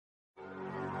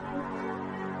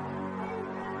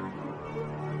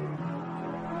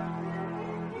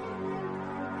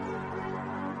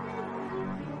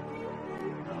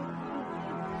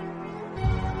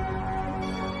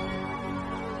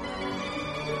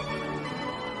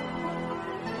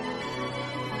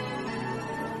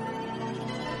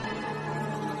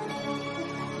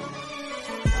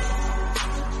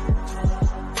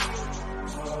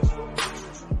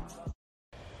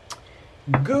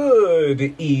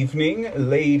Good evening,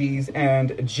 ladies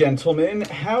and gentlemen.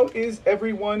 How is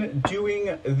everyone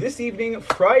doing this evening?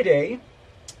 Friday,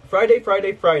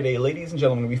 ladies and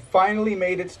gentlemen. We finally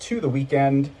made it to the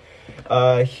weekend.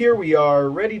 Here we are,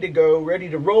 ready to go, ready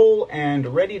to roll,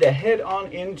 and ready to head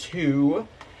on into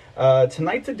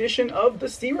tonight's edition of the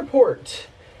C Report.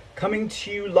 Coming to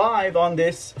you live on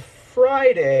this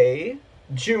Friday,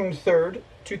 June 3rd,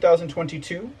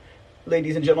 2022.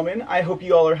 Ladies and gentlemen, I hope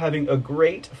you all are having a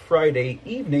great Friday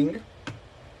evening,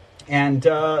 and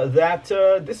that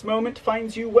this moment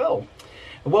finds you well.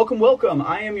 Welcome.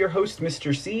 I am your host,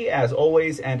 Mr. C, as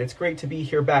always, and it's great to be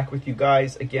here back with you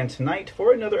guys again tonight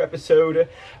for another episode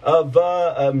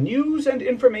of news and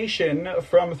information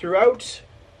from throughout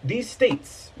these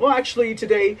states. Well, actually,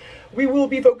 today we will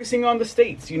be focusing on the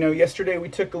states. You know, yesterday we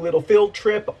took a little field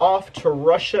trip off to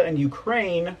Russia and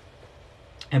Ukraine,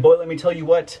 and boy, let me tell you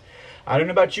what, I don't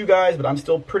know about you guys, but I'm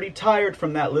still pretty tired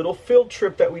from that little field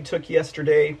trip that we took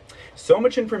yesterday. So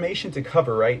much information to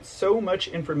cover, right? So much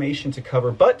information to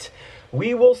cover, but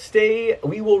we will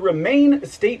remain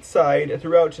stateside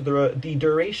throughout the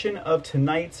duration of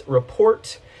tonight's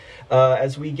report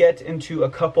as we get into a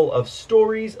couple of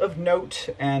stories of note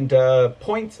and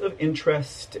points of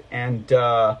interest and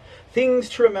things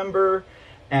to remember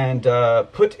and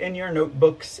put in your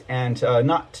notebooks and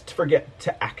not to forget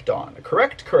to act on.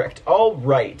 Correct. All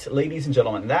right, ladies and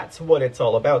gentlemen, that's what it's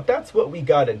all about. That's what we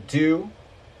gotta do.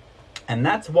 And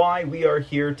that's why we are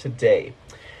here today.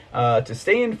 To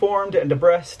stay informed and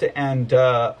abreast and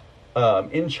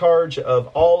in charge of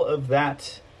all of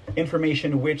that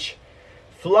information which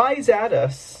flies at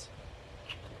us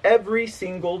every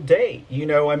single day. You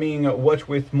know, I mean, what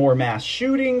with more mass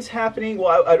shootings happening,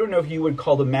 well, I don't know if you would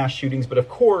call them mass shootings, but of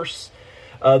course,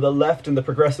 the left and the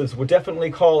progressives would definitely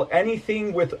call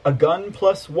anything with a gun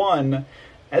plus one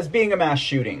as being a mass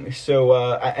shooting. So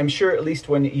I'm sure at least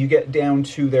when you get down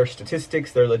to their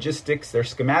statistics, their logistics, their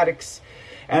schematics,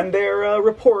 and their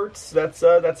reports,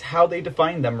 that's how they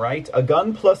define them, right? A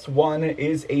gun plus one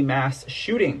is a mass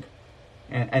shooting.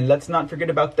 And let's not forget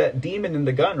about that demon in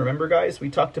the gun. Remember, guys, we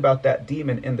talked about that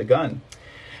demon in the gun.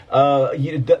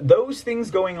 Those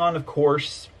things going on, of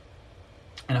course,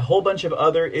 and a whole bunch of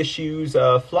other issues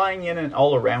flying in and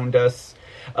all around us.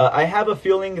 I have a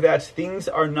feeling that things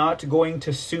are not going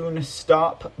to soon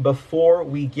stop before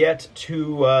we get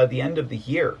to the end of the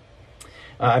year.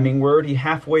 I mean, we're already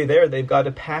halfway there. They've got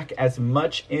to pack as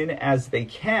much in as they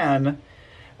can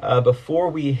before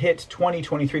we hit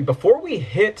 2023, before we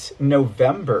hit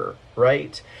November,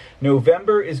 right?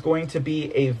 November is going to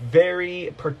be a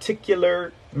very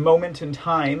particular moment in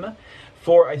time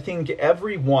for, I think,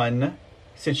 everyone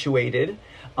situated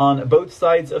on both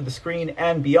sides of the screen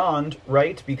and beyond,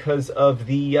 right? Because of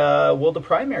the, the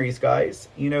primaries, guys.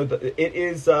 You know,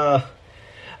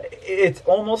 it's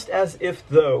almost as if,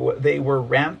 though, they were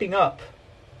ramping up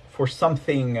for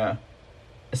something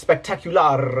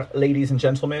spectacular, ladies and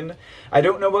gentlemen. I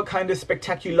don't know what kind of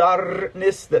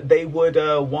spectacularness that they would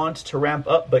want to ramp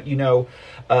up, but you know,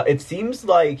 it seems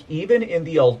like even in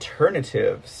the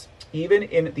alternatives, even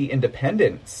in the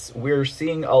independents, we're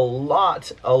seeing a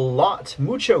lot,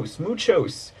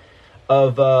 muchos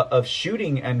of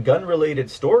shooting and gun-related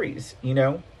stories, you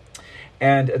know?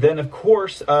 And then, of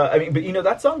course, but you know,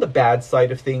 that's on the bad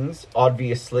side of things,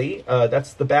 obviously.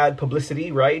 That's the bad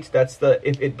publicity, right? That's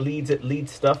if it bleeds, it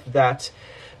leads stuff that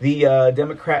the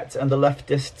Democrats and the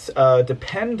leftists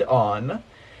depend on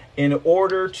in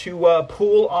order to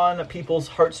pull on people's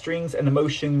heartstrings and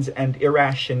emotions and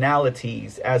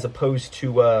irrationalities, as opposed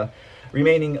to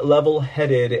remaining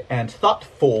level-headed and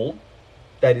thoughtful,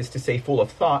 that is to say, full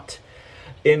of thought,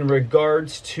 in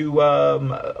regards to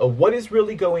what is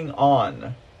really going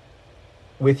on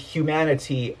with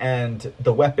humanity and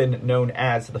the weapon known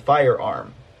as the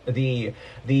firearm, the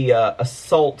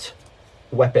assault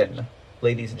weapon,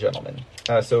 ladies and gentlemen.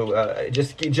 So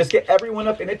just get everyone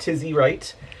up in a tizzy,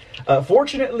 right?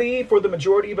 Fortunately, for the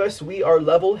majority of us, we are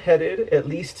level-headed, at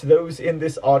least those in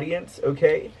this audience,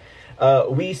 okay?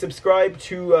 We subscribe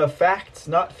to facts,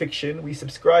 not fiction. We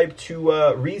subscribe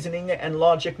to reasoning and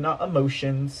logic, not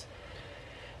emotions.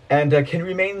 And can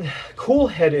remain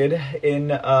cool-headed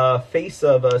in face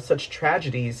of such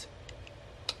tragedies.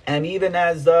 And even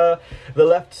as the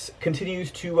left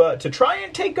continues to try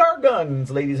and take our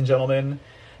guns, ladies and gentlemen,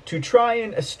 to try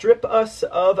and strip us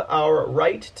of our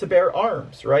right to bear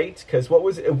arms, right? Because what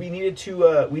was it? We needed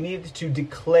to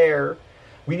declare.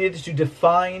 We needed to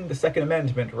define the Second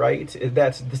Amendment, right?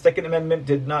 That the Second Amendment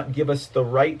did not give us the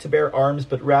right to bear arms,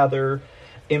 but rather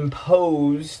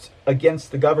imposed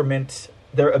against the government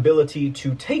their ability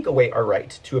to take away our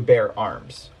right to bear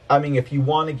arms. I mean, if you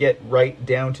want to get right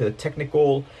down to the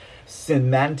technical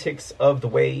semantics of the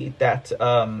way that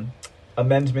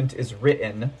amendment is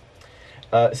written,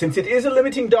 since it is a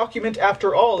limiting document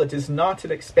after all, it is not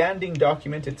an expanding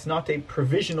document, it's not a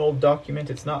provisional document,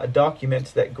 it's not a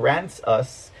document that grants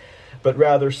us, but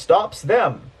rather stops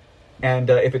them. And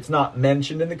if it's not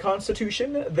mentioned in the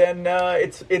Constitution, then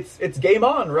it's game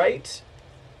on, right?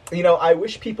 You know, I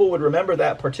wish people would remember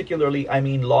that, particularly, I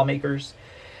mean, lawmakers,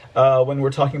 when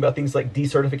we're talking about things like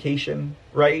decertification,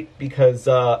 right? Because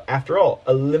after all,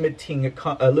 a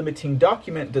limiting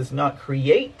document does not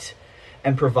create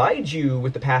and provide you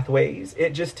with the pathways.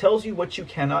 It just tells you what you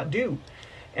cannot do.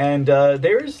 And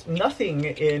there's nothing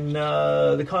in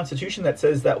the Constitution that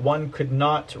says that one could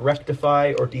not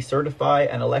rectify or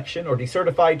decertify an election, or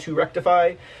decertify to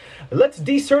rectify. Let's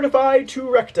decertify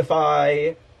to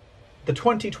rectify the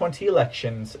 2020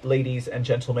 elections, ladies and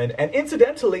gentlemen. And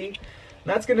incidentally,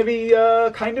 that's going to be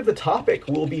kind of the topic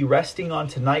we'll be resting on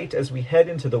tonight as we head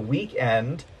into the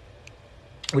weekend,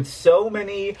 with so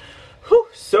many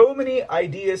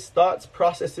ideas, thoughts,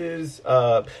 processes,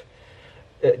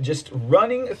 just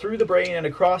running through the brain and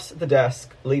across the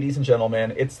desk, ladies and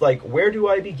gentlemen. It's like, where do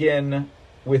I begin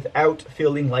without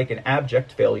feeling like an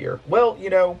abject failure? Well, you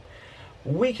know,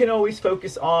 we can always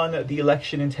focus on the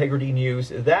election integrity news.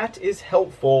 That is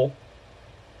helpful,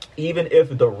 even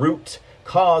if the root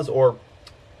cause, or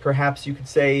perhaps you could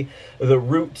say the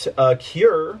root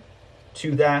cure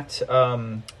to that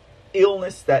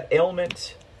illness, that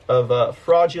ailment of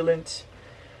fraudulent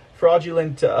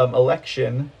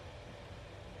election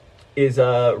is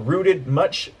rooted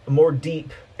much more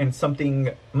deep in something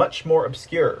much more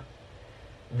obscure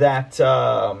that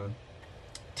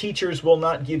teachers will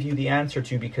not give you the answer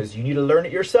to, because you need to learn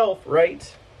it yourself,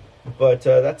 right? But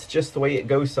that's just the way it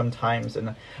goes sometimes,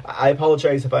 and I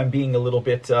apologize if I'm being a little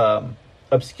bit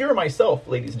obscure myself,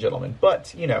 ladies and gentlemen.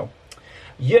 But you know,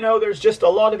 there's just a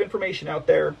lot of information out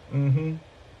there.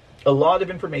 A lot of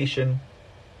information,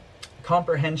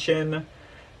 comprehension,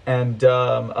 and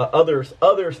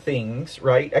other things,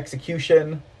 right?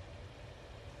 Execution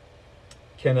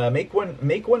can make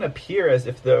one appear as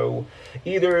if though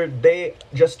either they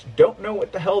just don't know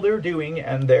what the hell they're doing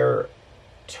and they're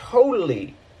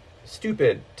totally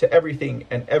stupid to everything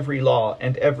and every law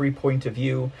and every point of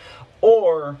view,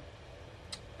 or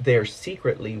they're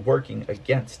secretly working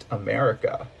against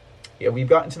America. Yeah, we've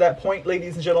gotten to that point,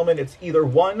 ladies and gentlemen. It's either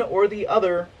one or the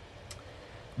other.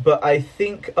 But I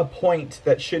think a point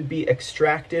that should be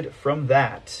extracted from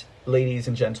that, ladies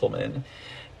and gentlemen,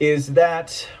 is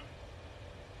that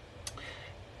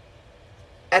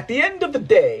at the end of the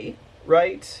day,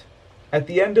 right? At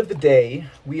the end of the day,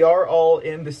 we are all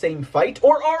in the same fight.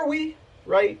 Or are we?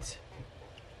 Right?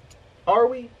 Are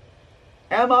we?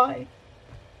 Am I?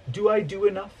 Do I do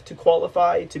enough to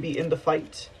qualify to be in the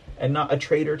fight and not a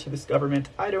traitor to this government?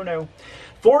 I don't know.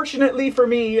 Fortunately for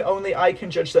me, only I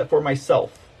can judge that for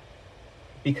myself.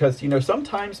 Because,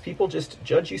 sometimes people just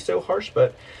judge you so harsh,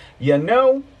 but,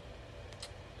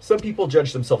 some people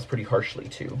judge themselves pretty harshly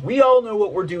too. We all know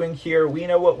what we're doing here. We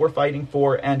know what we're fighting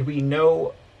for, and we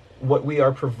know what we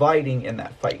are providing in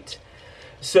that fight.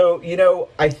 So,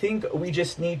 I think we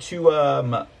just need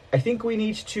to,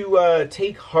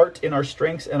 take heart in our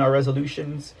strengths and our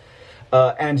resolutions,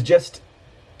 and just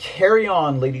carry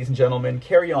on, ladies and gentlemen,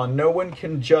 carry on. No one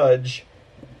can judge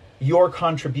your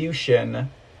contribution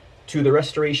to the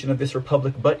restoration of this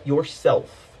republic but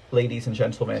yourself, ladies and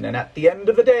gentlemen. And at the end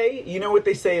of the day, you know what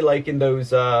they say, like in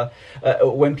those,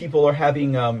 when people are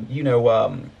having,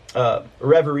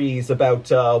 reveries about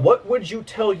what would you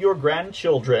tell your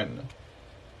grandchildren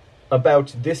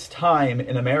about this time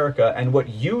in America and what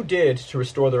you did to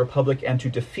restore the republic and to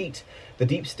defeat the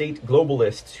deep state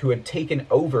globalists who had taken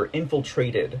over,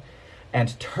 infiltrated,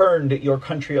 and turned your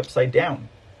country upside down.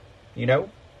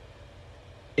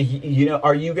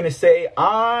 Are you going to say,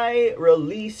 I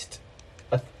released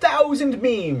 1,000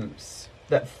 memes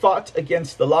that fought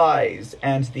against the lies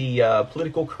and the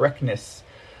political correctness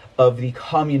of the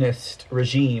communist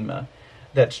regime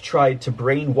that tried to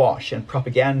brainwash and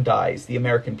propagandize the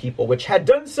American people, which had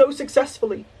done so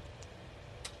successfully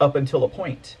up until a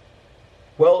point?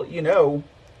 Well,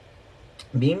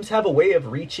 memes have a way of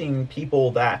reaching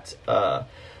people that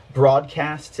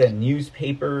broadcasts and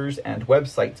newspapers and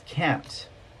websites can't.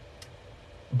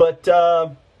 But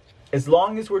as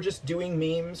long as we're just doing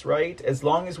memes, right? As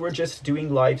long as we're just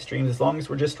doing live streams, as long as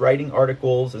we're just writing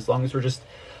articles, as long as we're just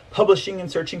publishing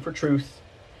and searching for truth,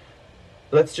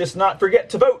 let's just not forget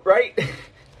to vote, right?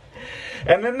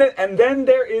 And then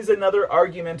there is another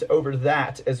argument over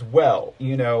that as well,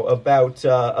 about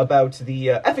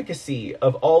the efficacy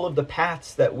of all of the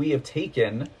paths that we have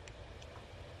taken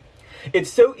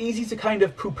it's so easy to kind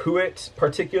of poo-poo it,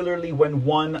 particularly when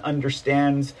one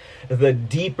understands the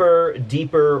deeper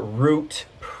root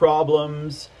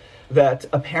problems that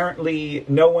apparently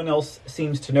no one else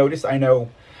seems to notice. I know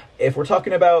if we're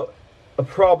talking about a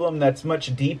problem that's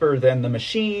much deeper than the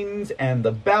machines and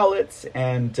the ballots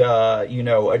and,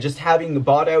 just having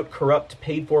bought out, corrupt,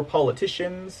 paid-for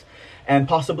politicians and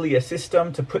possibly a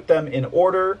system to put them in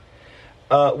order,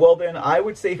 well, then I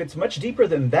would say if it's much deeper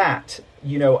than that,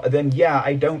 then yeah,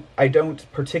 I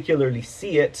don't particularly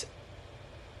see it.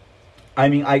 I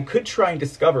mean, I could try and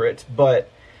discover it, but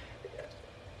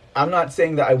I'm not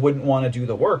saying that I wouldn't want to do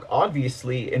the work,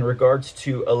 obviously, in regards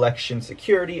to election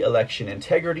security, election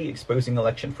integrity, exposing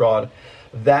election fraud.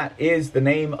 That is the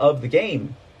name of the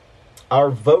game. Our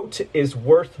vote is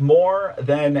worth more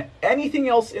than anything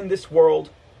else in this world.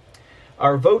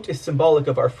 Our vote is symbolic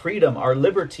of our freedom, our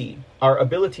liberty, our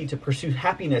ability to pursue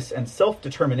happiness and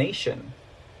self-determination.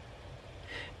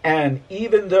 And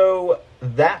even though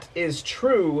that is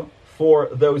true for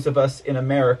those of us in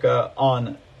America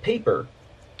on paper,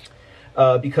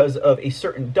 because of a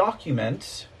certain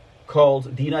document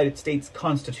called the United States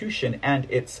Constitution and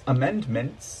its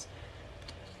amendments,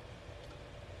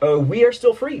 we are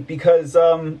still free because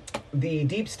the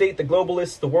deep state, the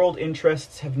globalists, the world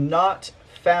interests have not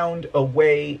found a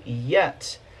way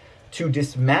yet to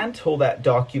dismantle that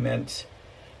document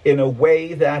in a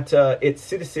way that its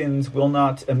citizens will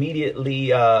not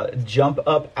immediately jump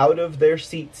up out of their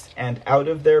seats and out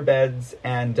of their beds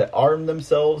and arm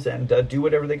themselves and do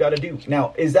whatever they got to do.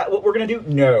 Now, is that what we're going to do?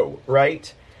 No,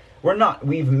 right? We're not.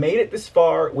 We've made it this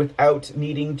far without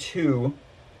needing to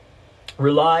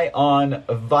rely on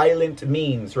violent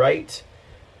means, right?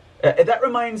 That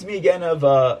reminds me again of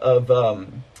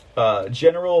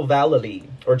General Vallely,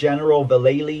 or General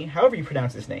Vallely, however you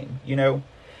pronounce his name,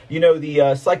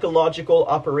 the psychological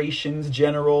operations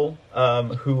general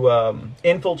who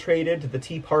infiltrated the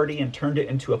Tea Party and turned it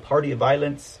into a party of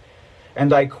violence.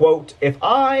 And I quote, if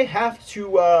I have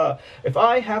to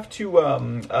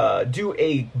do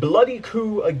a bloody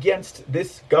coup against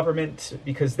this government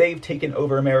because they've taken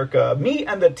over America, me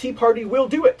and the Tea Party will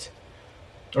do it.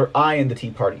 Or I and the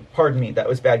Tea Party. Pardon me, that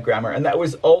was bad grammar. And that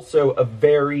was also a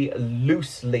very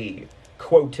loosely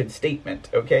quoted statement,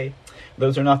 okay?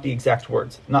 Those are not the exact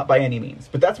words, not by any means.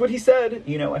 But that's what he said.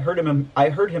 I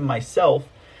heard him myself.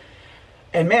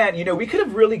 And man, we could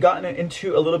have really gotten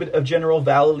into a little bit of General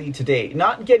Vallely today.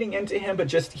 Not getting into him, but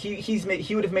just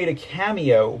he would have made a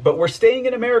cameo. But we're staying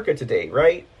in America today,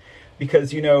 right?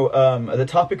 Because, the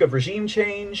topic of regime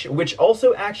change, which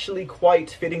also actually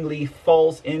quite fittingly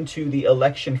falls into the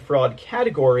election fraud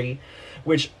category,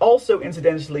 which also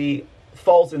incidentally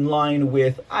falls in line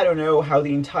with, I don't know, how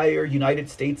the entire United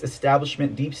States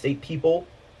establishment, deep state people,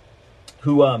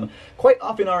 who quite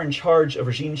often are in charge of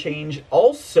regime change,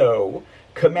 also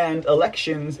command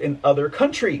elections in other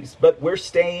countries. But we're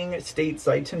staying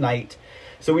stateside tonight,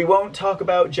 so we won't talk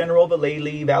about General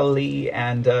Vallely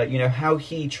and, how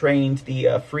he trained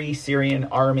the Free Syrian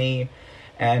Army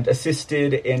and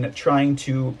assisted in trying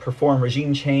to perform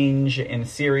regime change in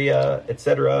Syria,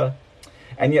 etc.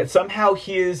 And yet somehow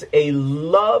he is a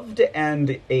loved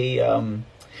and a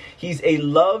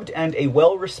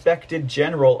well-respected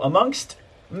general amongst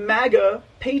MAGA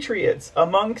patriots,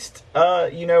 amongst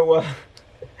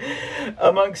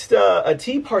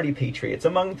Tea Party patriots,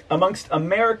 amongst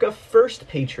America First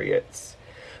patriots,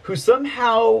 who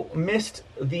somehow missed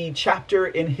the chapter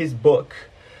in his book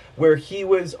where he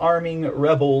was arming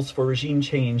rebels for regime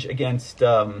change against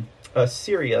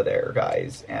Syria there,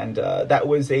 guys. And that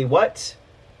was a what?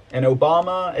 An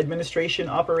Obama administration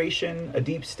operation, a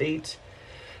deep state,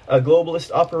 a globalist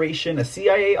operation, a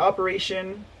CIA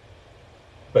operation.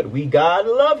 But we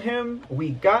gotta love him. We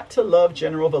got to love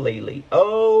General Vallely.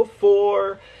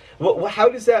 How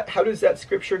does that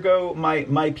scripture go?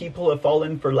 My people have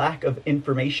fallen for lack of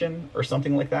information, or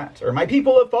something like that. Or my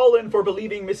people have fallen for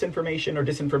believing misinformation or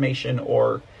disinformation,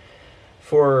 or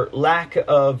for lack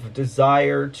of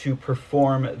desire to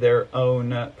perform their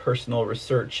own personal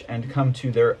research and come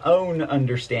to their own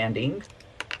understanding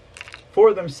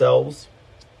for themselves,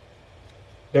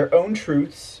 their own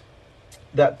truths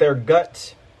that their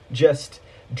gut just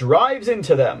drives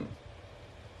into them.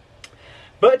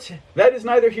 But that is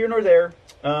neither here nor there.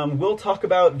 We'll talk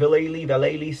about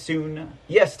Vallely soon.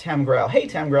 Yes, Tam Growl. Hey,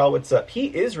 Tam Growl, what's up? He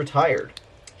is retired.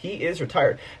 He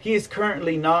is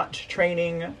currently not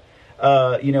training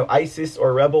ISIS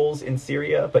or rebels in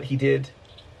Syria, but he did.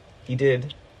 He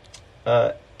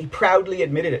proudly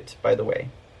admitted it, by the way.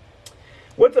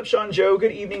 What's up, Sean Joe?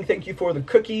 Good evening. Thank you for the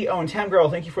cookie. Oh, and Tamgirl,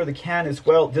 thank you for the can as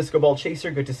well. Disco Ball Chaser,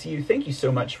 good to see you. Thank you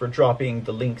so much for dropping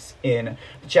the links in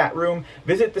the chat room.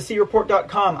 Visit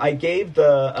thecreport.com. I gave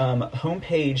the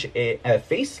homepage a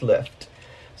facelift,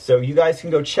 so you guys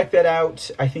can go check that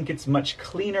out. I think it's much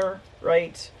cleaner,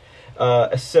 right?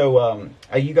 So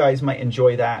you guys might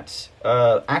enjoy that.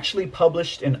 Actually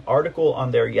published an article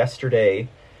on there yesterday.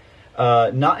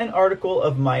 Not an article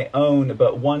of my own,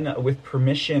 but one with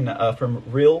permission from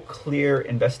Real Clear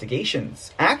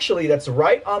Investigations. Actually, that's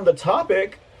right on the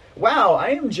topic. Wow,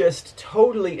 I am just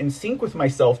totally in sync with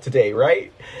myself today,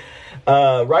 right?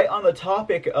 Right on the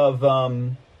topic of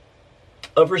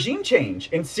regime change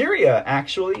in Syria,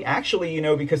 actually, you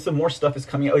know, because some more stuff is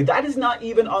coming out. That is not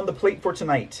even on the plate for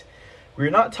tonight. We're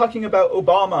not talking about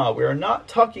Obama. We're not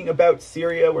talking about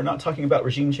Syria. We're not talking about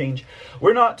regime change.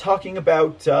 We're not talking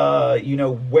about, you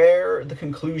know, where the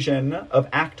conclusion of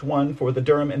Act 1 for the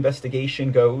Durham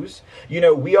investigation goes. You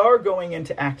know, we are going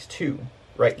into Act 2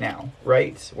 right now,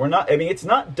 right? We're not, I mean, it's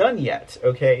not done yet,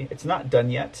 okay? It's not done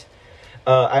yet.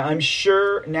 I'm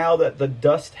sure now that the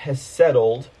dust has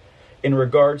settled in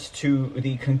regards to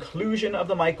the conclusion of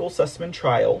the Michael Sussman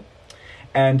trial,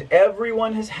 and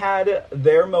everyone has had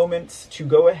their moments to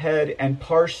go ahead and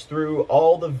parse through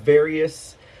all the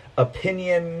various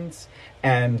opinions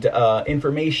and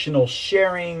informational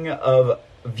sharing of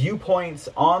viewpoints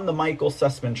on the Michael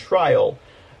Sussman trial.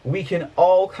 We can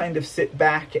all kind of sit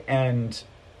back and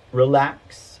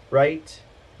relax, right?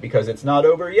 Because it's not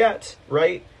over yet,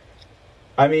 right?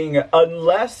 I mean,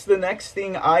 unless the next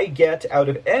thing I get out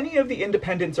of any of the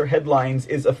independents or headlines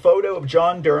is a photo of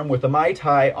John Durham with a Mai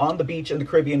Tai on the beach in the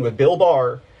Caribbean with Bill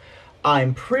Barr,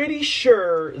 I'm pretty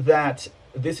sure that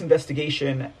this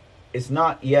investigation is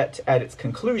not yet at its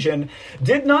conclusion.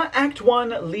 Did not Act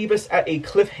 1 leave us at a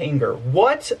cliffhanger?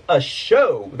 What a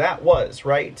show that was,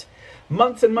 right?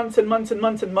 Months and months and months and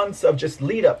months and months of just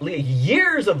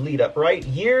years of lead up, right?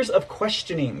 Years of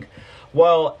questioning.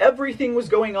 While everything was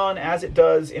going on as it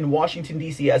does in Washington,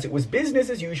 D.C., as it was business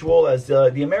as usual, as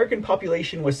the American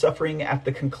population was suffering at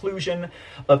the conclusion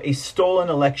of a stolen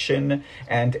election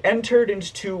and entered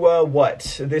into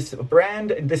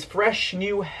this fresh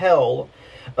new hell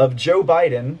of Joe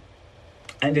Biden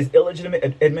and his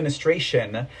illegitimate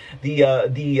administration,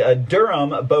 the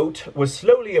Durham boat was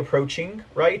slowly approaching,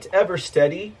 right? Ever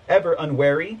steady, ever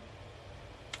unwary.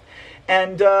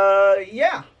 And,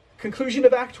 yeah. Conclusion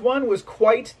of Act 1 was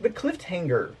quite the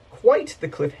cliffhanger.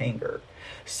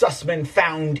 Sussman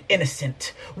found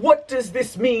innocent. What does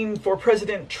this mean for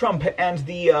President Trump and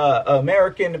the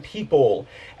American people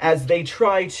as they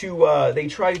try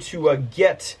to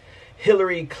get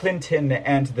Hillary Clinton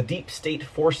and the deep state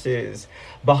forces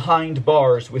behind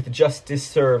bars with justice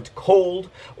served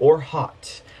cold or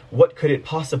hot? What could it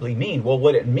possibly mean? Well,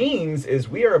 what it means is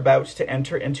we are about to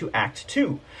enter into Act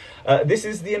 2. This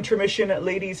is the intermission,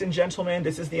 ladies and gentlemen.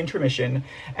 This is the intermission.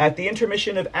 At the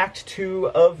intermission of Act 2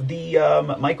 of the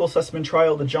Michael Sussman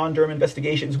trial, the John Durham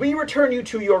investigations, we return you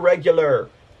to your regular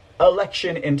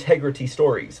election integrity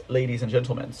stories, ladies and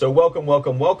gentlemen. So welcome,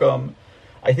 welcome, welcome.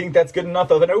 I think that's good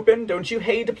enough of an open. Don't you?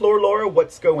 Hey, Deplore Laura,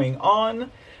 what's going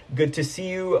on? Good to see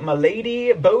you, my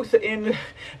lady. Both in...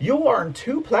 You are on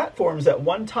 2 platforms at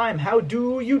one time. How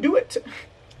do you do it?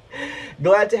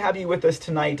 Glad to have you with us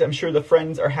tonight. I'm sure the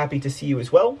friends are happy to see you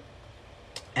as well.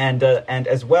 And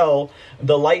as well,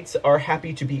 the lights are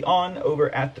happy to be on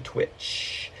over at the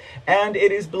Twitch. And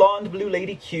it is Blonde Blue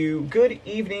Lady Q. Good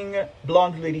evening,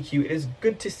 Blonde Blue Lady Q. It is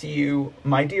good to see you,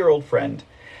 my dear old friend.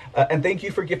 And thank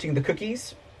you for gifting the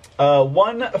cookies.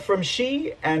 One from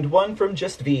She and one from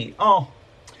Just V. Oh,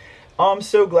 I'm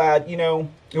so glad. You know,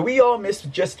 we all miss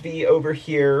Just V over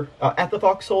here at the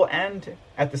Foxhole and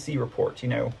at the C Report, you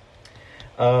know.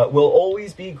 Will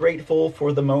always be grateful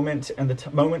for the moment and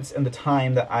the moments and the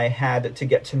time that I had to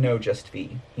get to know Just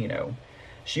V. You know,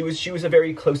 she was a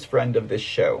very close friend of this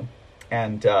show,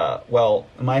 and well,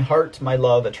 my heart, my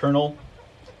love, eternal.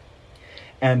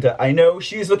 And I know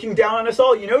she's looking down on us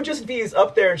all. You know, Just V is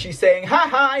up there and she's saying, "Ha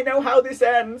ha! I know how this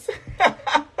ends."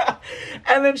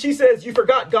 And then she says, "You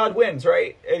forgot God wins,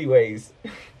 right?" Anyways.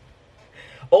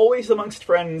 Always amongst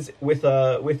friends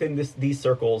within these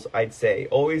circles, I'd say.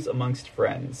 Always amongst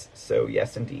friends. So,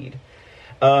 yes, indeed.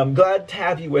 Glad to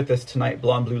have you with us tonight,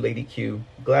 Blonde Blue Lady Q.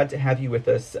 Glad to have you with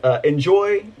us.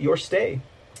 Enjoy your stay.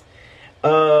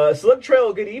 Celeb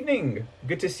Trail, good evening.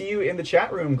 Good to see you in the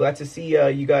chat room. Glad to see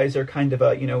you guys are kind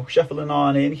of, you know, shuffling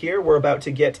on in here. We're about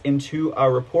to get into our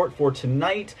report for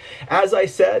tonight. As I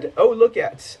said, oh, look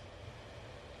at...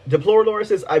 Deplore Laura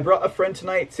says, I brought a friend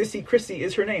tonight. Sissy Chrissy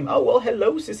is her name. Oh, well,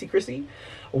 hello, Sissy Chrissy.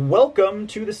 Welcome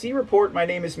to the C Report. My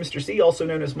name is Mr. C, also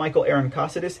known as Michael Aaron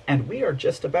Cassidis, and we are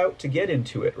just about to get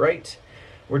into it, right?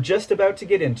 We're just about to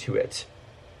get into it.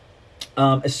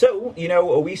 So, you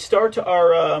know, we start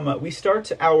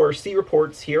our C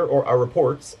Reports here, or our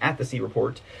reports at the C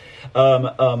Report,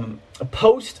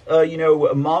 post, you know,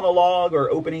 a monologue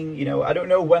or opening. You know, I don't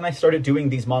know when I started doing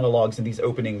these monologues and these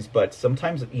openings, but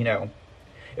sometimes, you know,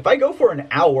 if I go for an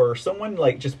hour, someone,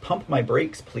 like, just pump my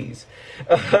brakes, please.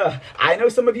 I know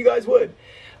some of you guys would.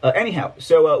 Anyhow,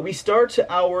 so we start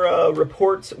our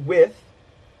reports with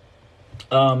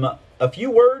a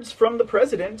few words from the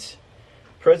president.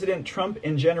 President Trump,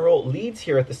 in general, leads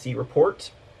here at the C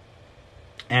Report.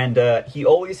 And he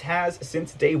always has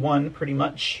since day one, pretty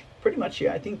much,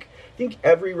 yeah. I think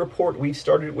every report we've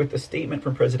started with a statement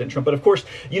from President Trump. But of course,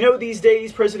 you know, these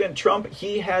days, President Trump,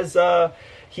 he is,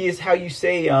 how you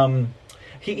say,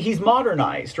 he's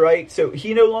modernized, right? So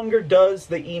he no longer does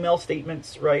the email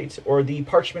statements, right? Or the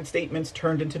parchment statements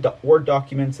turned into Word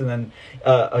documents and then,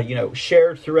 you know,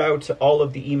 shared throughout all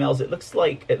of the emails. It looks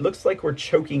like we're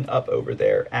choking up over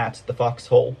there at the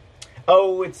Foxhole.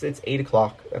 Oh, it's 8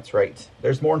 o'clock. That's right.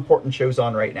 There's more important shows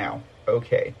on right now.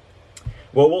 Okay.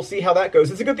 Well, we'll see how that goes.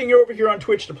 It's a good thing you're over here on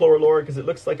Twitch, Deplore Laura, because it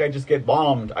looks like I just get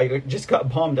bombed. I just got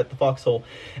bombed at the Foxhole.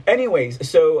 Anyways,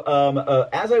 so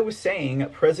as I was saying,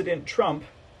 President Trump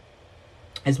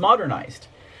is modernized.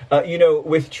 You know,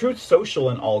 with Truth Social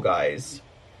and all, guys,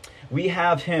 we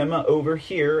have him over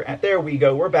here. There we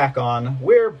go. We're back on,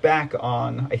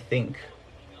 I think.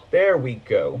 There we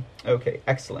go. Okay,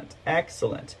 excellent.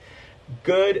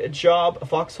 Good job,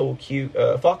 Foxhole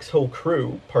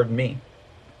crew, pardon me.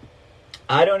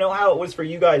 I don't know how it was for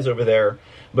you guys over there,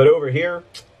 but over here,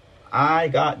 I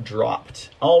got dropped.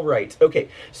 All right. Okay.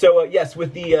 So, yes,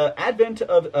 with the advent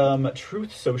of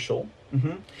Truth Social,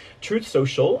 Trump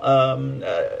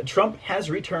has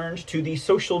returned to the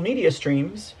social media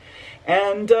streams.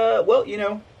 And, well, you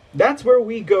know, that's where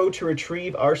we go to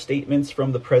retrieve our statements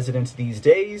from the president these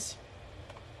days.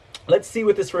 Let's see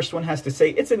what this first one has to say.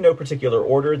 It's in no particular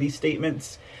order, these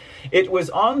statements. It was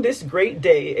on this great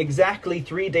day, exactly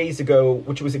 3 days ago,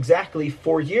 which was exactly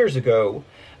 4 years ago,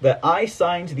 that I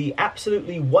signed the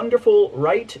absolutely wonderful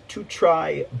Right to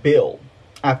Try bill.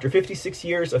 After 56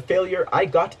 years of failure, I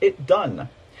got it done.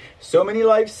 So many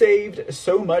lives saved,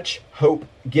 so much hope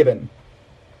given.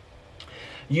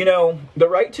 You know, the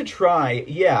right to try,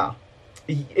 yeah,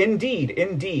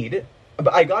 indeed.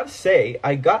 But I got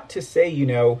to say, you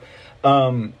know,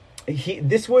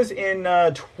 this was in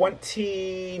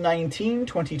 2019,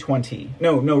 2020.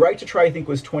 No, Right to Try, I think,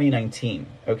 was 2019.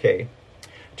 Okay.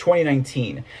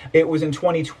 2019. It was in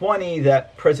 2020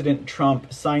 that President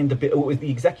Trump signed the bill. What was the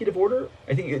executive order?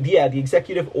 I think, yeah, the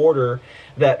executive order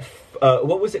that,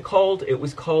 what was it called? It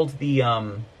was called the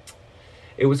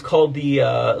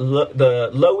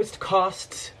lowest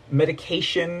cost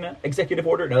medication executive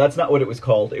order. No, that's not what it was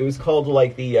called. It was called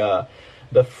like the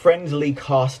friendly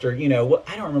cost, or, you know,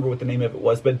 I don't remember what the name of it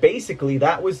was, but basically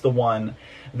that was the one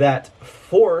that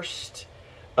forced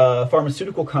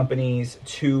pharmaceutical companies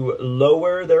to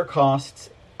lower their costs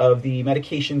of the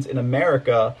medications in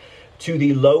America to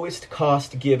the lowest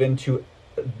cost given to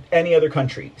any other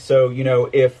country. So, you know,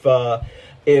 if I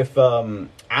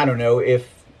don't know,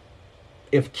 if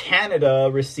Canada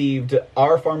received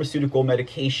our pharmaceutical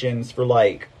medications for,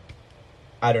 like,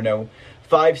 I don't know,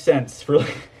 5 cents for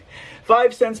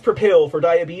 5 cents per pill for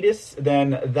diabetes,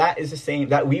 then that is the same,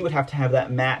 that we would have to have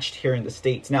that matched here in the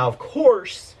States. Now, of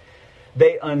course,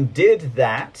 they undid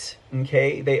that,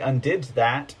 okay? They undid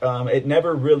that. It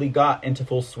never really got into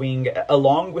full swing.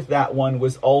 Along with that one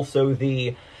was also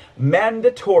the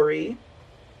mandatory...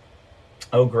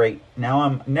 Oh, great. Now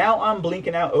I'm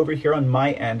blinking out over here on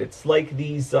my end. It's like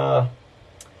these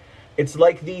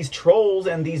trolls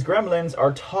and these gremlins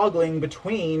are toggling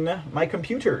between my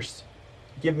computers.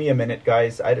 Give me a minute,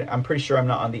 guys. I'm pretty sure I'm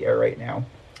not on the air right now.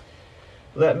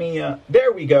 Let me,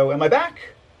 there we go. Am I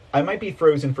back? I might be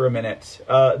frozen for a minute.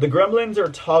 The gremlins are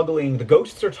toggling, the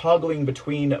ghosts are toggling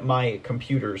between my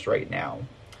computers right now.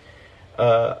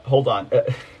 Hold on.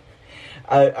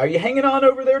 Are you hanging on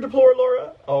over there, Deplore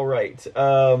Laura? All right.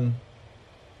 I'm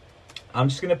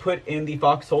just going to put in the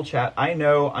Foxhole chat. I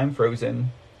know I'm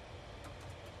frozen.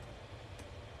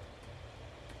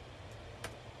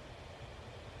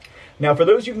 Now, for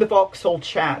those of you in the Foxhole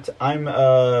chat, I'm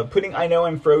putting I know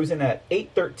I'm frozen at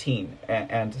 8:13.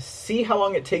 And see how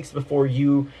long it takes before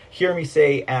you hear me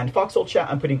say, and Foxhole chat,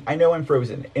 I'm putting I know I'm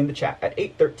frozen in the chat at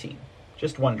 8:13.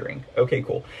 Just wondering. Okay,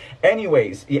 cool.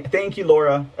 Anyways, yeah, thank you,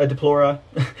 Laura Deplora.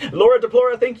 Laura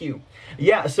Deplora, thank you.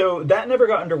 Yeah, so that never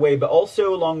got underway, but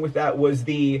also along with that was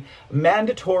the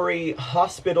mandatory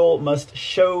hospital must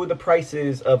show the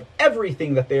prices of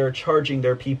everything that they are charging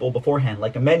their people beforehand,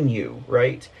 like a menu,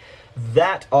 right?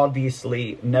 That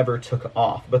obviously never took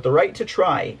off. But the right to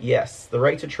try, yes, the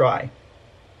right to try.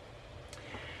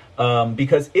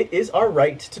 Because it is our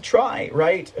right to try,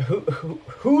 right?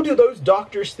 Who do those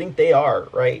doctors think they are,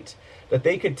 right? That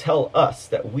they could tell us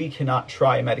that we cannot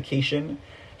try a medication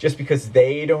just because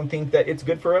they don't think that it's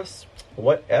good for us?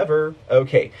 Whatever.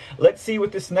 Okay, let's see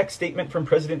what this next statement from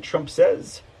President Trump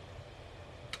says.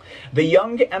 The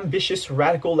young, ambitious,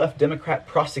 radical left Democrat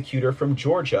prosecutor from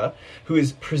Georgia, who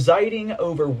is presiding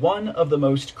over one of the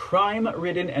most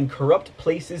crime-ridden and corrupt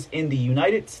places in the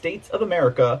United States of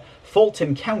America,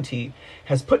 Fulton County,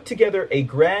 has put together a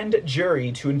grand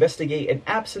jury to investigate an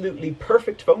absolutely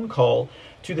perfect phone call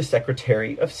to the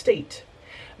Secretary of State.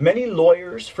 Many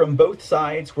lawyers from both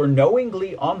sides were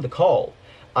knowingly on the call.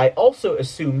 I also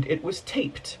assumed it was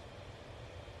taped.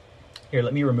 Here,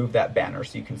 let me remove that banner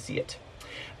so you can see it.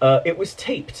 It was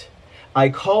taped. I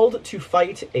called to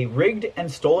fight a rigged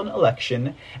and stolen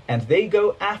election, and they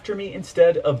go after me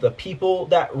instead of the people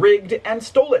that rigged and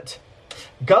stole it.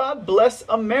 God bless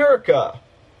America.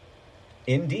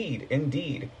 Indeed,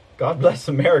 indeed. God bless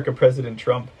America, President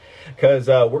Trump, because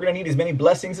we're going to need as many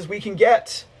blessings as we can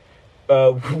get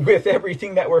with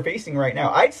everything that we're facing right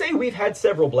now. I'd say we've had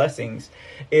several blessings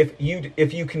if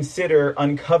you consider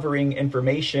uncovering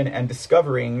information and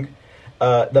discovering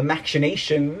the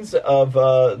machinations of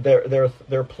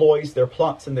their ploys, their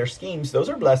plots, and their schemes. Those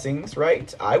are blessings,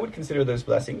 right? I would consider those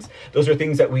blessings. Those are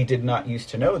things that we did not used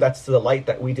to know. That's the light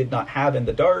that we did not have in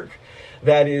the dark.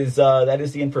 That is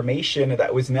the information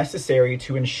that was necessary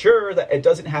to ensure that it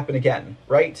doesn't happen again,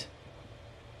 right?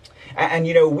 And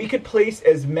you know, we could place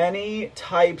as many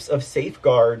types of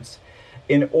safeguards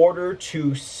in order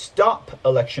to stop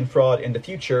election fraud in the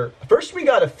future. First, we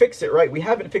got to fix it, right? We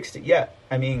haven't fixed it yet.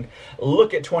 I mean,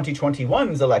 look at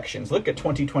 2021's elections. Look at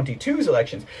 2022's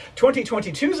elections.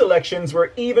 2022's elections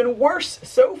were even worse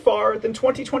so far than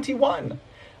 2021.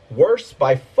 Worse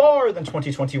by far than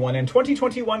 2021. In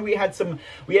 2021, we had some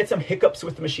hiccups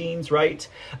with the machines, right?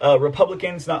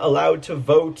 Republicans not allowed to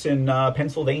vote in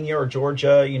Pennsylvania or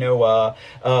Georgia. You know,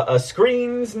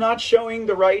 screens not showing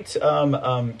the right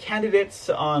candidates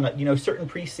on certain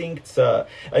precincts.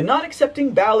 Not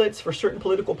accepting ballots for certain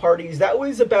political parties. That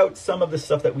was about some of the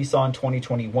stuff that we saw in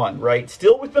 2021, right?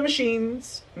 Still with the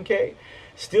machines, okay?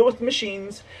 Still with the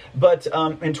machines, but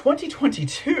in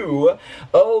 2022,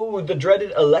 the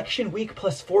dreaded election week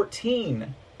plus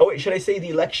 14. Oh, wait, should I say the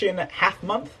election half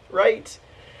month, right?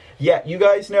 Yeah, you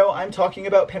guys know I'm talking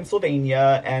about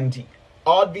Pennsylvania, and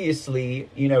obviously,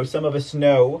 some of us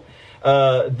know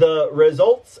the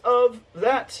results of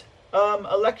that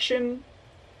election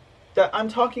that I'm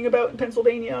talking about in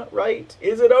Pennsylvania, right?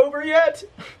 Is it over yet?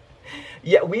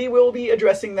 Yeah, we will be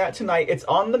addressing that tonight. It's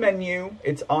on the menu.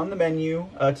 It's on the menu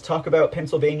to talk about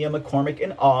Pennsylvania, McCormick,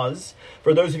 and Oz.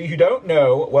 For those of you who don't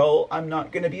know, well, I'm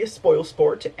not going to be a spoil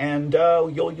sport, and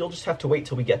you'll just have to wait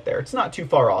till we get there. It's not too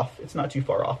far off. It's not too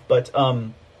far off. But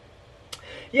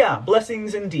yeah,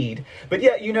 blessings indeed. But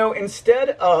yeah,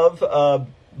 instead of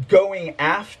going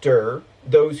after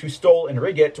those who stole and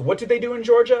rig it, what did they do in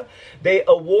Georgia? They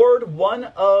award one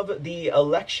of the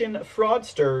election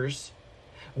fraudsters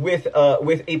with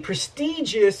a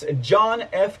prestigious John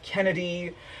F.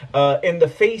 Kennedy in the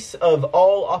face of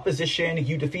all opposition,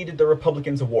 you defeated the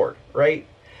Republicans award, right?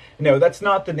 No, that's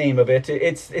not the name of it.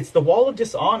 It's the Wall of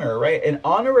Dishonor, right? An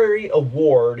honorary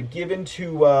award given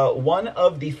to one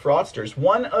of the fraudsters,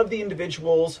 one of the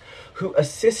individuals who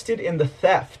assisted in the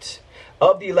theft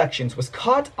of the elections, was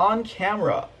caught on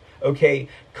camera. Okay,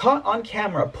 caught on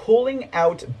camera pulling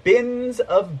out bins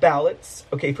of ballots,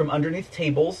 okay, from underneath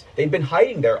tables. They'd been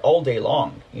hiding there all day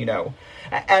long,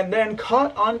 and then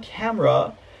caught on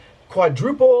camera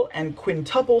quadruple and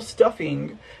quintuple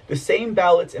stuffing the same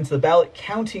ballots into the ballot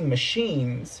counting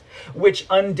machines, which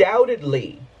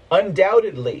undoubtedly,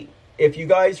 if you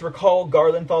guys recall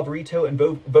Garland Favorito and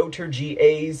Voter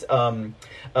GA's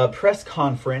press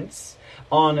conference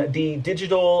on the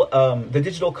digital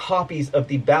copies of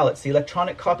the ballots, the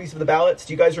electronic copies of the ballots.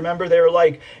 Do you guys remember? They were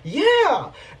like,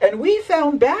 yeah, and we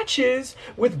found batches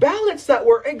with ballots that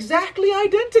were exactly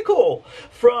identical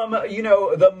from,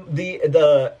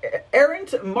 the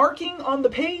errant marking on the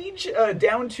page,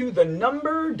 down to the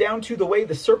number, down to the way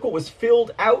the circle was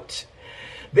filled out.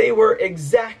 They were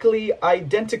exactly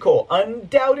identical.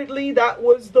 Undoubtedly, that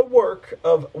was the work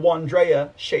of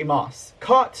Wandrea Shea Moss,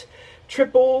 caught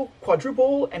triple,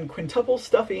 quadruple, and quintuple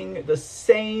stuffing the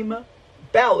same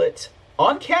ballot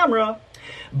on camera.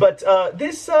 But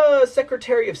this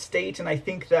Secretary of State, and I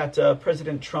think that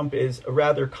President Trump is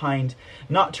rather kind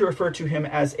not to refer to him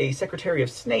as a Secretary of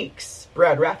Snakes,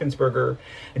 Brad Raffensperger,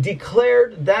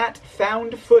 declared that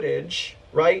found footage,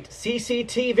 right,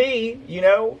 CCTV, you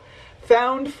know,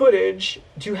 found footage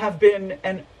to have been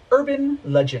an urban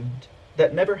legend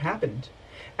that never happened.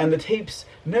 And the tapes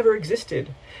never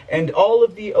existed. And all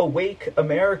of the awake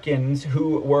Americans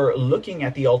who were looking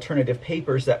at the alternative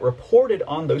papers that reported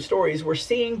on those stories were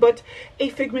seeing but a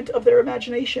figment of their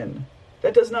imagination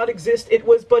that does not exist. It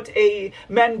was but a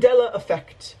Mandela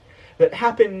effect that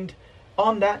happened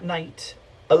on that night,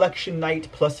 election night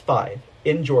 +5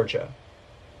 in Georgia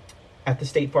at the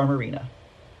State Farm Arena.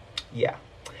 Yeah.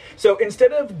 So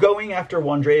instead of going after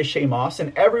Wandrea Shamos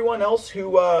and everyone else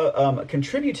who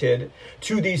contributed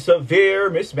to the severe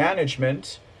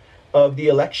mismanagement of the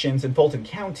elections in Fulton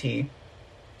County,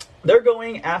 they're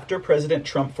going after President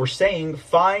Trump for saying,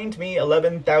 find me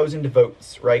 11,000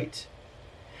 votes, right?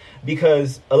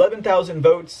 Because 11,000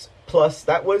 votes plus,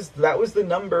 that was the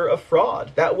number of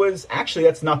fraud.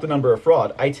 That's not the number of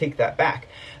fraud. I take that back.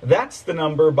 That's the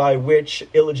number by which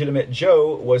illegitimate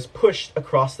Joe was pushed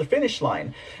across the finish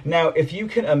line. Now, if you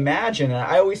can imagine, and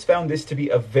I always found this to be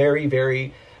a very,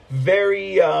 very,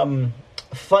 very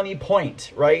funny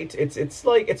point, right? It's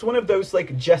one of those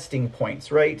like jesting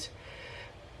points, right?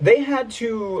 They had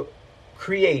to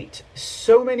create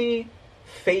so many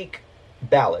fake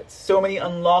ballots, so many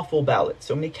unlawful ballots,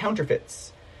 so many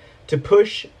counterfeits to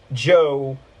push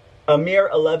Joe a mere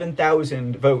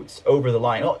 11,000 votes over the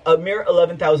line. Oh, a mere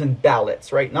 11,000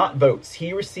 ballots, right? Not votes.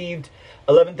 He received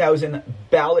 11,000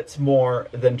 ballots more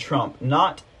than Trump,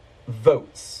 not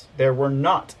votes. There were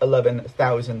not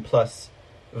 11,000 plus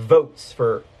votes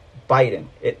for Biden.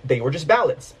 They were just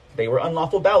ballots. They were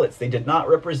unlawful ballots. They did not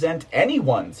represent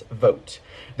anyone's vote.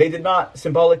 They did not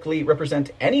symbolically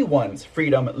represent anyone's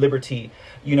freedom, liberty,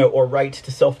 or right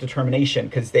to self-determination,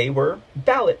 because they were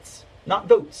ballots, not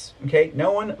votes, okay?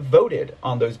 No one voted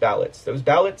on those ballots. Those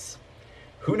ballots,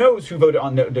 who knows who voted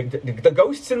on, the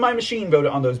ghosts in my machine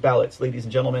voted on those ballots, ladies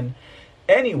and gentlemen.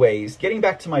 Anyways, getting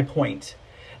back to my point,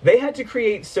 they had to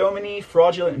create so many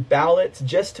fraudulent ballots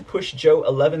just to push Joe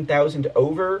 11,000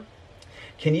 over.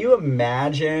 Can you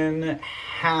imagine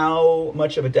how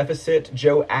much of a deficit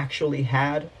Joe actually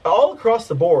had? All across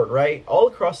the board, right? All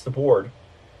across the board.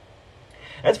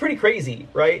 That's pretty crazy,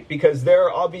 right? Because there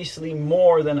are obviously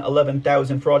more than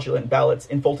 11,000 fraudulent ballots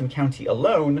in Fulton County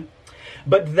alone.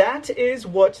 But that is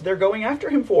what they're going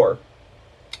after him for.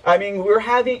 I mean,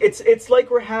 it's like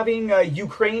we're having a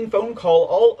Ukraine phone call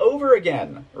all over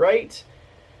again, right?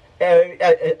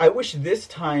 I wish this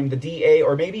time the DA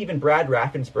or maybe even Brad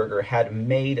Raffensperger had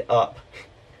made up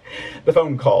the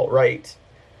phone call, right?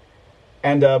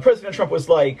 And President Trump was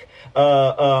like,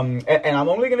 and I'm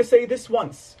only going to say this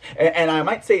once, and I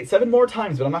might say it 7 more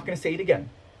times, but I'm not going to say it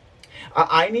again.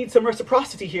 I need some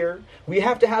reciprocity here. We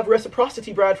have to have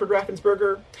reciprocity, Bradford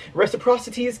Raffensperger.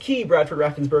 Reciprocity is key, Bradford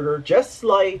Raffensperger. Just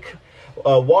like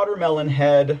watermelon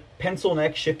head, pencil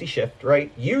neck, shifty shift,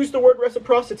 right? Use the word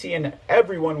reciprocity and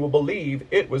everyone will believe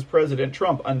it was President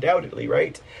Trump, undoubtedly,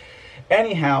 right?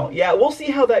 Anyhow, yeah, we'll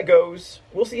see how that goes.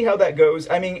 We'll see how that goes.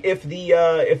 I mean, if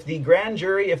the grand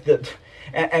jury,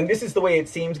 and this is the way it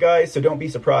seems, guys, so don't be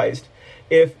surprised.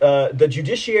 If the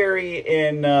judiciary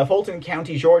in Fulton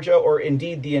County, Georgia, or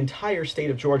indeed the entire state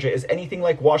of Georgia is anything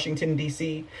like Washington,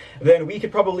 D.C., then we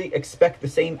could probably expect the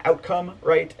same outcome,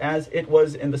 right, as it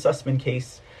was in the Sussman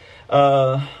case.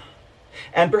 And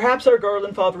perhaps our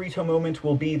Garland Favorito moment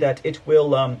will be that it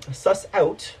will suss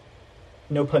out,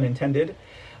 no pun intended,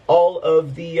 all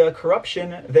of the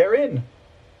corruption therein.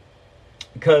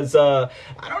 Because, I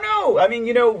don't know, I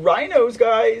mean, rhinos,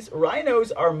 guys,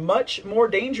 rhinos are much more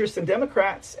dangerous than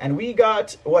Democrats, and we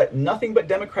got, nothing but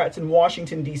Democrats in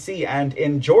Washington, D.C., and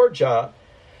in Georgia,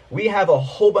 we have a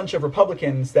whole bunch of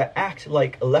Republicans that act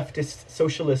like leftist,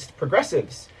 socialist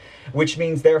progressives, which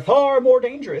means they're far more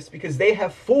dangerous because they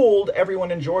have fooled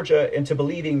everyone in Georgia into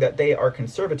believing that they are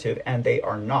conservative, and they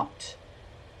are not.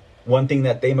 One thing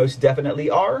that they most definitely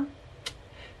are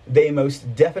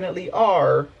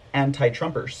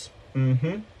anti-Trumpers.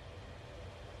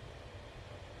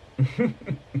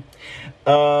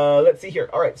 Let's see here.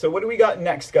 All right, so what do we got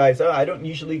next, guys? I don't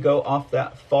usually go off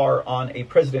that far on a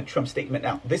President Trump statement.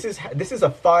 Now, this is a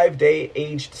 5-day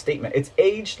aged statement. It's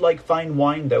aged like fine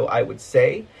wine, though, I would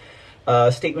say.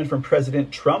 Statement from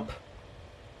President Trump.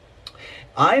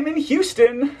 I'm in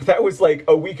Houston. That was like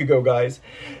a week ago, guys.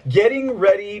 Getting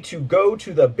ready to go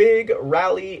to the big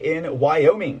rally in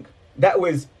Wyoming. That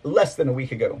was less than a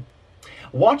week ago.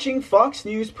 Watching Fox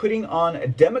News putting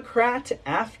on Democrat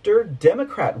after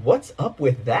Democrat. What's up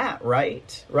with that,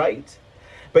 right? Right?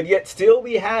 But yet still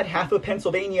we had half of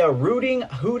Pennsylvania rooting,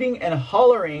 hooting, and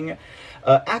hollering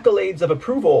accolades of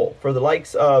approval for the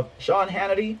likes of Sean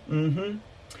Hannity.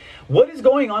 What is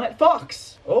going on at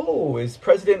Fox? Oh, is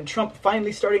President Trump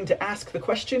finally starting to ask the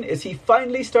question? Is he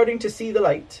finally starting to see the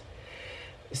light?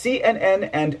 CNN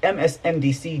and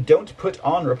MSNBC don't put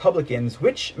on Republicans,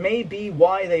 which may be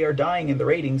why they are dying in the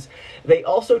ratings. They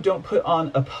also don't put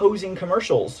on opposing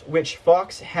commercials, which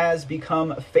Fox has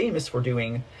become famous for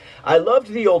doing. I loved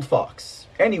the old Fox.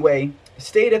 Anyway,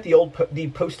 stayed at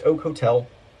the Post Oak Hotel.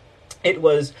 It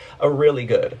was really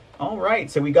good. All right,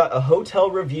 so we got a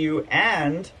hotel review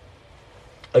and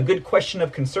a good question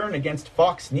of concern against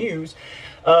Fox News.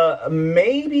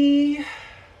 Maybe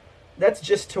that's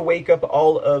just to wake up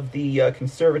all of the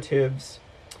conservatives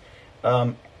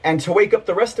and to wake up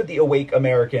the rest of the awake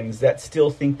Americans that still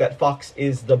think that Fox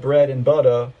is the bread and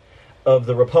butter of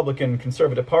the Republican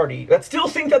Conservative Party, that still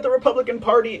think that the Republican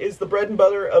Party is the bread and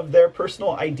butter of their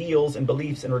personal ideals and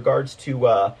beliefs in regards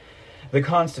to the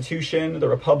Constitution, the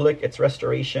Republic, its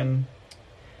restoration.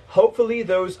 Hopefully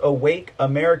those awake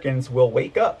Americans will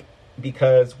wake up,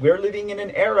 because we're living in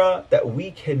an era that we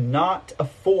cannot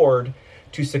afford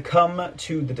to succumb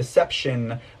to the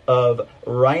deception of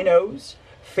rhinos,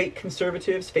 fake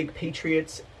conservatives, fake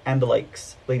patriots, and the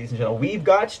likes. Ladies and gentlemen, we've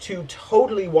got to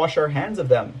totally wash our hands of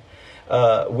them.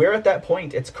 We're at that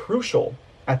point. It's crucial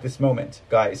at this moment,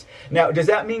 guys. Now, does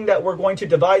that mean that we're going to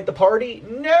divide the party?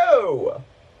 No!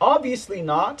 Obviously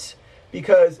not,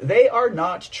 because they are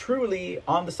not truly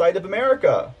on the side of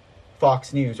America,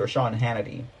 Fox News or Sean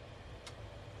Hannity.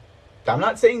 I'm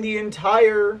not saying the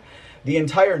entire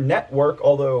network,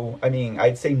 although, I mean,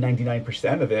 I'd say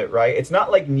 99% of it, right? It's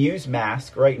not like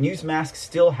Newsmask, right? Newsmask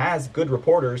still has good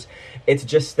reporters. It's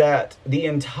just that the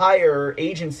entire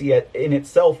agency in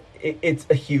itself, it's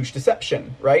a huge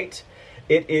deception, right?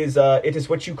 It is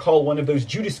what you call one of those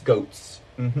Judas goats.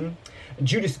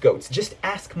 Judas goats. Just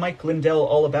ask Mike Lindell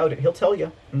all about it. He'll tell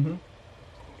you.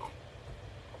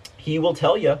 He will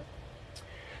tell you.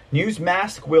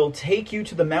 Newsmask will take you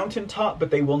to the mountaintop, but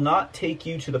they will not take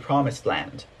you to the promised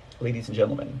land, ladies and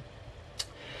gentlemen.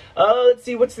 Let's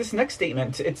see, what's this next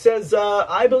statement? It says,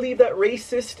 I believe that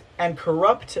racist and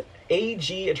corrupt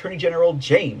AG Attorney General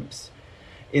James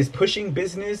is pushing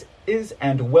businesses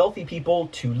and wealthy people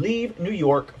to leave New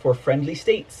York for friendly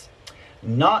states.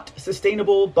 Not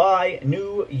sustainable by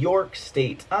New York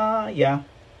State. Yeah.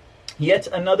 Yet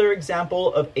another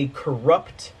example of a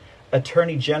corrupt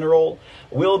Attorney General.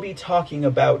 We'll be talking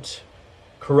about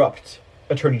corrupt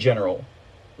Attorney General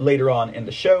later on in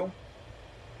the show.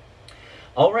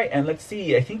 All right, and let's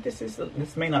see. I think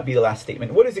this may not be the last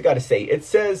statement. What does it got to say? It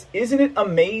says, isn't it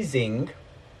amazing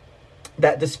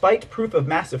that despite proof of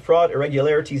massive fraud,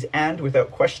 irregularities, and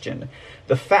without question,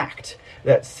 the fact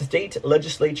that state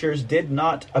legislatures did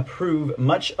not approve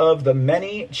much of the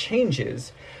many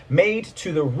changes made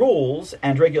to the rules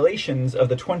and regulations of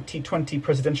the 2020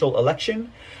 presidential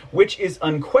election, which is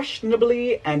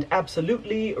unquestionably and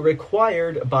absolutely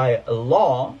required by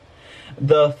law,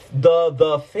 the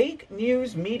fake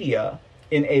news media,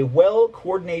 in a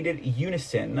well-coordinated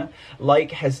unison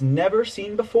like has never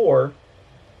seen before,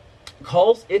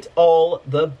 calls it all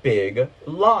the big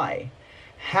lie.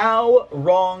 How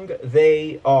wrong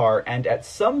they are. And at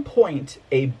some point,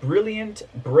 a brilliant,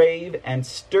 brave, and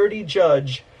sturdy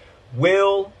judge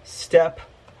will step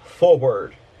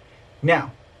forward.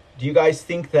 Now, do you guys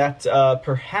think that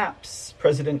perhaps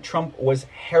President Trump was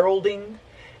heralding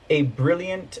a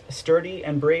brilliant, sturdy,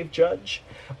 and brave judge?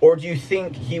 Or do you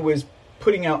think he was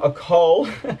putting out a call?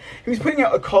 He was putting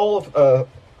out a call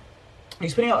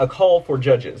for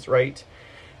judges, right?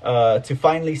 To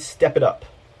finally step it up.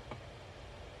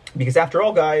 Because after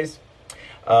all, guys,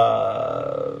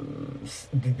 the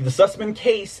Sussman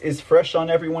case is fresh on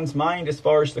everyone's mind as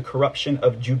far as the corruption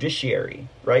of judiciary,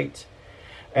 right?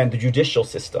 And the judicial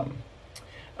system.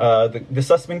 The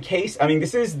Sussman case, I mean,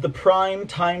 this is the prime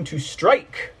time to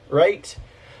strike, right?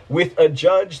 With a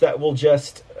judge that will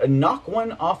just knock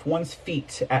one off one's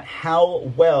feet at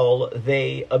how well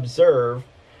they observe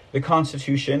the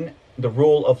Constitution, the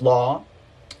rule of law,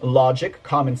 logic,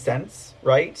 common sense,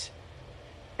 right?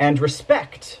 And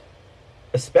respect,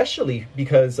 especially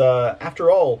because, after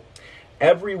all,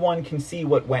 everyone can see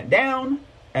what went down,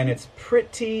 and it's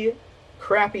pretty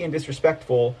crappy and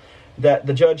disrespectful that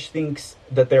the judge thinks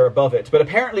that they're above it. But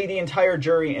apparently the entire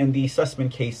jury in the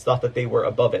Sussman case thought that they were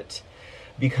above it.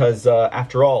 Because,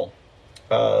 after all,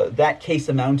 that case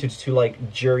amounted to,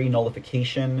 like, jury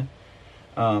nullification,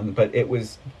 but it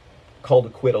was called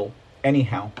acquittal.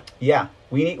 Anyhow, yeah.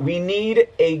 We need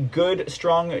a good,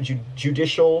 strong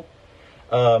judicial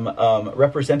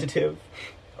representative,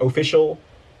 official,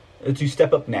 to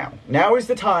step up now. Now is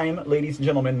the time, ladies and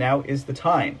gentlemen, now is the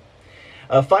time.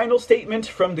 A final statement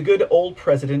from the good old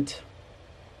president,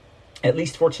 at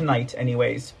least for tonight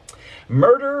anyways.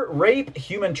 Murder, rape,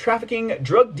 human trafficking,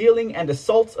 drug dealing, and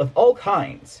assaults of all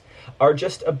kinds are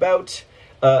just about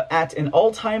at an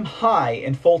all-time high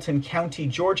in Fulton County,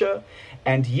 Georgia,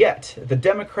 and yet the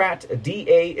Democrat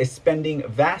DA is spending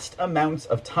vast amounts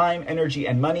of time, energy,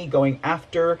 and money going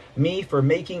after me for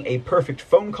making a perfect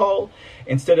phone call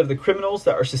instead of the criminals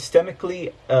that are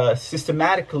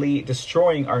systematically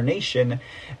destroying our nation.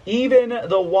 Even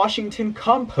the Washington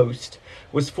Compost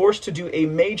was forced to do a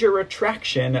major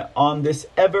retraction on this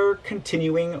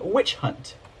ever-continuing witch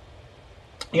hunt.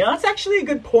 You know, that's actually a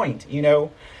good point, you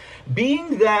know.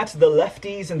 Being that the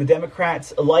lefties and the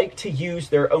Democrats like to use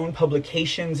their own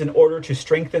publications in order to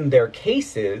strengthen their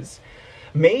cases,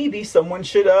 maybe someone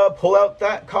should pull out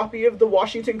that copy of the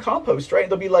Washington Compost, right?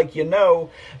 They'll be like, you know,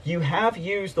 you have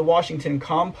used the Washington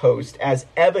Compost as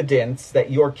evidence that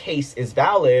your case is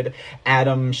valid,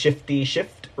 Adam Shifty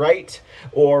Shift, right?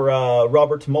 Or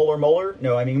Robert Mueller.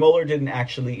 No, I mean, Mueller didn't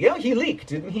actually, yeah, he leaked,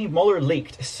 didn't he? Mueller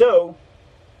leaked. So,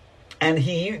 and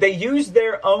they used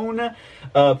their own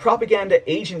propaganda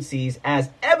agencies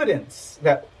as evidence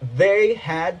that they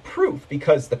had proof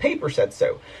because the paper said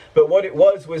so. But what it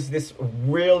was this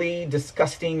really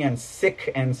disgusting and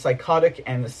sick and psychotic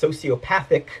and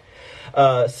sociopathic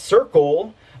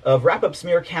circle of wrap-up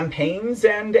smear campaigns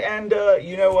and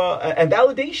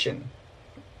validation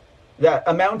that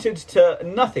amounted to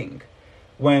nothing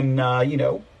when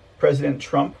President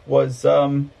Trump was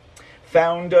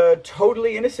found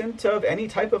totally innocent of any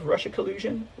type of Russia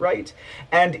collusion, right?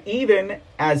 And even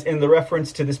as in the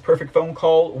reference to this perfect phone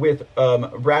call with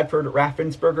Bradford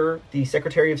Raffensperger, the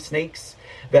Secretary of Snakes,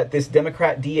 that this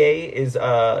Democrat DA is,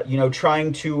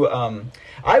 trying to,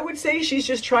 I would say she's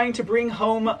just trying to bring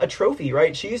home a trophy,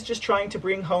 right? She's just trying to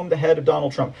bring home the head of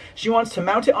Donald Trump. She wants to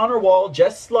mount it on her wall,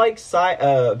 just like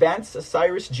Cyrus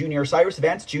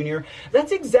Vance Jr.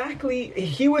 That's exactly,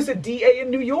 he was a DA in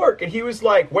New York, and he was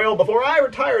like, well, before I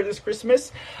retire this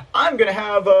Christmas, I'm gonna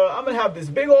have this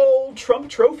big old Trump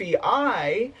trophy.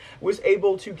 I was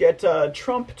able to get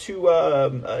Trump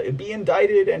to be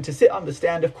indicted and to sit on the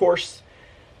stand, of course.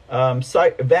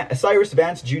 Cyrus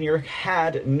Vance Jr.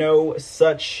 had no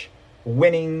such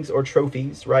winnings or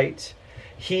trophies, right?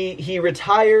 He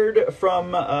retired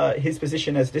from his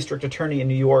position as district attorney in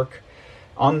New York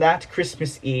on that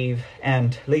Christmas Eve,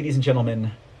 and ladies and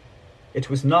gentlemen, it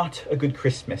was not a good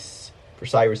Christmas for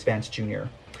Cyrus Vance Jr.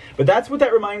 But that's what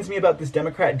that reminds me about this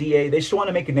Democrat DA. They just want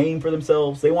to make a name for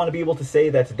themselves. They want to be able to say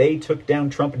that they took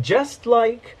down Trump, just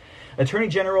like Attorney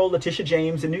General Letitia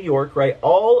James in New York, right?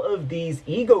 All of these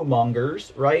ego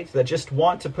mongers, right, that just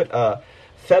want to put a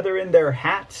feather in their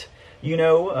hat,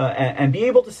 and be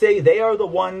able to say they are the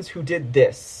ones who did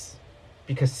this.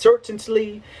 Because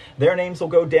certainly their names will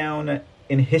go down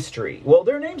in history. Well,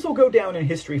 their names will go down in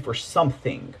history for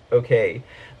something, okay?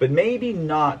 But maybe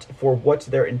not for what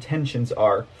their intentions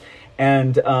are.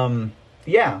 And,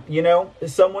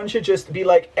 someone should just be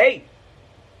like, hey,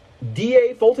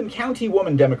 DA Fulton County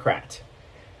woman Democrat,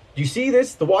 do you see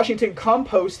this? The Washington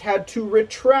Compost had to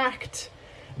retract.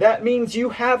 That means you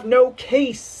have no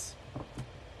case.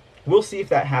 We'll see if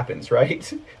that happens,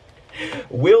 right?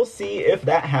 We'll see if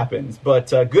that happens. But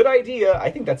good idea.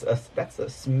 I think that's a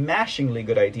smashingly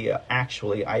good idea,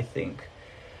 actually, I think.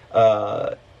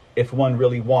 If one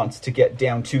really wants to get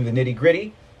down to the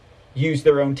nitty-gritty, use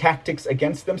their own tactics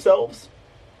against themselves.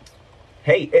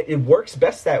 Hey, it works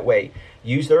best that way.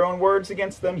 Use their own words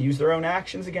against them. Use their own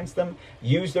actions against them.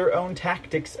 Use their own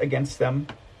tactics against them.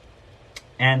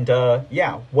 And,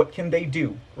 what can they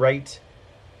do, right?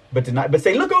 But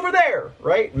say, look over there,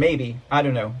 right? Maybe. I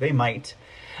don't know. They might.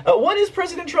 What is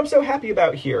President Trump so happy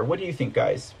about here? What do you think,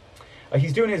 guys?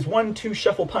 He's doing his 1-2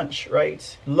 shuffle punch,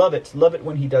 right? Love it. Love it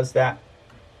when he does that.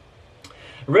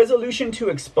 Resolution to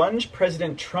expunge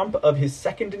President Trump of his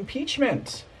second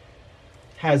impeachment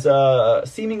has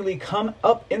seemingly come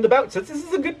up in the bout. So this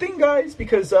is a good thing, guys,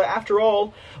 because after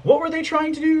all, what were they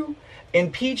trying to do?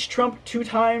 Impeach Trump 2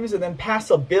 times and then pass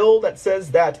a bill that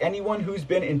says that anyone who's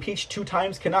been impeached 2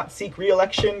 times cannot seek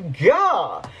re-election?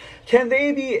 Gah! Can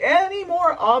they be any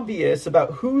more obvious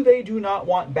about who they do not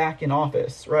want back in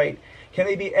office, right? Can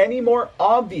they be any more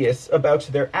obvious about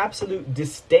their absolute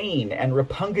disdain and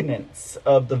repugnance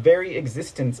of the very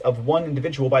existence of one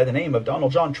individual by the name of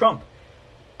Donald John Trump?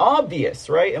 Obvious,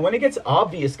 right? And when it gets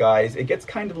obvious, guys, it gets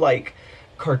kind of like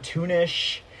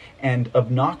cartoonish and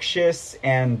obnoxious,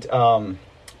 and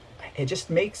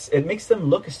it makes them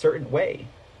look a certain way.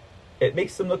 It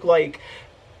makes them look like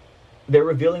they're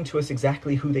revealing to us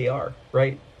exactly who they are,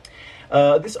 right?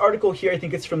 This article here, I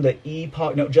think it's from the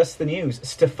Just the News.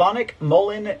 Stefanik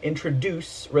Mullen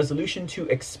introduce resolution to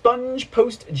expunge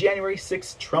post-January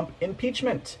 6th Trump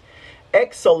impeachment.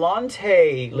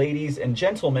 Excellente, ladies and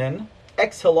gentlemen.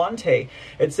 Excellente.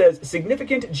 It says,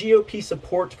 significant GOP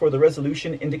support for the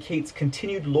resolution indicates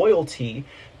continued loyalty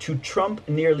to Trump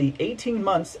nearly 18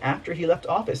 months after he left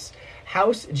office.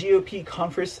 House GOP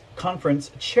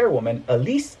conference chairwoman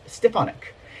Elise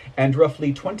Stefanik and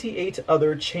roughly 28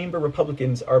 other chamber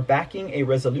Republicans are backing a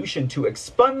resolution to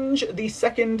expunge the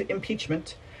second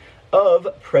impeachment of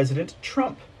President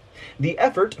Trump. The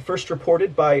effort, first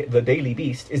reported by the Daily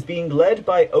Beast, is being led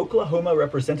by Oklahoma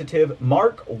Representative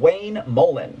Mark Wayne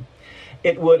Mullen.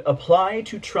 It would apply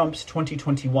to Trump's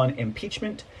 2021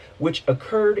 impeachment, which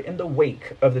occurred in the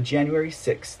wake of the January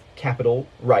 6th Capitol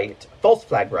riot, false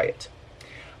flag riot.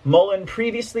 Mullen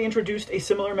previously introduced a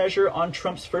similar measure on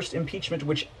Trump's first impeachment,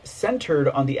 which centered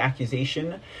on the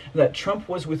accusation that Trump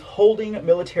was withholding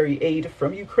military aid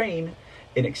from Ukraine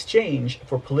in exchange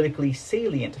for politically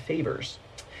salient favors.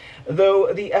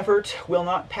 Though the effort will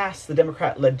not pass the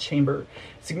Democrat-led chamber,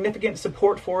 significant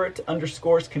support for it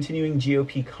underscores continuing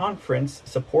GOP conference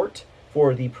support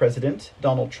for the president,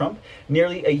 Donald Trump,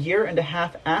 nearly a year and a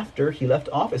half after he left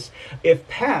office. If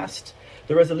passed,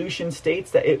 the resolution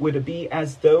states that it would be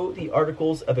as though the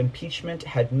articles of impeachment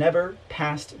had never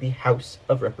passed the House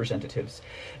of Representatives.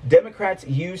 Democrats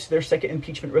used their second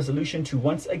impeachment resolution to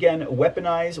once again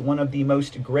weaponize one of the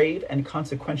most grave and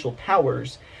consequential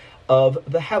powers of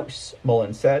the House,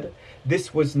 Mullen said.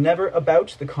 This was never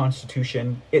about the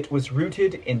Constitution. It was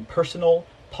rooted in personal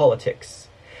politics.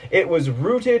 It was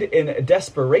rooted in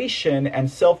desperation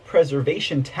and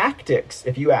self-preservation tactics,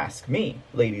 if you ask me,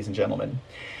 ladies and gentlemen.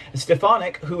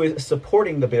 Stefanik, who is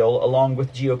supporting the bill along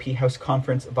with GOP House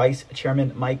Conference Vice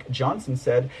Chairman Mike Johnson,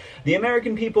 said, the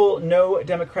American people know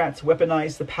Democrats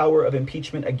weaponize the power of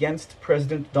impeachment against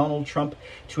President Donald Trump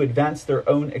to advance their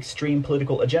own extreme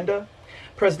political agenda.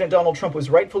 President Donald Trump was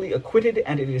rightfully acquitted,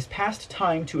 and it is past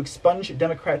time to expunge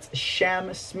Democrats'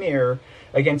 sham smear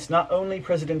against not only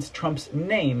President Trump's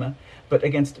name, but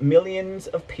against millions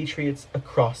of patriots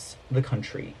across the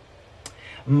country.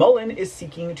 Mullen is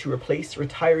seeking to replace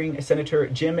retiring Senator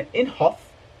Jim Inhofe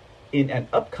in an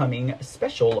upcoming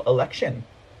special election.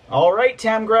 All right,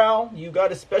 Tam Growl, you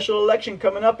got a special election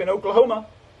coming up in Oklahoma.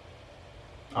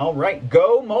 All right,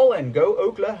 go Mullen, go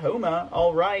Oklahoma.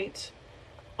 All right.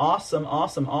 Awesome,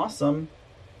 awesome, awesome.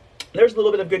 There's a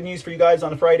little bit of good news for you guys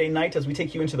on a Friday night as we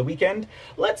take you into the weekend.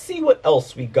 Let's see what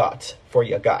else we got for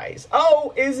you guys.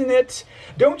 Oh, isn't it?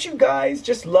 Don't you guys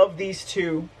just love these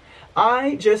two?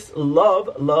 I just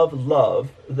love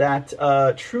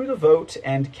that True the Vote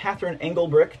and Catherine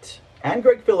Engelbrecht and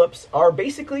Greg Phillips are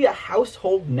basically a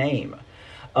household name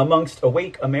amongst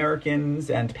awake Americans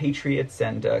and patriots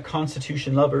and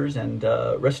Constitution lovers and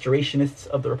restorationists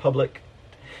of the Republic.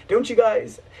 Don't you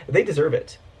guys? They deserve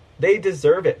it. They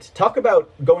deserve it. Talk about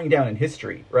going down in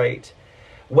history, right?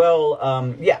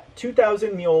 Well,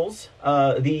 2000 Mules,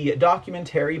 the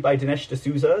documentary by Dinesh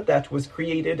D'Souza that was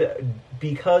created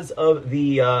because of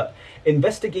the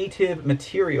investigative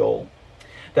material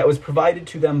that was provided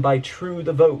to them by True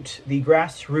the Vote, the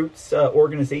grassroots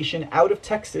organization out of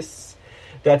Texas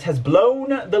that has blown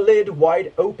the lid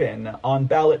wide open on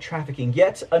ballot trafficking.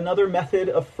 Yet another method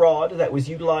of fraud that was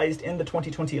utilized in the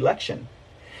 2020 election.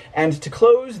 And to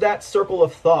close that circle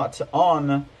of thought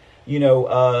on,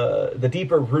 the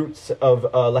deeper roots of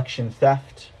election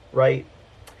theft, right?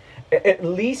 At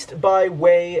least by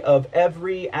way of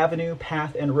every avenue,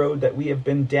 path, and road that we have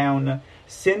been down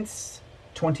since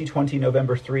 2020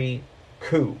 November 3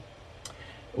 coup.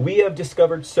 We have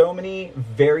discovered so many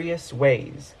various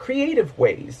ways, creative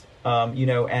ways,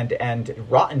 and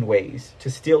rotten ways to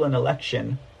steal an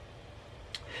election,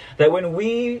 that when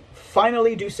we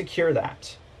finally do secure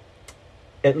that,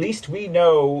 at least we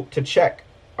know to check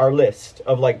our list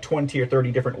of like 20 or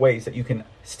 30 different ways that you can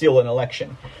steal an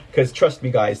election. Because trust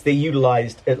me, guys, they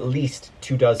utilized at least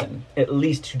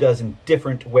 24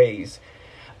 different ways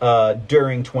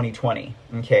during 2020,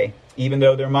 okay? Even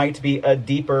though there might be a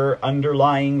deeper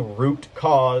underlying root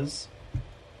cause,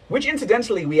 which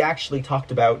incidentally we actually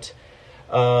talked about,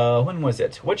 when was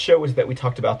it? What show was it that we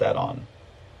talked about that on?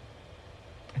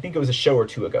 I think it was a show or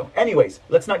two ago. Anyways,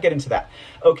 let's not get into that.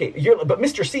 Okay, but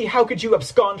Mr. C, how could you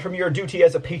abscond from your duty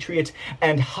as a patriot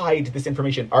and hide this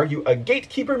information? Are you a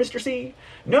gatekeeper, Mr. C?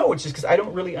 No, it's just because I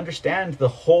don't really understand the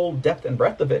whole depth and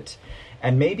breadth of it.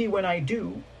 And maybe when I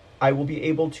do, I will be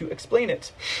able to explain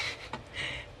it.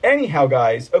 Anyhow,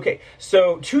 guys, okay,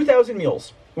 so 2,000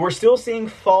 Mules. We're still seeing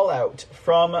fallout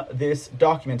from this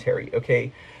documentary,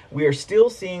 okay? We are still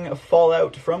seeing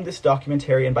fallout from this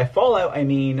documentary, and by fallout, I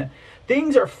mean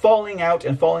things are falling out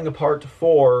and falling apart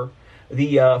for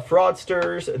the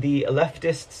fraudsters, the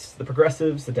leftists, the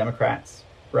progressives, the Democrats,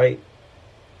 right?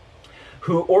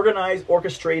 Who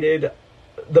orchestrated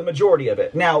the majority of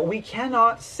it. Now, we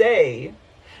cannot say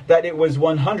that it was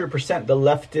 100% the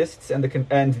leftists and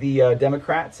the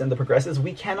Democrats and the progressives.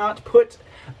 We cannot put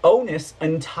onus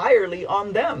entirely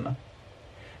on them,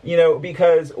 you know,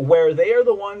 because where they are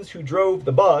the ones who drove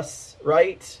the bus,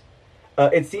 right?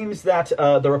 It seems that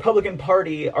the Republican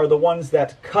Party are the ones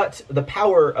that cut the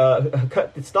power,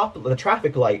 stop the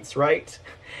traffic lights, right?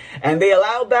 And they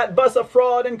allowed that bus of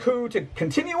fraud and coup to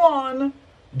continue on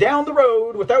down the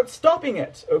road without stopping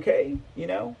it, okay? You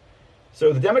know?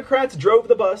 So the Democrats drove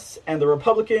the bus and the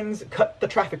Republicans cut the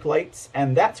traffic lights,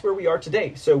 and that's where we are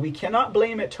today. So we cannot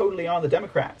blame it totally on the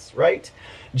Democrats, right?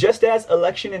 Just as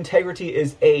election integrity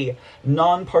is a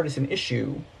nonpartisan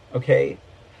issue, okay?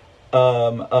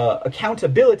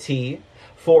 Accountability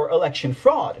for election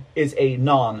fraud is a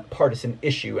nonpartisan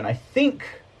issue. And I think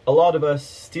a lot of us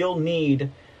still need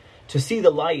to see the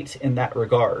light in that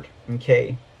regard,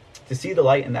 okay? To see the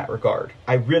light in that regard.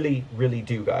 I really, really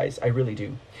do, guys. I really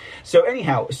do. So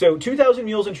anyhow, so 2,000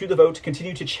 Mules and True the Vote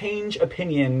continue to change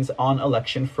opinions on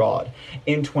election fraud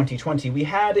in 2020. We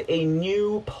had a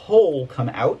new poll come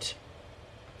out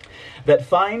that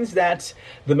finds that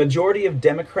the majority of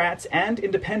Democrats and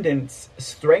independents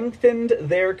strengthened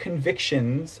their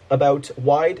convictions about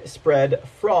widespread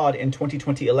fraud in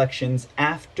 2020 elections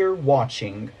after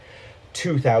watching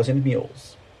 2,000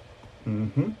 Mules.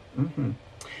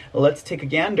 Let's take a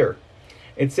gander.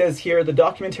 It says here, the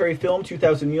documentary film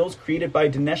 2,000 Mules, created by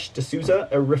Dinesh D'Souza,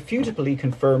 irrefutably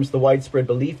confirms the widespread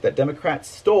belief that Democrats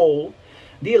stole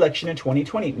the election in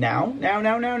 2020. Now.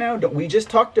 We just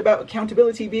talked about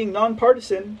accountability being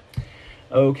nonpartisan.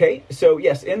 Okay, so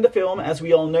yes, in the film, as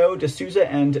we all know, D'Souza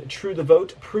and True the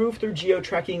Vote prove through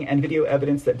geo-tracking and video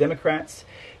evidence that Democrats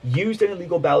used an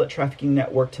illegal ballot trafficking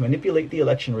network to manipulate the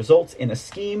election results in a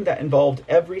scheme that involved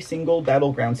every single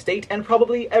battleground state and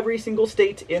probably every single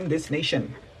state in this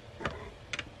nation.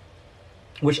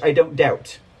 Which I don't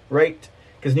doubt, right?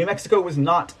 Because New Mexico was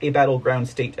not a battleground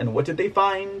state. And what did they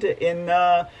find in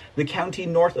the county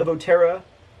north of Otero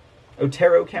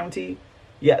County?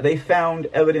 Yeah, they found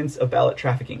evidence of ballot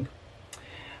trafficking.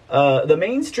 The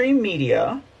mainstream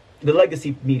media, the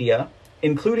legacy media,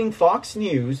 including Fox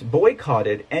News,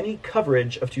 boycotted any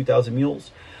coverage of 2,000 Mules,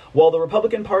 while the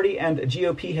Republican Party and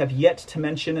GOP have yet to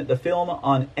mention the film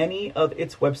on any of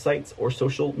its websites or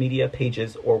social media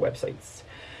pages or websites.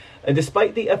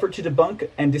 Despite the effort to debunk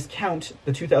and discount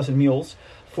the 2,000 Mules,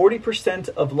 40%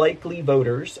 of likely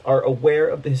voters are aware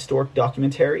of the historic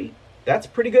documentary. That's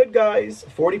pretty good, guys.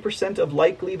 40% of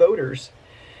likely voters.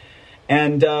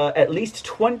 And at least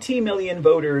 20 million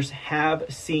voters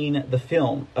have seen the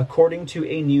film, according to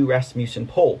a new Rasmussen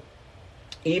poll.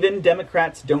 Even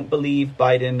Democrats don't believe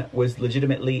Biden was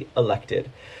legitimately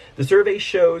elected. The survey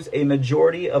shows a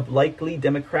majority of likely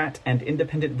Democrat and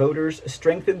independent voters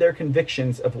strengthened their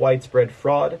convictions of widespread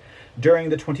fraud during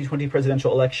the 2020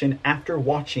 presidential election after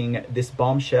watching this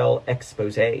bombshell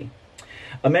expose.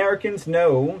 Americans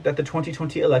know that the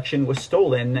 2020 election was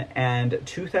stolen, and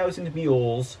 2,000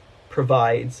 Mules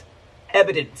provides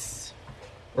evidence,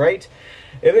 right?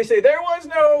 If they say there was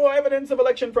no evidence of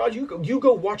election fraud, you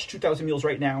go watch 2,000 Mules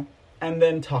right now and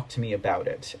then talk to me about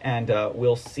it, and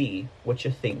we'll see what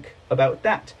you think about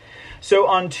that. So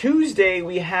on Tuesday,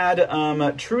 we had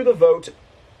True the Vote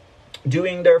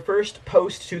doing their first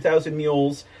post 2,000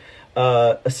 Mules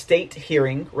a state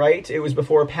hearing, right? It was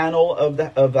before a panel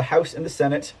of the House and the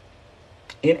Senate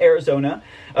in Arizona.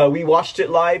 We watched it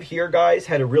live here, guys.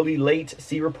 Had a really late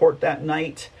C report that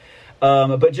night.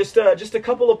 But just a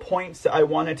couple of points that I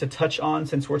wanted to touch on,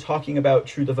 since we're talking about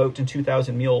True the Vote and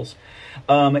 2,000 Mules,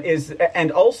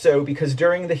 and also because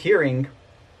during the hearing,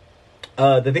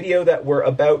 the video that we're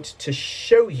about to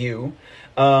show you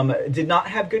did not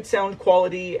have good sound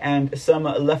quality, and some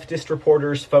leftist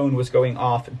reporter's phone was going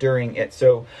off during it.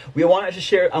 So I wanted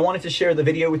to share the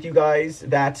video with you guys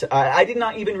that I did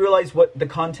not even realize what the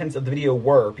contents of the video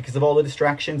were because of all the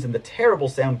distractions and the terrible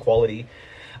sound quality.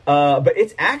 But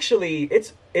it's actually,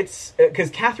 it's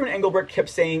because Catherine Engelbrecht kept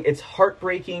saying it's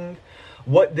heartbreaking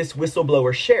what this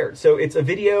whistleblower shared. So it's a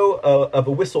video of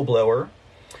a whistleblower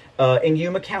in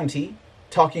Yuma County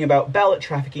talking about ballot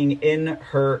trafficking in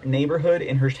her neighborhood,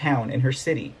 in her town, in her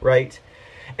city, right?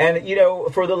 And, you know,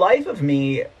 for the life of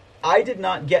me, I did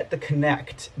not get the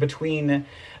connect between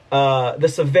the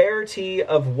severity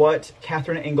of what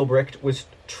Catherine Engelbrecht was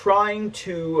trying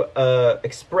to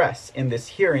express in this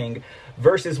hearing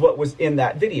versus what was in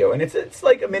that video. And it's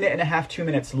like 1.5, 2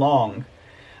 minutes long.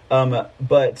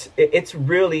 But it's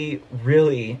really,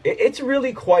 it's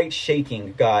really quite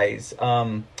shaking, guys.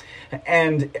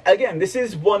 And again, this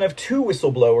is one of 2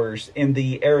 whistleblowers in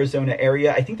the Arizona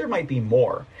area. I think there might be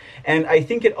more. And I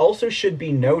think it also should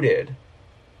be noted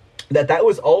that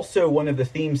was also one of the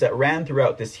themes that ran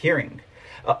throughout this hearing.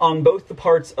 On both the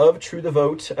parts of True the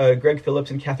Vote, Greg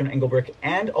Phillips and Catherine Engelbrecht,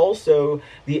 and also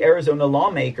the Arizona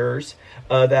lawmakers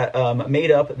that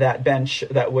made up that bench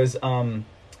that was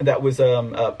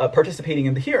participating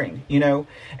in the hearing, you know.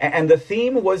 And the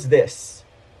theme was this: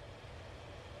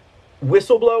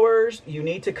 whistleblowers, you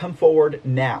need to come forward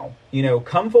now. You know,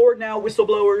 come forward now,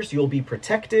 whistleblowers. You'll be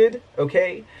protected,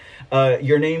 okay?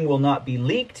 Your name will not be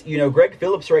leaked. You know, Greg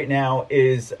Phillips right now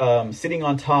is sitting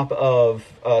on top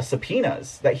of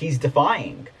subpoenas that he's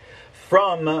defying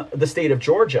from the state of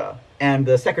Georgia and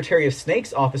the Secretary of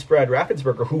Snake's office, Brad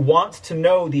Raffensperger, who wants to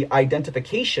know the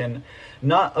identification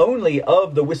not only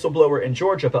of the whistleblower in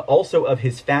Georgia, but also of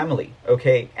his family,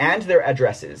 okay, and their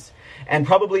addresses, and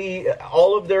probably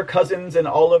all of their cousins and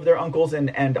all of their uncles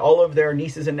and all of their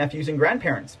nieces and nephews and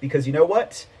grandparents, because you know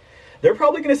what? They're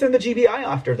probably going to send the GBI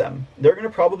after them. They're going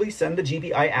to probably send the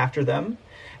GBI after them.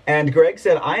 And Greg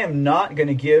said, I am not going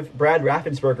to give Brad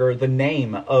Raffensperger the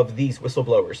name of these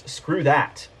whistleblowers. Screw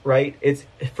that, right? It's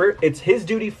his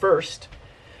duty first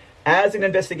as an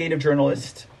investigative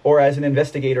journalist or as an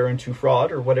investigator into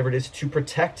fraud or whatever it is to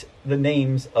protect the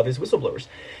names of his whistleblowers.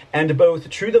 And both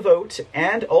True the Vote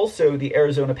and also the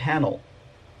Arizona panel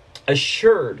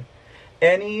assured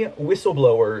any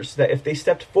whistleblowers that if they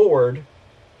stepped forward,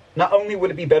 not only would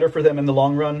it be better for them in the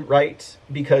long run, right?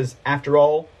 Because after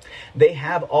all, they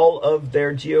have all of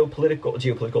their geolocation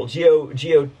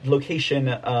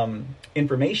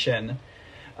information,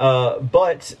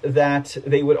 but that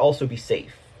they would also be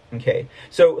safe. Okay,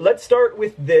 so let's start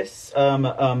with this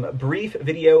brief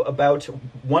video about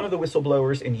one of the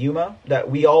whistleblowers in Yuma that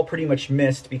we all pretty much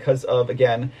missed because of,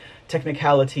 again,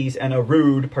 technicalities and a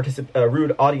rude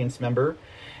audience member.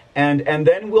 And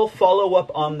then we'll follow up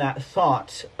on that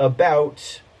thought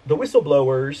about the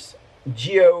whistleblowers'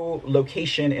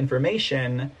 geolocation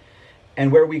information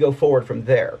and where we go forward from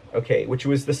there, okay, which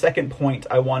was the second point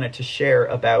I wanted to share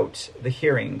about the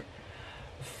hearing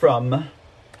from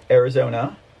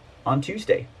Arizona on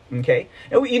Tuesday, okay?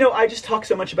 And you know, I just talk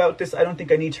so much about this, I don't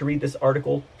think I need to read this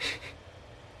article.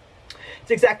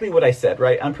 It's exactly what I said,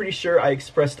 right? I'm pretty sure I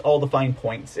expressed all the fine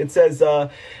points. It says,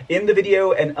 in the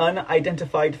video, an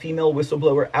unidentified female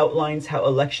whistleblower outlines how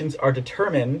elections are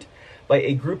determined by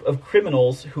a group of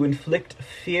criminals who inflict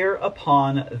fear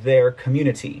upon their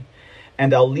community.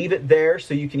 And I'll leave it there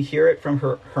so you can hear it from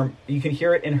her you can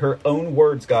hear it in her own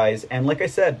words, guys. And like I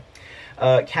said,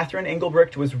 Catherine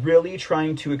Engelbrecht was really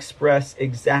trying to express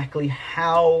exactly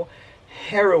how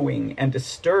harrowing and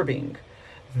disturbing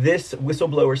this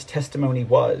whistleblower's testimony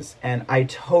was, and I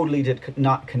totally did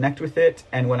not connect with it.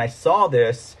 And when I saw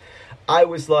this, I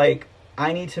was like,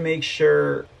 I need to make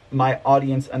sure my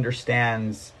audience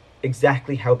understands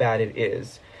exactly how bad it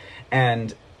is,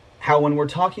 and how when we're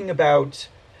talking about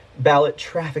ballot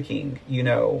trafficking, you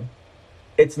know,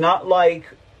 it's not like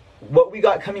what we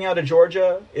got coming out of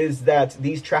Georgia is that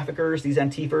these traffickers, these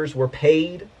Antifers, were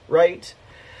paid, right?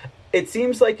 It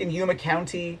seems like in Yuma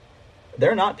County,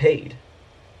 they're not paid.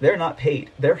 They're not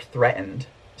paid. They're threatened.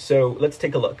 So let's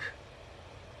take a look.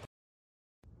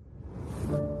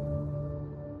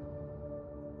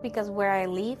 Because where I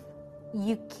live,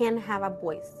 you can have a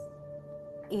voice.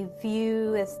 If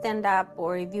you stand up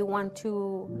or if you want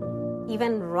to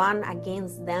even run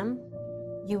against them,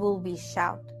 you will be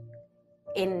shot.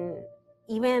 And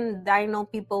even I know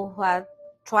people who have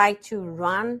tried to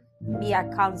run, be a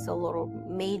council or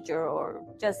major or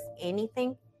just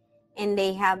anything, and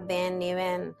they have been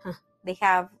they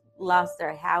have lost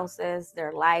their houses,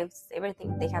 their lives,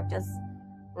 everything. They have just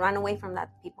run away from that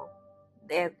people.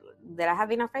 That I have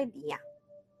been afraid? Yeah,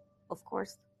 of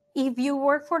course. If you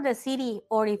work for the city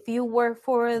or if you work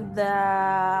for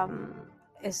the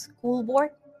school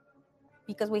board,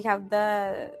 because we have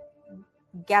the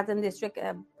Gadsden District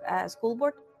School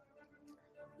Board,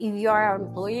 if you are an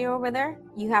employee over there,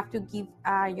 you have to give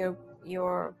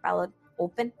your ballot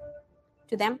open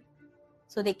to them,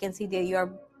 so they can see that you are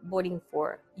voting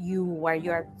for you, where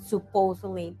you are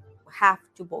supposedly have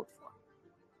to vote for.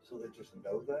 So they just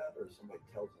know that, or somebody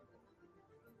tells them?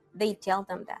 They tell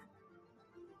them that.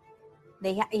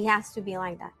 It has to be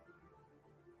like that.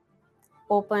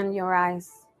 Open your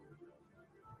eyes.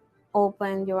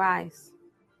 Open your eyes.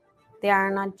 They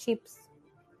are not sheep.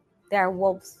 They are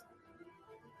wolves.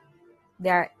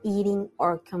 They are eating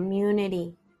our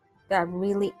community. They are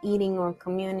really eating our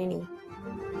community.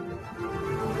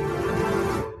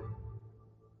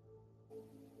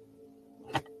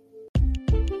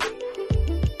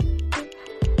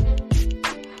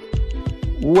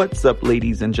 What's up,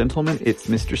 ladies and gentlemen? It's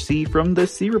Mr. C from The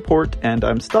C Report, and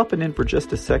I'm stopping in for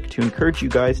just a sec to encourage you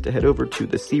guys to head over to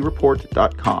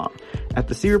thecreport.com. At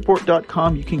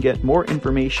thecreport.com, you can get more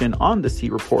information on The C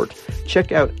Report,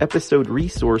 check out episode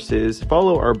resources,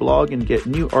 follow our blog and get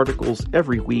new articles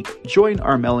every week, join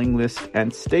our mailing list,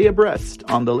 and stay abreast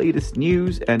on the latest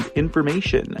news and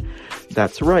information.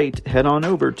 That's right, head on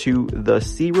over to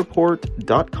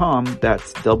thecreport.com,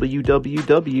 that's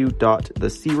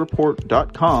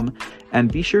www.thecreport.com,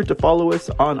 and be sure to follow us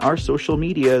on our social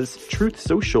medias, Truth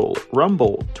Social,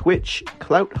 Rumble, Twitch,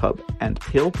 Clout Hub, and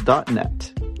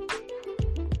Pill.net.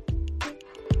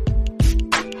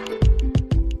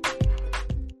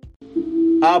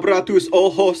 Abra tus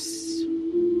ojos.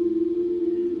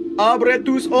 Abre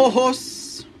tus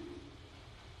ojos.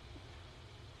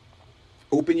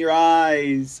 Open your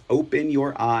eyes. Open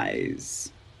your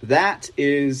eyes. That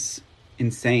is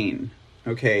insane.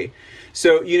 Okay.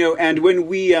 So, and when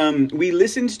we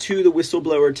listened to the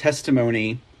whistleblower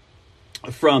testimony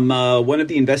from one of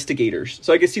the investigators.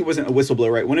 So I guess he wasn't a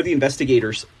whistleblower, right? One of the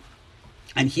investigators.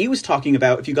 And he was talking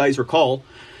about, if you guys recall,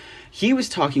 he was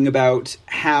talking about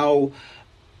how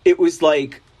it was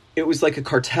like a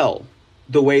cartel,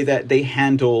 the way that they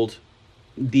handled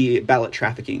the ballot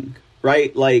trafficking,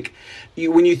 right? Like,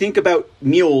 when you think about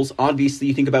mules, obviously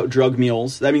you think about drug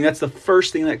mules. I mean, that's the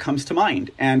first thing that comes to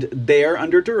mind. And they're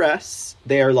under duress.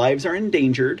 Their lives are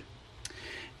endangered.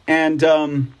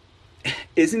 And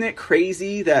isn't it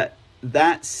crazy that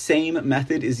that same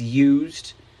method is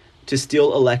used to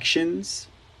steal elections?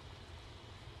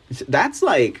 That's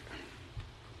like...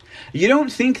 You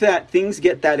don't think that things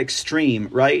get that extreme,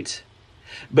 right?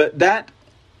 But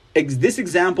this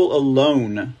example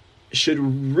alone should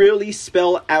really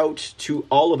spell out to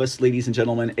all of us, ladies and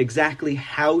gentlemen, exactly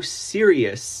how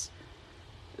serious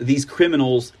these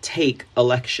criminals take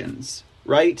elections,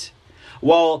 right?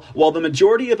 While the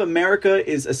majority of America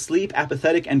is asleep,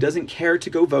 apathetic, and doesn't care to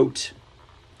go vote,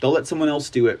 they'll let someone else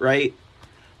do it, right?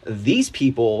 These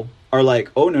people are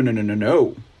like, oh,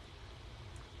 no.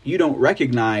 You don't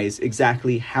recognize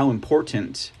exactly how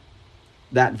important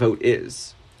that vote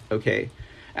is, okay?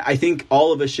 I think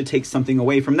all of us should take something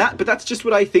away from that, but that's just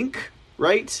what I think,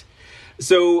 right?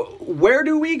 So where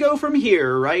do we go from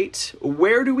here, right?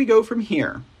 Where do we go from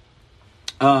here?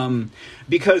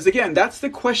 Because again, that's the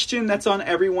question that's on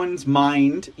everyone's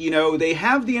mind. They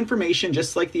have the information,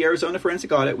 just like the Arizona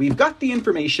forensic audit. We've got the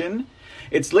information.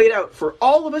 It's laid out for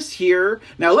all of us here.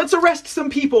 Now, let's arrest some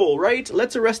people, right?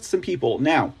 Let's arrest some people.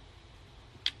 Now,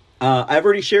 I've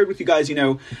already shared with you guys,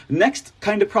 next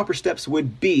kind of proper steps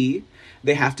would be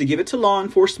they have to give it to law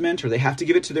enforcement or they have to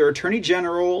give it to their attorney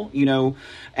general,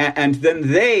 and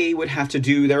then they would have to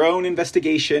do their own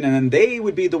investigation, and then they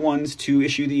would be the ones to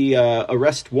issue the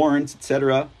arrest warrants,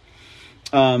 etc.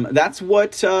 That's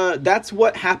what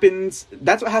happens.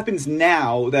 That's what happens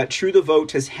now that True the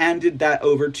Vote has handed that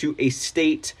over to a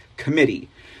state committee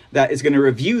that is going to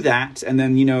review that, and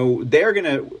then they're going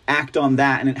to act on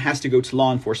that, and it has to go to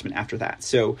law enforcement after that.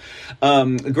 So,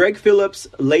 Greg Phillips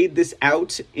laid this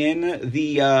out in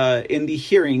the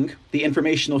hearing, the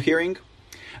informational hearing,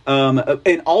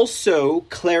 and also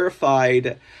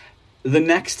clarified the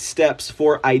next steps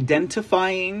for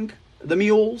identifying the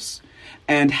mules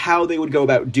and how they would go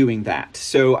about doing that.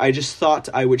 So I just thought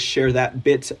I would share that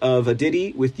bit of a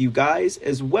ditty with you guys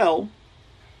as well.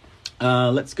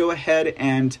 Let's go ahead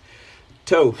and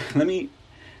let me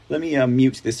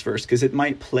mute this first because it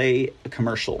might play a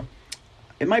commercial.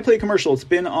 It's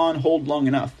been on hold long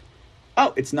enough.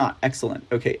 Oh, it's not. Excellent.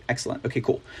 Okay, excellent. Okay,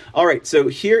 cool. All right, so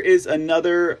here is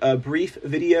another brief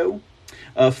video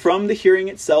from the hearing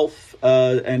itself.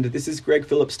 And this is Greg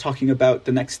Phillips talking about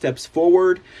the next steps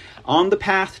forward on the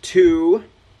path to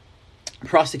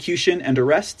prosecution and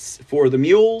arrests for the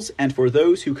mules and for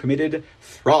those who committed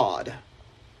fraud.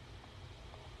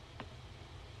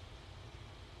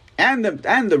 And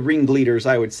the ringleaders,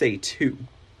 I would say, too.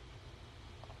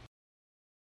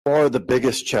 Far the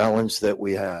biggest challenge that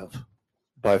we have,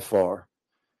 by far,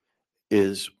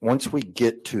 is once we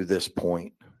get to this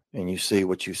point, and you see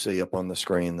what you see up on the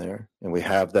screen there, and we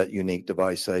have that unique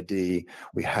device ID,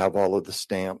 we have all of the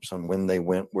stamps on when they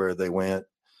went, where they went,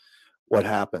 what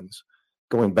happens?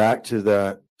 Going back to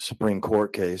that Supreme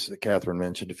Court case that Catherine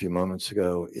mentioned a few moments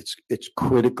ago, it's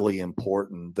critically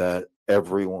important that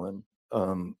everyone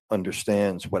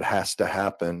understands what has to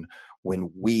happen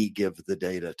when we give the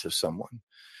data to someone.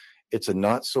 It's a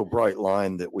not so bright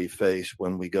line that we face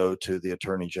when we go to the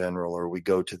Attorney General or we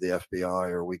go to the FBI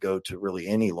or we go to really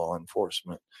any law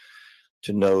enforcement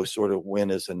to know sort of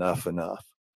when is enough.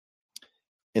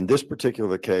 In this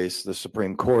particular case, the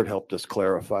Supreme Court helped us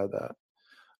clarify that.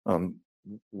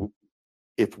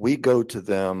 If we go to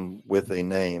them with a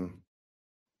name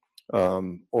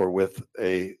or with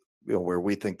a, where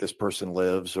we think this person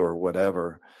lives or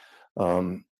whatever,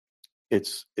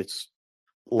 it's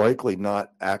likely not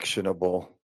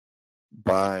actionable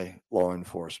by law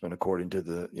enforcement, according to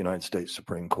the United States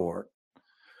Supreme Court.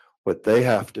 What they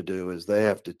have to do is they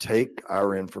have to take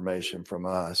our information from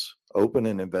us, open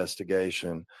an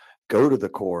investigation, go to the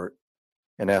court,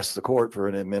 and ask the court for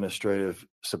an administrative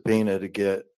subpoena to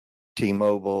get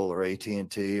T-Mobile or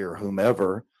AT&T or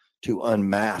whomever to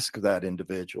unmask that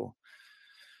individual.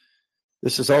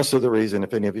 This is also the reason,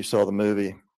 if any of you saw the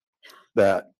movie,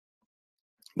 that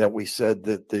we said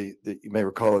that you may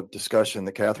recall a discussion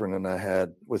that Catherine and I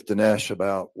had with Dinesh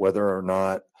about whether or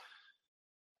not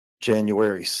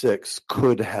January 6th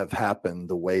could have happened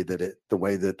the way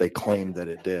that they claimed that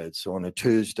it did. So on a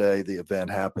Tuesday, the event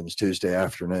happens Tuesday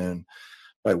afternoon.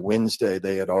 By Wednesday,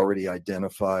 they had already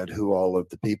identified who all of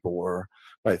the people were.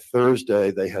 By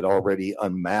Thursday, they had already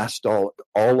unmasked all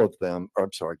of them.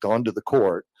 Gone to the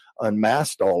court,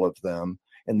 unmasked all of them,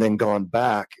 and then gone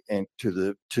back and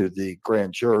to the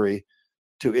grand jury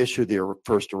to issue the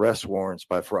first arrest warrants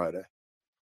by Friday.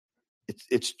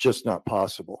 It's just not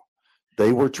possible.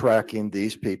 They were tracking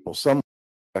these people,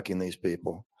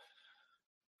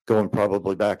 going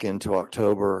probably back into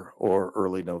October or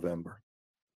early November.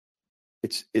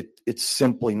 It's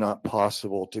simply not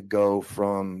possible to go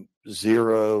from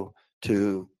zero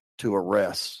to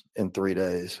arrests in 3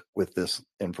 days with this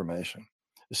information,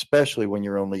 especially when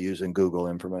you're only using Google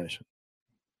information.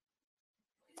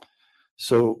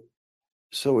 So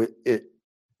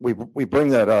we bring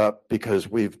that up because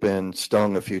we've been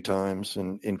stung a few times,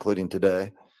 and including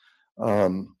today,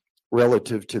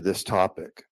 relative to this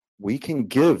topic. We can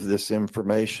give this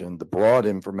information, the broad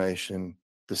information,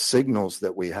 the signals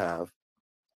that we have.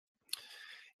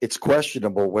 It's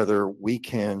questionable whether we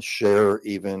can share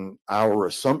even our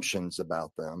assumptions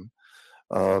about them.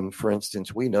 For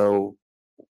instance, we know,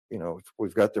 if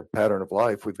we've got their pattern of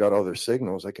life, we've got all their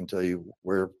signals. I can tell you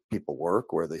where people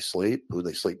work, where they sleep, who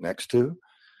they sleep next to.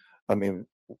 I mean,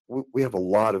 we have a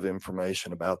lot of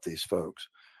information about these folks,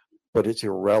 but it's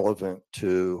irrelevant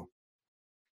to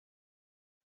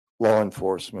law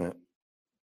enforcement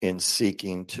in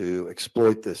seeking to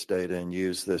exploit this data and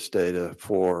use this data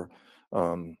for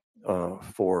law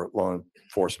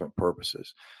enforcement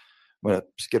purposes. I'm going to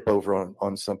skip over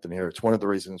on something here. It's one of the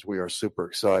reasons we are super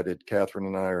excited. Catherine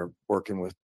and I are working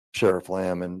with Sheriff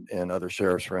Lamb and other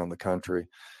sheriffs around the country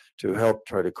to help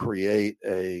try to create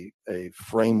a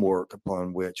framework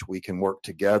upon which we can work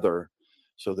together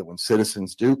so that when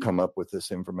citizens do come up with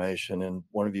this information and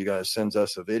one of you guys sends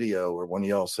us a video or one of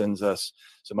y'all sends us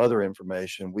some other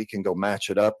information, we can go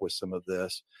match it up with some of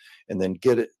this and then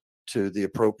get it to the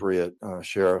appropriate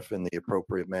sheriff in the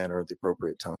appropriate manner at the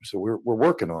appropriate time. So we're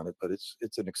working on it, but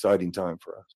it's an exciting time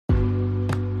for us.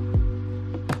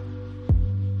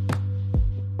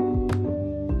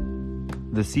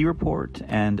 The C Report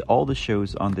and all the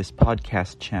shows on this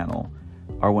podcast channel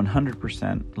are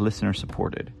 100% listener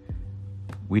supported.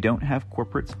 We don't have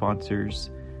corporate sponsors.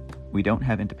 We don't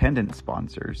have independent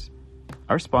sponsors.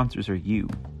 Our sponsors are you,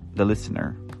 the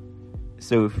listener.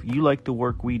 So if you like the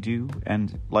work we do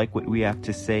and like what we have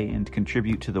to say and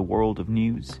contribute to the world of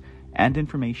news and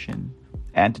information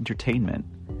and entertainment,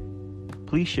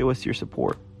 please show us your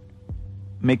support.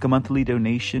 Make a monthly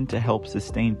donation to help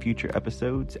sustain future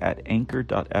episodes at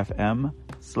anchor.fm/The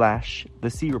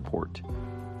C Report.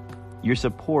 Your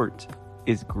support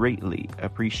is greatly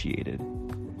appreciated.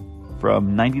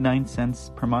 From 99 cents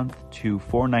per month to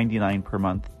 $4.99 per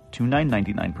month to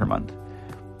 $9.99 per month.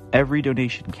 Every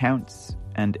donation counts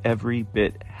and every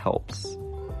bit helps.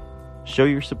 Show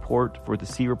your support for the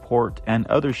C Report and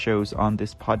other shows on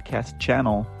this podcast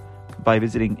channel by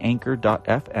visiting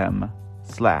anchor.fm/The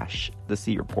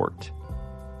C Report.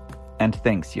 And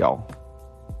thanks, y'all.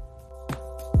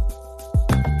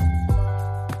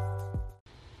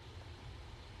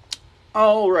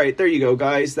 All right, there you go,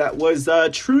 guys. That was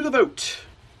True the Vote,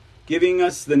 giving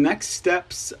us the next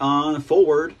steps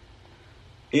forward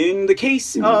in the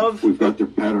case of... We've got their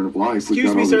pattern of life.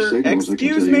 Excuse me, sir.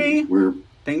 Excuse me.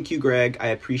 Thank you, Greg. I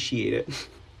appreciate it.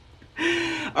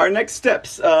 Our next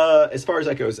steps, as far as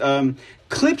that goes.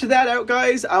 Clipped that out,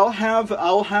 guys. I'll have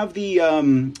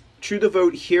the True the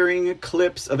Vote hearing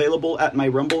clips available at my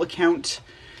Rumble account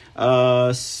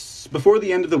before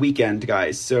the end of the weekend,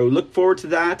 guys. So look forward to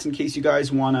that in case you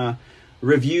guys want to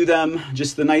review them.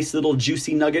 Just the nice little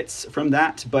juicy nuggets from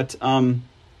that. But,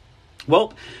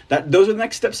 well, those are the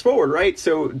next steps forward, right?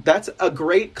 So that's a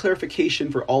great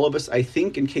clarification for all of us, I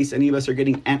think, in case any of us are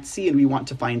getting antsy and we want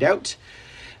to find out.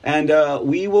 And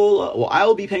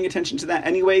I'll be paying attention to that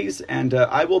anyways, and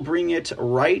I will bring it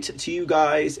right to you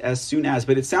guys as soon as.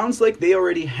 But it sounds like they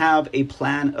already have a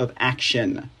plan of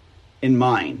action in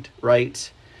mind,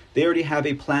 right? They already have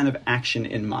a plan of action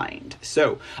in mind.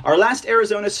 So our last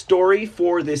Arizona story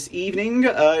for this evening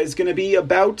is going to be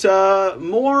about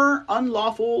more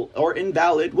unlawful or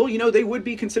invalid. Well, they would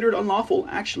be considered unlawful,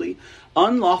 actually.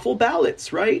 Unlawful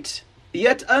ballots, right?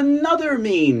 Yet another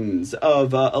means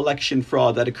of election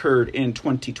fraud that occurred in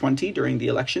 2020 during the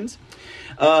elections.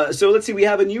 So let's see, we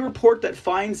have a new report that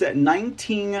finds that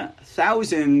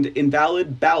 19,000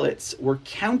 invalid ballots were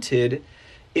counted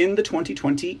in the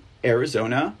 2020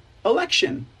 Arizona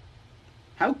election.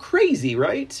 How crazy,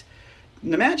 right?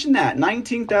 Imagine that,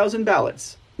 19,000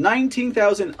 ballots,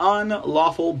 19,000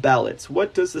 unlawful ballots.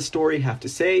 What does the story have to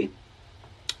say?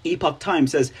 Epoch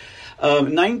Times says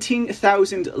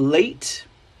 19,000 late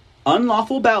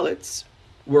unlawful ballots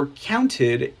were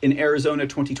counted in Arizona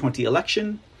 2020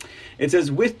 election. It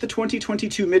says, with the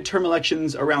 2022 midterm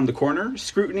elections around the corner,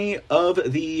 scrutiny of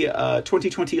the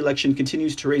 2020 election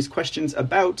continues to raise questions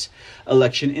about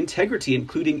election integrity,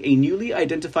 including a newly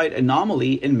identified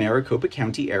anomaly in Maricopa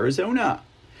County, Arizona.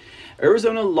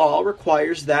 Arizona law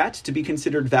requires that, to be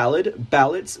considered valid,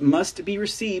 ballots must be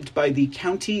received by the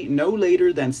county no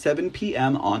later than 7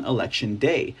 p.m. on election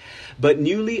day. But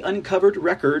newly uncovered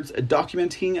records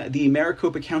documenting the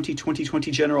Maricopa County 2020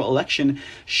 general election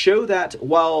show that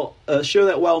while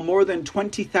more than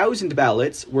 20,000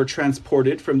 ballots were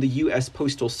transported from the U.S.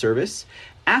 Postal Service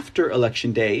after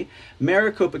Election Day,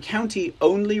 Maricopa County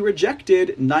only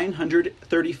rejected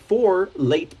 934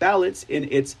 late ballots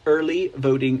in its early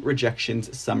voting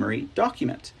rejections summary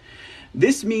document.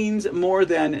 This means more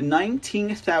than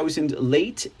 19,000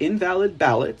 late invalid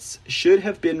ballots should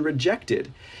have been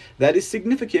rejected. That is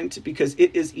significant because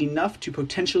it is enough to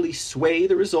potentially sway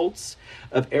the results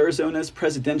of Arizona's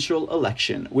presidential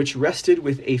election, which rested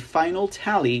with a final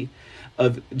tally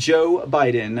of Joe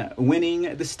Biden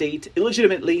winning the state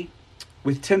illegitimately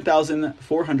with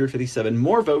 10,457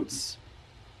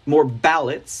 more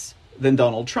ballots than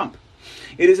Donald Trump.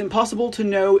 It is impossible to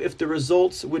know if the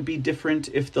results would be different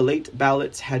if the late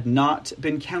ballots had not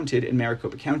been counted in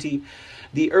Maricopa County.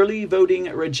 The early voting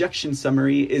rejection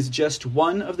summary is just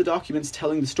one of the documents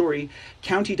telling the story.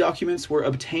 County documents were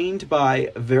obtained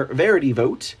by Verity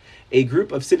Vote, a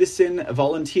group of citizen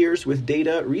volunteers with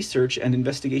data, research, and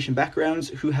investigation backgrounds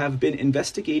who have been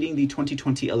investigating the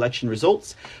 2020 election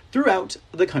results throughout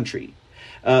the country.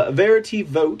 Verity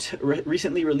Vote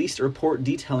recently released a report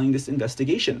detailing this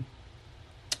investigation.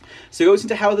 So it goes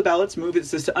into how the ballots move. It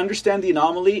says, to understand the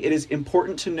anomaly, it is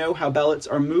important to know how ballots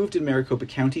are moved in Maricopa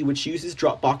County, which uses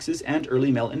drop boxes and early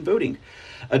mail-in voting.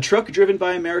 A truck driven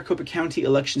by a Maricopa County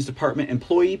Elections Department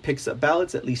employee picks up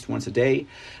ballots at least once a day.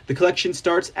 The collection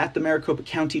starts at the Maricopa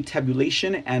County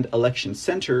Tabulation and Election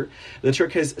Center. The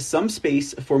truck has some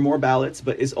space for more ballots,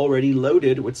 but is already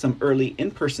loaded with some early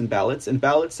in-person ballots and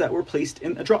ballots that were placed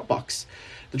in a drop box.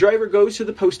 The driver goes to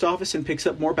the post office and picks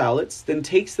up more ballots, then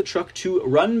takes the truck to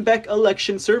Runbeck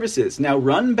Election Services. Now,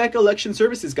 Runbeck Election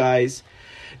Services, guys,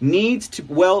 needs to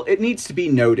be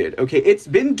noted. Okay, it's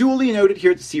been duly noted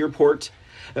here at the C Report.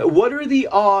 What are the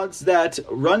odds that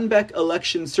Runbeck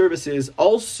Election Services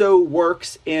also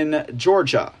works in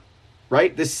Georgia,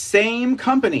 right? The same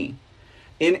company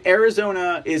in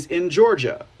Arizona is in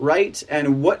Georgia, right?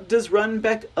 And what does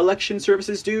Runbeck Election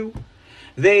Services do?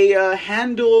 They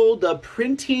handle the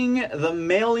printing, the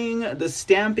mailing, the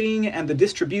stamping, and the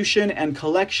distribution and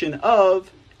collection of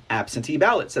absentee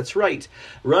ballots. That's right.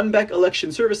 Runbeck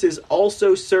Election Services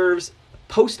also serves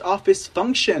post office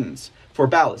functions for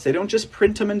ballots. They don't just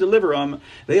print them and deliver them.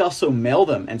 They also mail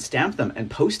them and stamp them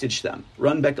and postage them.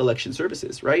 Runbeck Election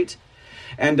Services, right?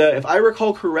 And if I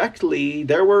recall correctly,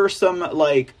 there were some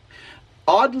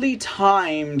oddly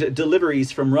timed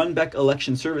deliveries from Runbeck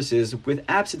Election Services with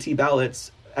absentee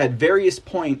ballots at various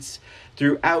points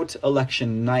throughout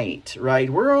election night, right?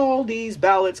 Where are all these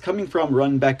ballots coming from?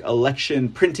 Runbeck Election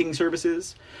Printing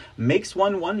Services? Makes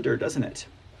one wonder, doesn't it?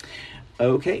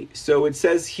 Okay, so it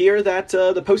says here that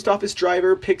the post office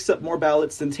driver picks up more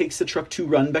ballots than takes the truck to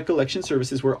Runbeck Election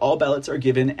Services, where all ballots are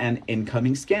given an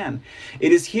incoming scan.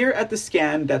 It is here at the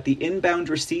scan that the inbound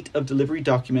receipt of delivery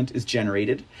document is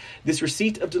generated. This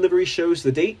receipt of delivery shows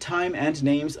the date, time, and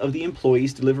names of the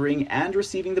employees delivering and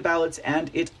receiving the ballots,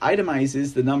 and it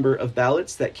itemizes the number of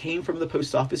ballots that came from the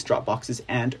post office drop boxes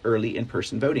and early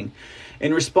in-person voting.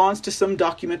 In response to some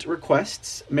document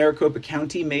requests, Maricopa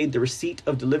County made the receipt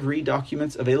of delivery documents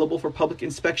available for public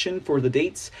inspection for the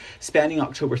dates spanning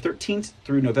October 13th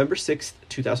through November 6th,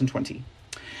 2020.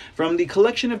 From the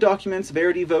collection of documents,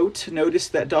 Verity Vote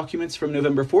noticed that documents from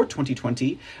November 4th,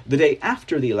 2020, the day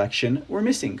after the election, were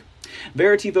missing.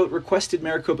 Verity Vote requested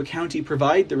Maricopa County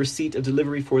provide the receipt of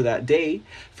delivery for that day,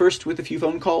 first with a few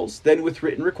phone calls, then with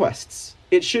written requests.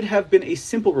 It should have been a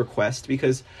simple request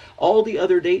because all the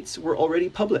other dates were already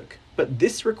public, but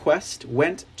this request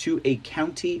went to a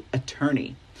county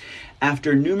attorney.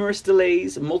 After numerous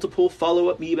delays, multiple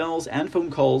follow-up emails, and phone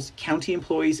calls, county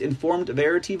employees informed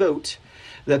Verity Vote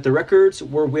that the records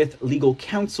were with legal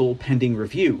counsel pending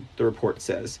review, the report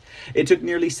says. It took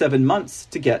nearly 7 months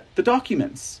to get the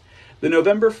documents. The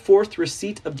November 4th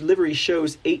receipt of delivery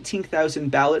shows 18,000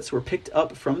 ballots were picked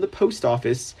up from the post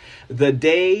office the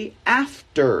day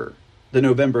after the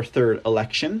November 3rd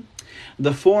election.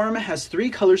 The form has 3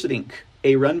 colors of ink.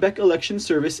 A Runbeck Election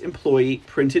Service employee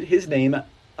printed his name,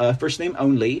 first name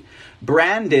only,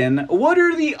 Brandon. What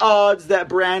are the odds that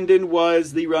Brandon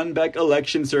was the Runbeck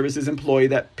Election Services employee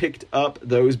that picked up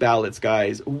those ballots,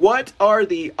 guys? What are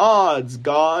the odds,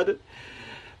 God?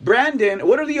 Brandon,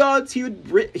 what are the odds he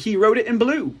wrote it in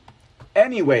blue?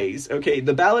 Anyways, okay,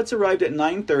 the ballots arrived at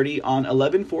 9:30 on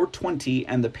 11/4/20,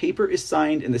 and the paper is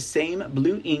signed in the same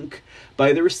blue ink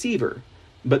by the receiver,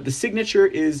 but the signature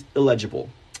is illegible.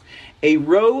 A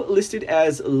row listed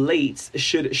as late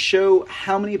should show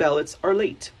how many ballots are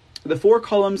late. The 4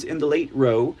 columns in the late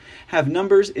row have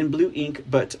numbers in blue ink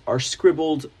but are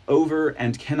scribbled over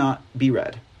and cannot be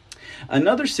read.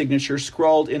 Another signature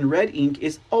scrawled in red ink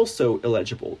is also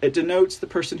illegible. It denotes the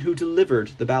person who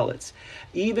delivered the ballots.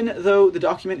 Even though the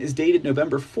document is dated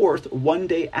November 4th, one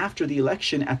day after the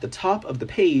election, at the top of the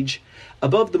page,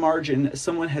 above the margin,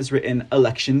 someone has written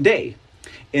Election Day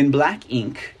in black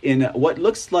ink in what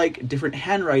looks like different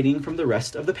handwriting from the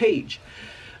rest of the page.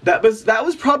 That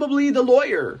was probably the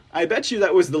lawyer. I bet you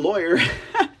that was the lawyer.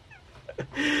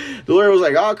 The lawyer was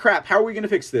like, oh crap, how are we going to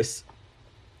fix this?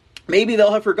 Maybe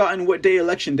they'll have forgotten what day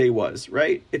Election Day was,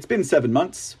 right? It's been 7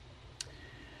 months.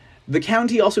 The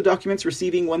county also documents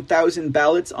receiving 1,000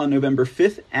 ballots on November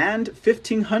 5th and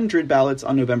 1,500 ballots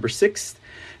on November 6th,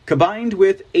 combined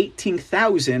with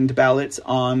 18,000 ballots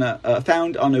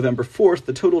found on November 4th.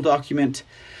 The total documented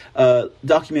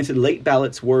late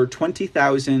ballots were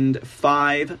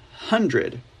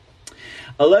 20,500.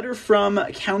 A letter from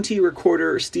County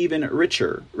Recorder Stephen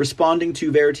Richer, responding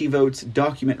to Verity Vote's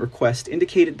document request,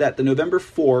 indicated that the November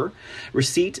 4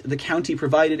 receipt the county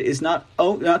provided is not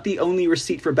the only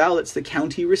receipt for ballots the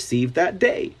county received that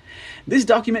day. This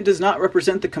document does not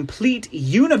represent the complete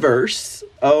universe.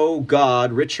 Oh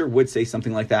God, Richer would say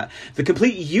something like that. The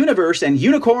complete universe and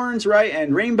unicorns, right,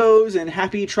 and rainbows and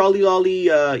happy trolley-lolly,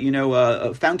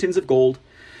 fountains of gold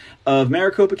of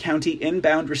Maricopa County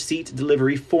inbound receipt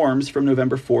delivery forms from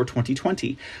November 4,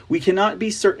 2020. We cannot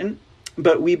be certain,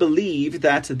 but we believe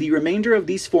that the remainder of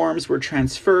these forms were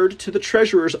transferred to the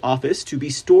Treasurer's office to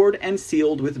be stored and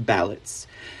sealed with ballots.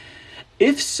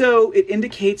 If so, it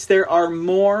indicates there are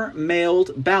more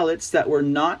mailed ballots that were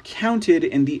not counted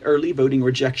in the early voting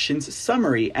rejections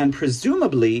summary and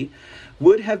presumably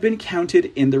would have been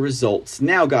counted in the results.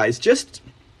 Now, guys, just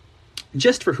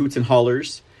for hoots and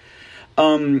hollers,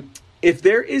 if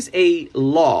there is a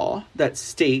law that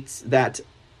states that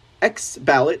X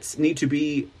ballots need to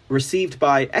be received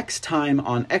by X time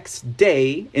on X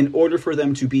day in order for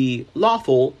them to be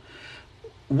lawful,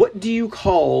 what do you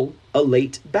call a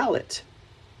late ballot?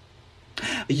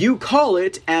 You call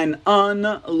it an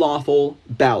unlawful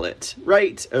ballot,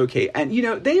 right? Okay, and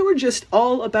they were just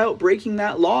all about breaking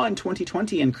that law in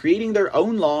 2020 and creating their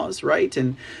own laws, right?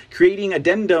 And creating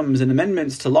addendums and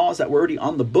amendments to laws that were already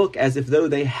on the book as if though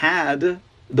they had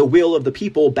the will of the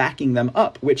people backing them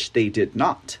up, which they did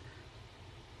not.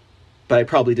 But I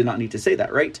probably did not need to say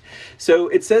that, right? So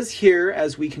it says here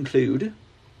as we conclude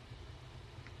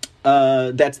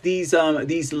that these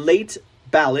late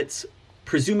ballots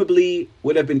presumably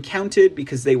would have been counted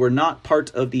because they were not part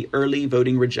of the early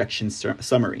voting rejection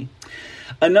summary.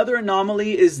 Another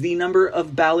anomaly is the number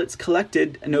of ballots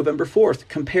collected November 4th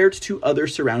compared to other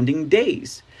surrounding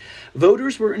days.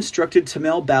 Voters were instructed to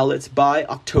mail ballots by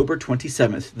October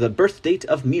 27th, the birth date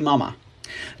of me mama.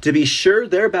 To be sure,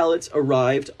 their ballots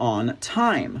arrived on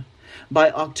time.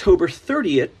 By October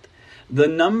 30th, the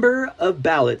number of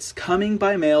ballots coming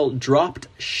by mail dropped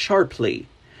sharply,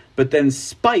 but then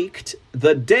spiked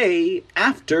the day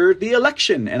after the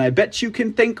election. And I bet you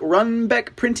can thank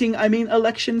Runbeck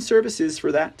Election Services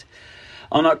for that.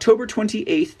 On October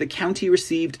 28th, the county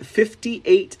received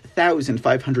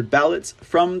 58,500 ballots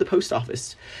from the post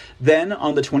office. Then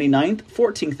on the 29th,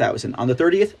 14,000. On the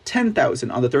 30th,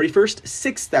 10,000. On the 31st,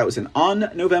 6,000. On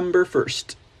November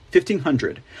 1st,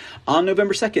 1,500. On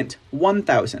November 2nd,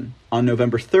 1,000. On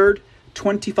November 3rd,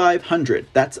 2,500.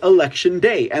 That's election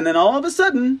day. And then all of a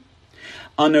sudden,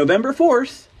 on November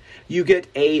 4th, you get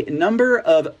a number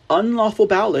of unlawful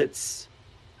ballots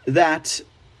that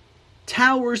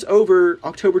towers over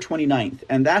October 29th,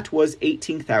 and that was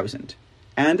 18,000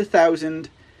 and 1,000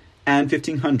 and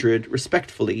 1,500,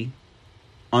 respectively,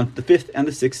 on the 5th and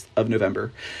the 6th of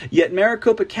November. Yet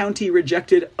Maricopa County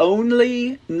rejected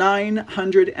only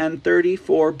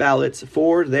 934 ballots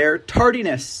for their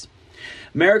tardiness.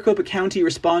 Maricopa County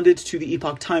responded to the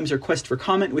Epoch Times request for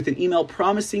comment with an email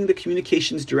promising the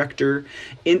communications director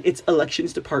in its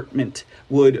elections department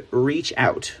would reach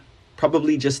out.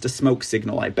 Probably just a smoke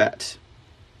signal, I bet.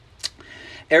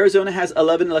 Arizona has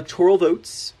 11 electoral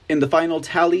votes. In the final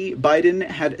tally, Biden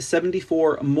had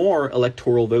 74 more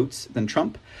electoral votes than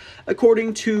Trump,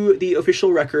 according to the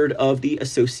official record of the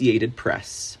Associated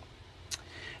Press.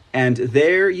 And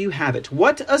there you have it.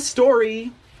 What a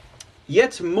story!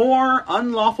 Yet more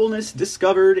unlawfulness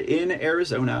discovered in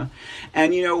Arizona.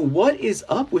 And, what is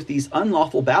up with these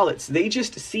unlawful ballots? They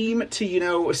just seem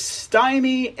to,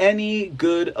 stymie any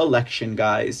good election,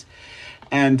 guys.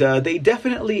 And they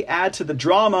definitely add to the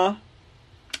drama.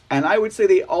 And I would say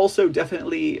they also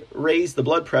definitely raise the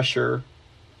blood pressure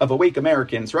of awake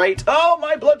Americans, right? Oh,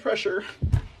 my blood pressure.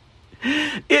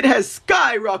 It has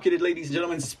skyrocketed, ladies and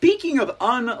gentlemen. Speaking of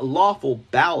unlawful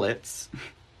ballots,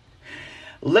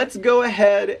 let's go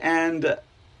ahead and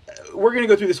we're going to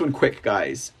go through this one quick,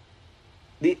 guys.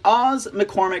 The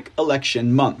Oz-McCormick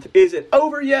election month. Is it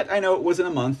over yet? I know it wasn't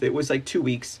a month. It was like 2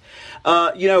 weeks.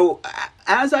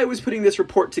 As I was putting this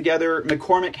report together,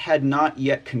 McCormick had not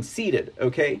yet conceded,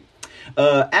 okay?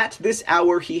 At this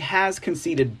hour, he has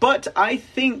conceded. But I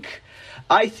think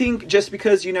just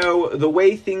because, the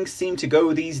way things seem to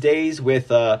go these days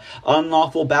with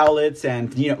unlawful ballots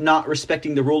and, not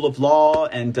respecting the rule of law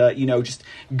and, just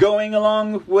going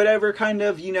along whatever kind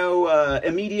of,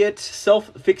 immediate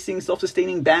self-fixing,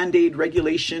 self-sustaining Band-Aid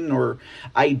regulation or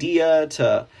idea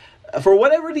for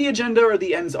whatever the agenda or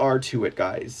the ends are to it,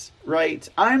 guys, right?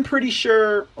 I'm pretty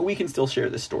sure we can still share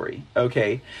this story,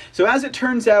 okay? So as it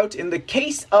turns out, in the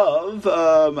case of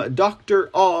Dr.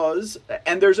 Oz,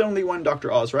 and there's only one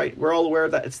Dr. Oz, right? We're all aware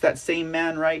that it's that same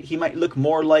man, right? He might look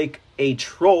more like a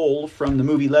troll from the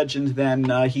movie Legend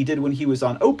than he did when he was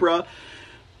on Oprah.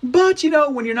 But,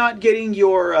 when you're not getting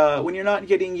your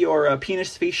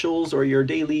penis facials or your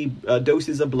daily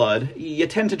doses of blood, you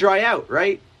tend to dry out,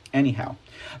 right? Anyhow.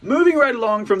 Moving right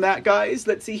along from that, guys,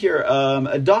 let's see here.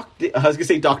 I was going to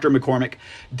say Dr. McCormick.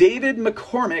 David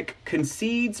McCormick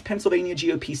concedes Pennsylvania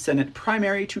GOP Senate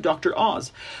primary to Dr.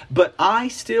 Oz. But I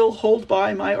still hold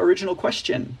by my original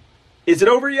question. Is it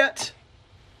over yet?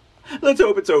 Let's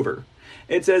hope it's over.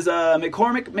 It says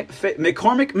McCormick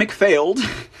McFailed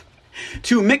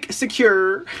to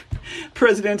McSecure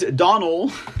President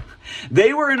Donald.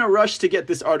 They were in a rush to get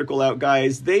this article out,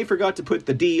 guys. They forgot to put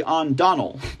the D on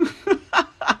Donald.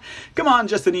 Come on,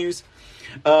 Just the News.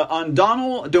 On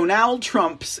Donald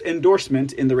Trump's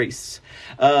endorsement in the race.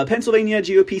 Pennsylvania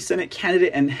GOP Senate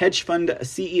candidate and hedge fund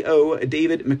CEO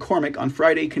David McCormick on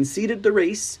Friday conceded the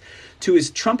race to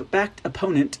his Trump-backed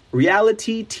opponent,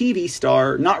 reality TV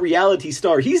star, not reality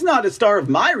star. He's not a star of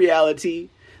my reality,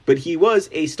 but he was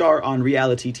a star on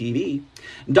reality TV,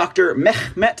 Dr.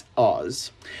 Mehmet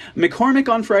Oz. McCormick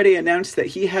on Friday announced that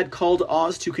he had called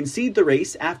Oz to concede the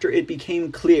race after it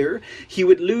became clear he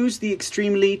would lose the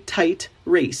extremely tight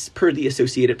race, per the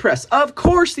Associated Press. Of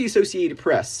course the Associated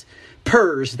Press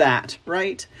purrs that,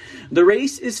 right? The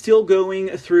race is still going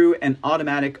through an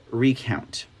automatic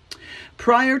recount.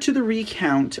 Prior to the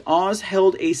recount, Oz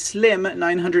held a slim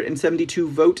 972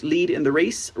 vote lead in the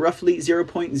race, roughly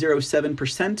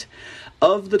 0.07%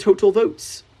 of the total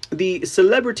votes. The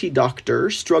celebrity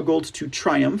doctor struggled to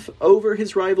triumph over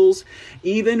his rivals,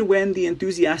 even when the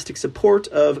enthusiastic support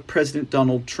of President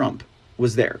Donald Trump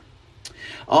was there.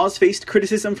 Oz faced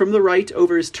criticism from the right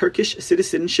over his Turkish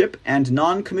citizenship and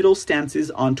non-committal stances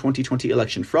on 2020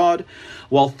 election fraud,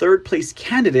 while third-place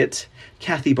candidate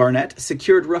Kathy Barnett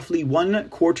secured roughly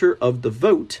 1/4 of the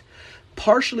vote,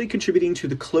 partially contributing to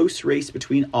the close race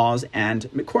between Oz and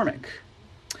McCormick.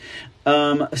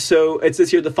 So it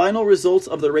says here, the final results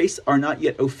of the race are not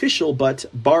yet official, but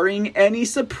barring any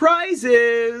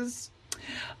surprises,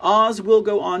 Oz will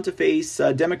go on to face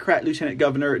Democrat Lieutenant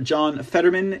Governor John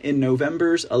Fetterman in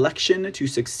November's election to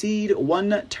succeed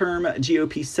one-term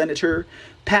GOP Senator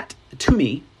Pat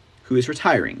Toomey, who is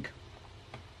retiring.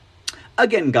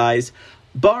 Again, guys,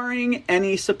 barring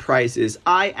any surprises,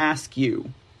 I ask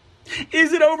you,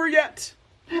 is it over yet?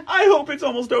 I hope it's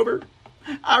almost over.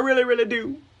 I really, really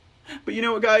do. But you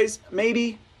know what, guys?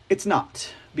 Maybe it's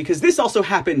not, because this also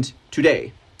happened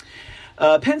today.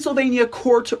 Pennsylvania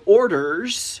court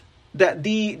orders that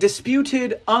the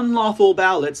disputed unlawful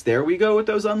ballots, there we go with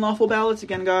those unlawful ballots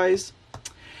again, guys,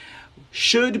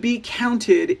 should be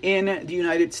counted in the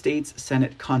United States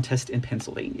Senate contest in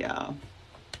Pennsylvania.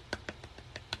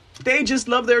 They just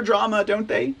love their drama, don't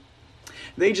they?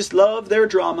 They just love their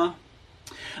drama.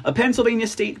 A Pennsylvania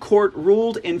state court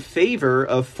ruled in favor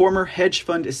of former hedge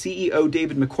fund CEO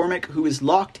David McCormick, who is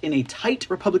locked in a tight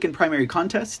Republican primary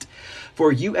contest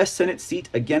for U.S. Senate seat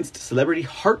against celebrity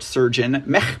heart surgeon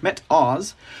Mehmet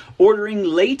Oz, ordering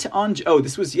late on June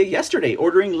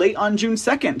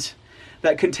 2nd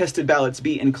that contested ballots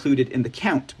be included in the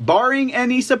count, barring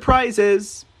any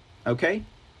surprises. Okay?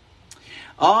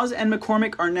 Oz and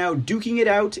McCormick are now duking it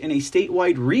out in a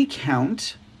statewide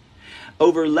recount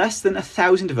over less than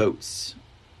 1,000 votes.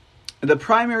 The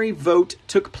primary vote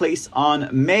took place on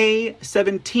May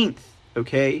 17th,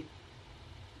 okay?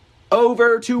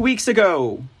 Over 2 weeks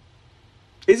ago.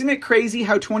 Isn't it crazy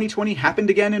how 2020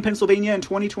 happened again in Pennsylvania in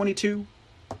 2022?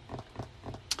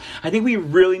 I think we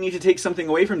really need to take something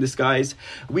away from this, guys.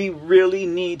 We really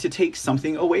need to take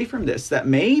something away from this. That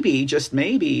maybe, just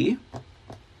maybe,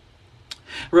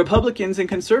 Republicans and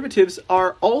conservatives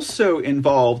are also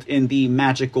involved in the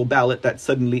magical ballot that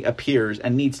suddenly appears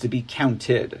and needs to be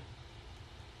counted.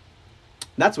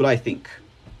 That's what I think.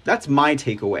 That's my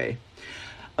takeaway.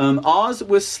 Oz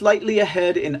was slightly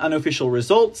ahead in unofficial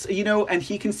results, and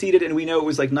he conceded, and we know it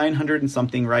was like 900 and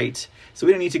something, right? So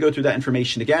we don't need to go through that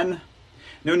information again.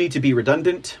 No need to be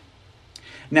redundant.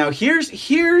 Now here's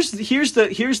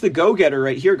the go-getter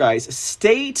right here, guys.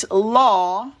 State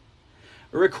law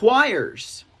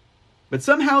requires, but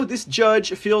somehow this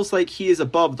judge feels like he is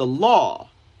above the law,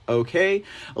 okay?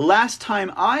 Last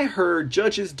time I heard,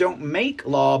 judges don't make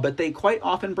law, but they quite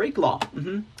often break law.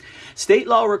 State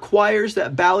law requires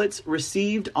that ballots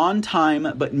received on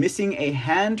time but missing a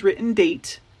handwritten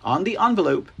date on the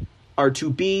envelope are to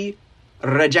be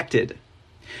rejected.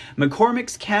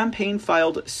 McCormick's campaign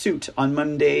filed suit on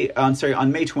May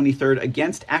 23rd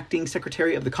against acting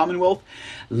Secretary of the Commonwealth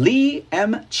Lee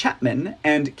M. Chapman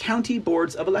and county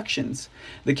boards of elections.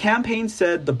 The campaign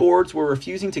said the boards were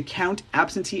refusing to count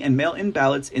absentee and mail-in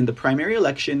ballots in the primary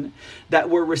election that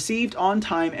were received on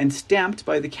time and stamped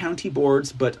by the county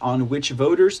boards, but on which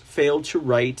voters failed to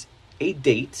write a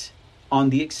date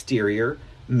on the exterior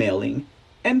mailing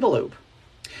envelope.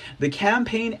 The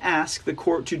campaign asked the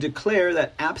court to declare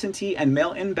that absentee and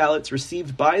mail-in ballots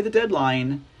received by the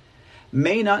deadline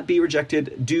may not be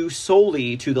rejected due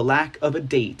solely to the lack of a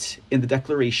date in the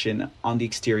declaration on the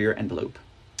exterior envelope.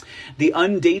 The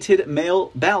undated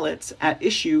mail ballots at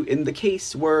issue in the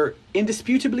case were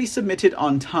indisputably submitted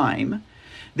on time.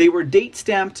 They were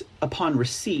date-stamped upon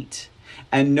receipt,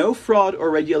 and no fraud or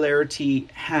irregularity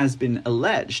has been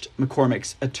alleged,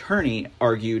 McCormick's attorney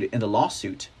argued in the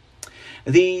lawsuit.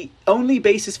 The only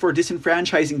basis for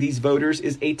disenfranchising these voters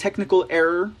is a technical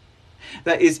error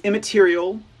that is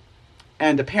immaterial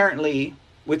and apparently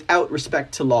without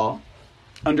respect to law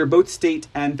under both state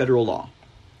and federal law.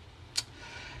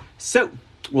 So,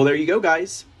 well, there you go,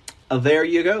 guys. There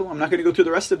you go. I'm not going to go through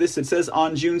the rest of this. It says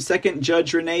on June 2nd,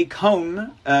 Judge Renee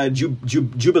Cohn,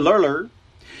 Jubeler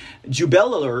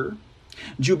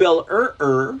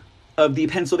of the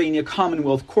Pennsylvania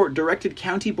Commonwealth Court directed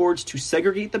county boards to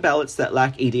segregate the ballots that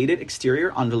lack a dated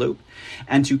exterior envelope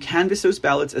and to canvass those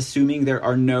ballots assuming there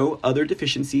are no other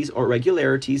deficiencies or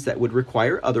irregularities that would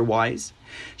require otherwise.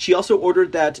 She also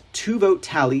ordered that 2 vote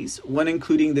tallies, one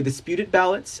including the disputed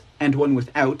ballots and one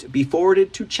without, be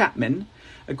forwarded to Chapman,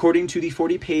 according to the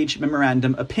 40-page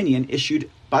memorandum opinion issued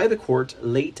by the court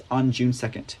late on June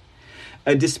 2nd.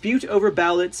 A dispute over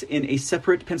ballots in a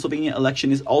separate Pennsylvania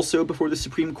election is also before the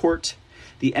Supreme Court.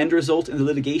 The end result in the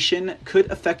litigation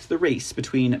could affect the race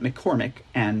between McCormick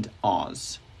and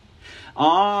Oz.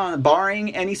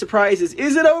 Barring any surprises.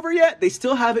 Is it over yet? They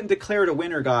still haven't declared a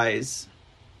winner, guys.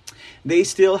 They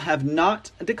still have not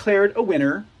declared a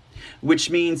winner, which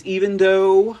means even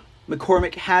though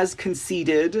McCormick has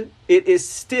conceded, it is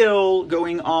still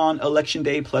going on Election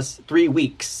Day plus 3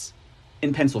 weeks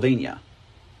in Pennsylvania.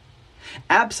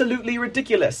 Absolutely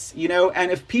ridiculous, you know,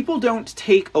 and if people don't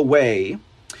take away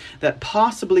that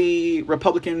possibly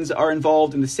Republicans are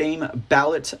involved in the same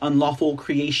ballot unlawful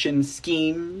creation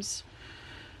schemes,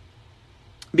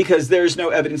 because there's no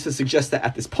evidence to suggest that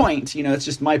at this point, you know, it's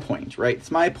just my point, right?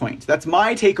 It's my point. That's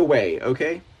my takeaway,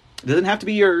 okay? It doesn't have to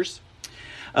be yours.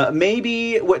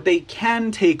 Maybe what they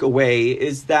can take away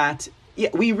is that,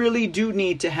 yeah, we really do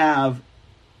need to have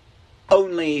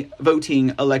only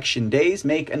voting election days,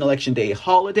 make an election day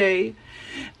holiday,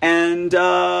 and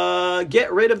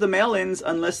get rid of the mail-ins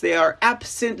unless they are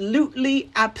absolutely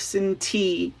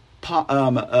absentee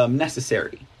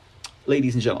necessary.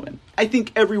 Ladies and gentlemen, I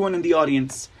think everyone in the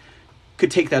audience could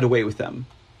take that away with them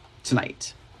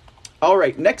tonight. All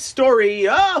right, next story.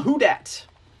 Who dat?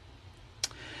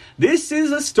 This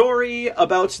is a story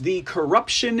about the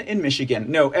corruption in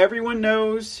Michigan. No, everyone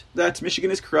knows that Michigan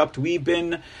is corrupt. We've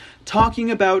been talking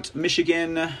about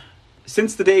Michigan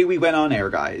since the day we went on air,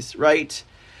 guys, right?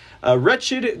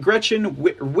 Wretched Gretchen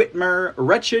Whitmer,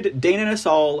 wretched Dana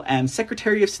Nassel, and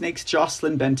Secretary of Snakes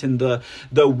Jocelyn Benton, the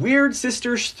Weird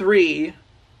Sisters 3,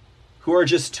 who are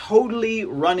just totally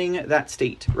running that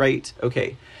state, right?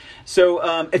 Okay.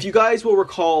 So if you guys will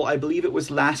recall, I believe it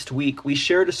was last week, we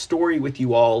shared a story with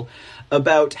you all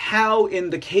about how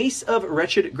in the case of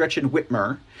wretched Gretchen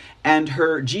Whitmer and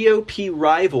her GOP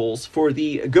rivals for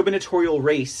the gubernatorial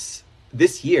race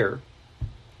this year,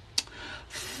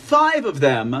 Five of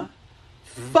them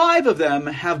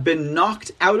have been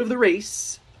knocked out of the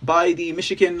race by the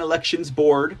Michigan Elections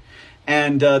Board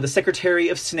and the Secretary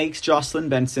of Snakes, Jocelyn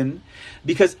Benson,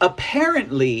 because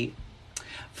apparently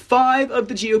 5 of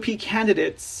the GOP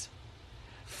candidates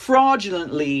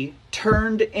fraudulently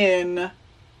turned in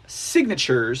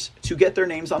signatures to get their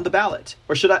names on the ballot.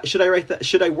 Or should I write that?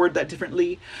 Should I word that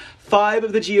differently? 5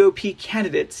 of the GOP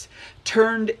candidates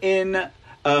turned in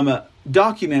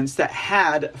documents that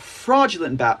had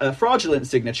fraudulent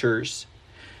signatures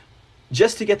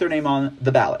just to get their name on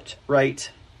the ballot, right?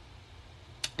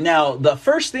 Now, the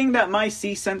first thing that my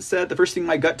C-sense said, the first thing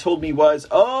my gut told me was,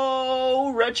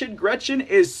 oh, wretched Gretchen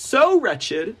is so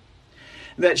wretched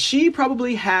that she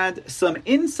probably had some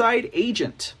inside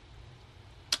agent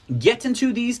get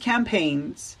into these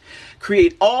campaigns,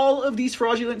 create all of these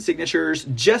fraudulent signatures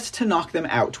just to knock them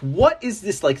out. What is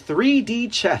this, like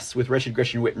 3D chess with wretched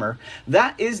Gretchen Whitmer?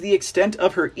 That is the extent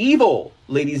of her evil,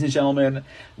 ladies and gentlemen.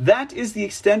 That is the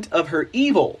extent of her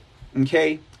evil.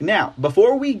 Okay? Now,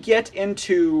 before we get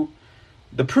into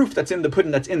the proof that's in the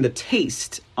pudding, that's in the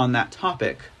taste on that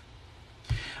topic,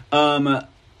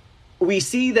 we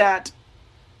see that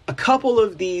a couple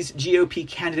of these GOP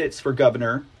candidates for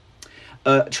governor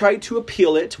tried to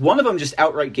appeal it. One of them just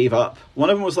outright gave up.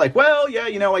 One of them was like, well, yeah,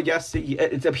 you know, I guess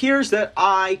it appears that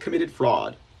I committed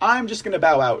fraud. I'm just going to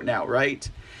bow out now, right?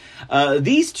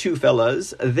 These two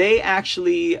fellas, they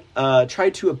actually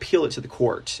tried to appeal it to the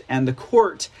court, and the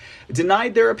court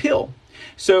denied their appeal.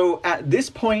 So at this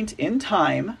point in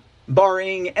time,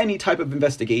 barring any type of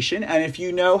investigation, and if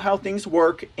you know how things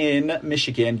work in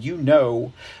Michigan, you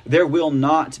know there will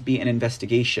not be an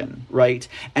investigation, right?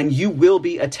 And you will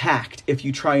be attacked if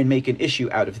you try and make an issue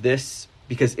out of this,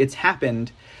 because it's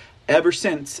happened ever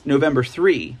since November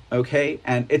 3, okay?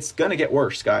 And it's gonna get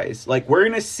worse, guys. Like, we're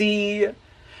gonna see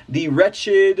the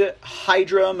wretched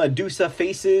Hydra Medusa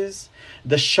faces,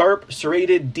 the sharp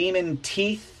serrated demon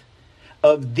teeth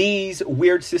of these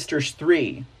Weird Sisters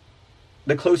 3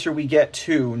 the closer we get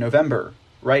to November,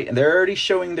 right? And they're already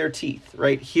showing their teeth,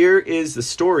 right? Here is the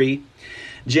story.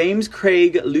 James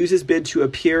Craig loses bid to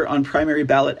appear on primary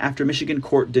ballot after Michigan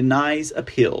court denies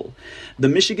appeal. The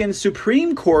Michigan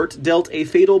Supreme Court dealt a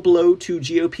fatal blow to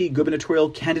GOP gubernatorial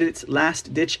candidates'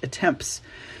 last-ditch attempts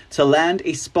to land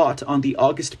a spot on the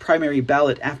August primary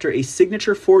ballot after a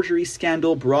signature forgery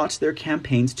scandal brought their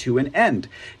campaigns to an end.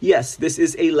 Yes, this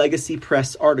is a Legacy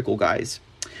Press article, guys.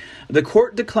 The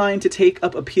court declined to take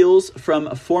up appeals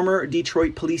from former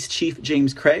Detroit Police Chief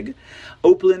James Craig,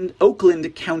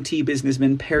 Oakland County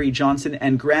businessman Perry Johnson,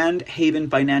 and Grand Haven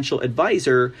financial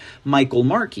advisor Michael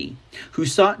Markey, who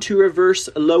sought to reverse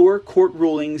lower court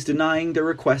rulings denying their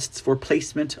requests for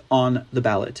placement on the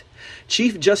ballot.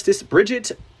 Chief Justice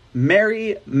Bridget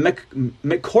Mary McCormick,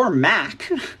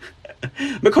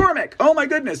 McCormick, oh my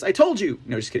goodness, I told you.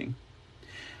 No, just kidding.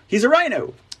 He's a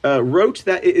rhino. Wrote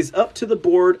that it is up to the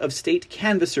Board of State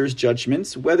Canvassers'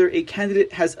 judgments whether a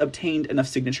candidate has obtained enough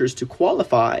signatures to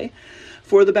qualify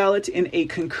for the ballot in a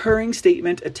concurring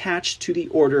statement attached to the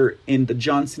order in the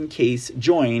Johnson case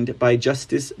joined by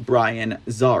Justice Brian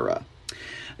Zara.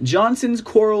 Johnson's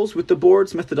quarrels with the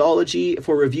board's methodology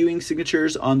for reviewing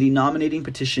signatures on the nominating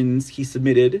petitions he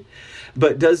submitted,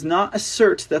 but does not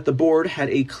assert that the board had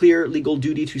a clear legal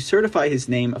duty to certify his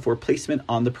name for placement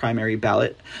on the primary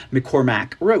ballot,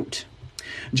 McCormick wrote.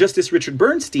 Justice Richard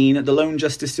Bernstein, the lone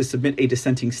justice to submit a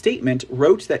dissenting statement,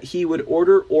 wrote that he would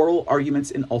order oral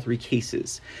arguments in all 3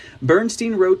 cases.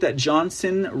 Bernstein wrote that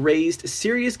Johnson raised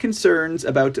serious concerns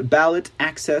about ballot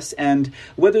access and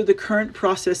whether the current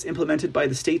process implemented by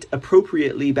the state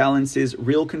appropriately balances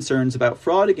real concerns about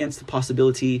fraud against the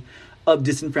possibility of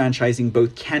disenfranchising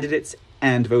both candidates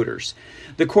and voters.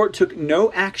 The court took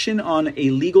no action on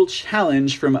a legal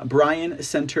challenge from Byron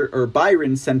Center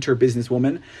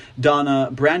businesswoman Donna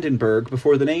Brandenburg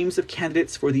before the names of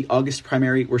candidates for the August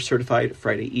primary were certified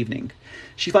Friday evening.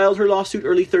 She filed her lawsuit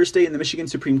early Thursday in the Michigan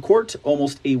Supreme Court,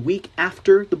 almost a week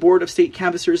after the Board of State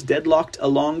Canvassers deadlocked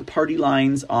along party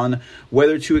lines on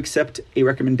whether to accept a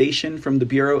recommendation from the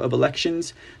Bureau of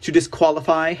Elections to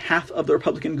disqualify half of the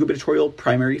Republican gubernatorial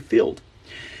primary field.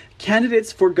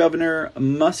 Candidates for governor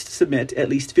must submit at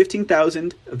least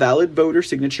 15,000 valid voter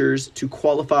signatures to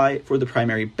qualify for the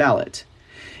primary ballot.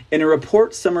 In a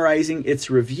report summarizing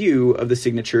its review of the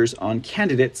signatures on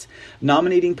candidates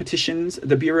nominating petitions,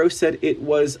 the Bureau said it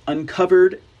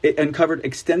uncovered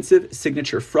extensive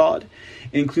signature fraud,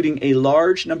 including a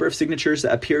large number of signatures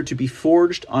that appeared to be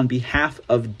forged on behalf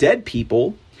of dead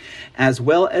people, as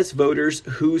well as voters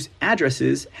whose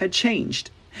addresses had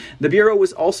changed. The Bureau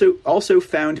was also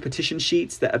found petition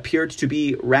sheets that appeared to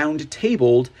be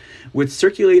round-tabled, with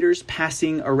circulators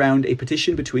passing around a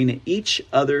petition between each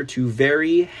other to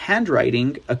vary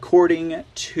handwriting, according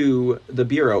to the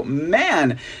Bureau.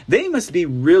 Man, they must be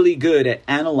really good at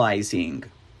analyzing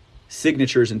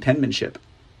signatures and penmanship.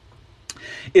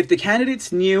 If the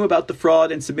candidates knew about the fraud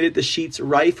and submitted the sheets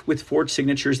rife with forged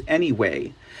signatures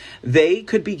anyway, they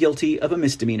could be guilty of a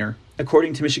misdemeanor,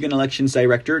 according to Michigan Elections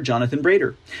Director Jonathan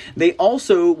Brader. They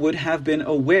also would have been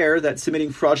aware that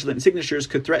submitting fraudulent signatures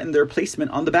could threaten their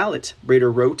placement on the ballot,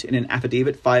 Brader wrote in an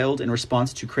affidavit filed in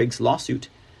response to Craig's lawsuit.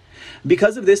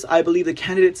 Because of this, I believe the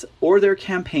candidates or their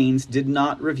campaigns did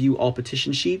not review all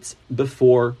petition sheets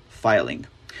before filing.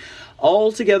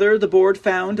 Altogether, the board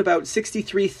found about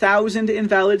 63,000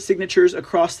 invalid signatures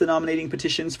across the nominating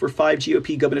petitions for 5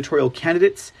 GOP gubernatorial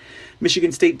candidates.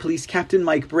 Michigan State Police Captain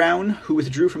Mike Brown, who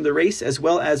withdrew from the race, as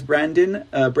well as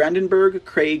Brandenburg,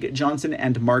 Craig, Johnson,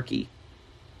 and Markey.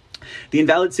 The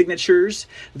invalid signatures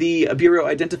the Bureau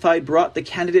identified brought the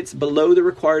candidates below the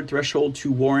required threshold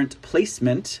to warrant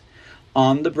placement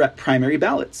on the primary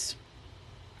ballots.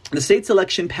 The state's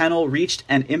election panel reached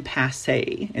an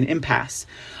impasse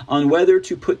on whether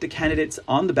to put the candidates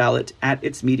on the ballot at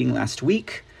its meeting last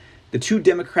week. The 2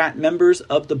 Democrat members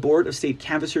of the Board of State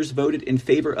Canvassers voted in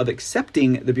favor of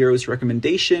accepting the Bureau's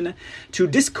recommendation to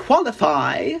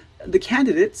disqualify the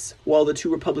candidates, while the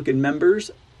 2 Republican members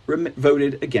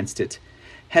voted against it,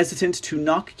 hesitant to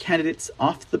knock candidates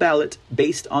off the ballot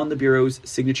based on the Bureau's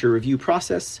signature review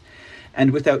process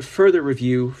and without further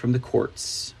review from the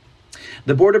courts.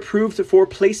 The board approved for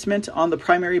placement on the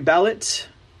primary ballot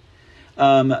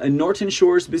Norton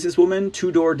Shores businesswoman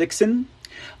Tudor Dixon,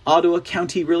 Ottawa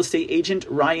County real estate agent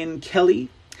Ryan Kelly,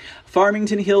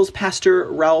 Farmington Hills pastor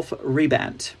Ralph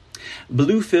Rebant,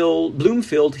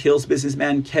 Bloomfield Hills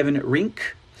businessman Kevin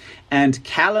Rink, and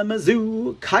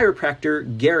Kalamazoo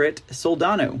chiropractor Garrett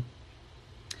Soldano.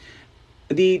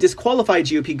 The disqualified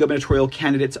GOP gubernatorial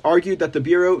candidates argued that the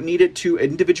Bureau needed to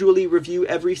individually review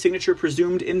every signature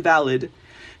presumed invalid,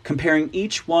 comparing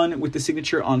each one with the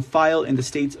signature on file in the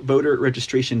state's voter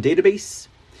registration database.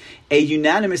 A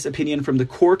unanimous opinion from the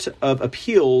Court of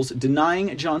Appeals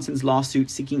denying Johnson's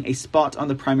lawsuit seeking a spot on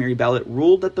the primary ballot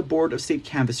ruled that the Board of State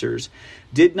Canvassers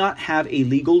did not have a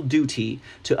legal duty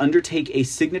to undertake a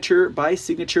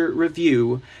signature-by-signature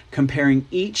review comparing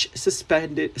each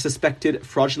suspected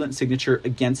fraudulent signature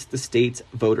against the state's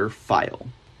voter file.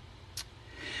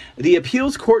 The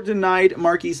appeals court denied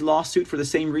Markey's lawsuit for the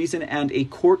same reason, and a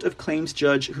court of claims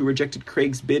judge who rejected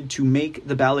Craig's bid to make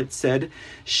the ballot said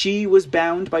she was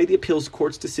bound by the appeals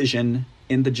court's decision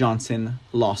in the Johnson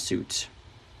lawsuit.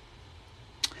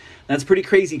 That's pretty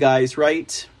crazy, guys,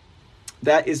 right?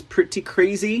 That is pretty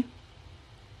crazy.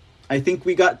 I think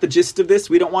we got the gist of this.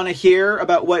 We don't want to hear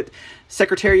about what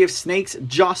Secretary of State's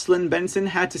Jocelyn Benson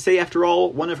had to say. After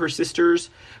all, one of her sisters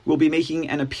will be making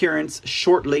an appearance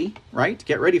shortly, right?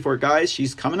 Get ready for it, guys.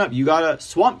 She's coming up. You got a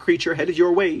swamp creature headed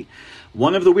your way.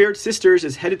 One of the weird sisters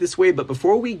is headed this way. But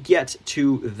before we get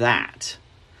to that,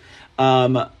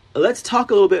 let's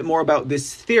talk a little bit more about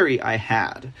this theory I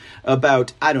had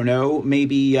about, I don't know,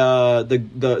 maybe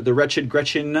the Wretched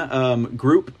Gretchen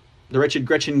group the Wretched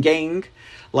Gretchen gang,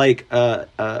 like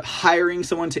hiring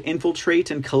someone to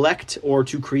infiltrate and collect or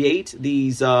to create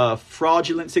these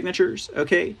fraudulent signatures,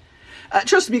 okay?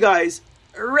 Trust me, guys,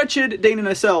 Wretched Dana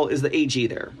Nassel is the AG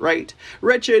there, right?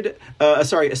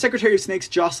 Secretary of Snake's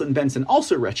Jocelyn Benson,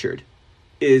 also wretched,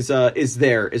 is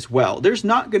there as well. There's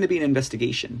not going to be an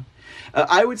investigation.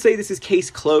 I would say this is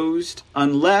case closed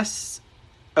unless...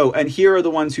 Oh, and here are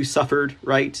the ones who suffered,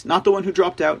 right? Not the one who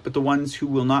dropped out, but the ones who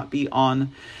will not be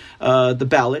on the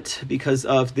ballot because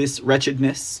of this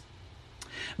wretchedness.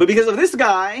 But because of this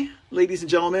guy, ladies and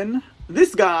gentlemen,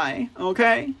 this guy,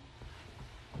 okay?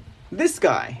 This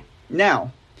guy.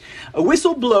 Now, a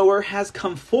whistleblower has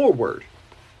come forward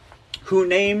who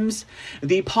names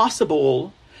the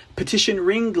possible petition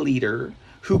ringleader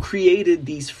who created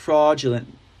these fraudulent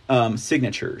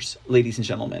signatures, ladies and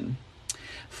gentlemen.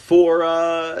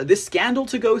 For this scandal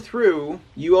to go through,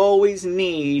 you always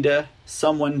need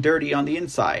someone dirty on the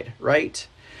inside, right?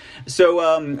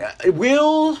 So,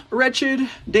 will Wretched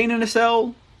Dana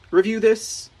Nassel review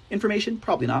this information?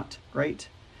 Probably not, right?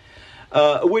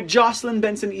 Would Jocelyn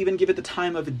Benson even give it the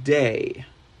time of day?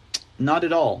 Not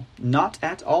at all. Not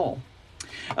at all.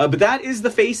 But that is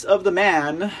the face of the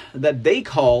man that they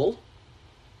call...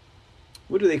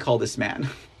 What do they call this man?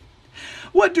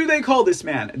 What do they call this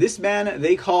man? This man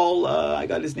they call, I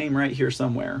got his name right here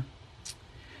somewhere.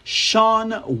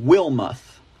 Sean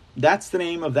Wilmoth. That's the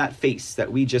name of that face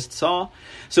that we just saw.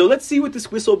 So let's see what this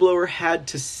whistleblower had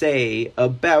to say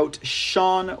about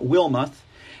Sean Wilmoth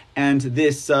and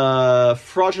this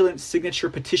fraudulent signature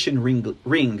petition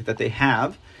ring that they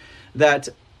have that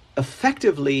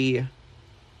effectively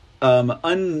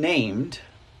unnamed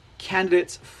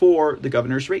candidates for the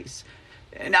governor's race.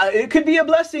 Now, it could be a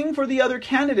blessing for the other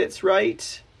candidates,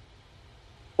 right?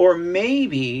 Or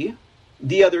maybe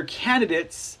the other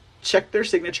candidates checked their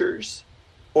signatures,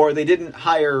 or they didn't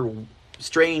hire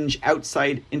strange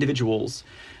outside individuals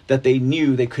that they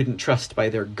knew they couldn't trust by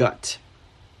their gut.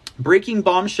 Breaking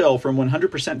bombshell from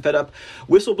 100% Fed Up.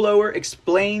 Whistleblower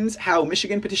explains how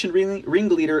Michigan petition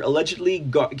ringleader allegedly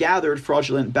gathered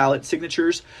fraudulent ballot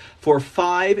signatures for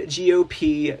 5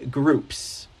 GOP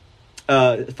groups.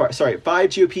 5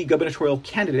 GOP gubernatorial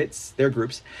candidates, their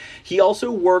groups. He also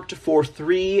worked for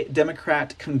 3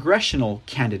 Democrat congressional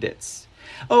candidates.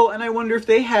 Oh, and I wonder if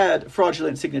they had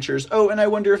fraudulent signatures. Oh, and I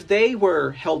wonder if they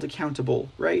were held accountable,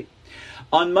 right?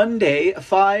 On Monday,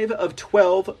 5 of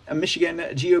 12 Michigan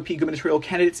GOP gubernatorial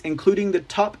candidates, including the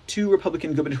top 2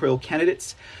 Republican gubernatorial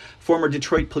candidates, former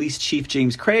Detroit Police Chief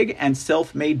James Craig and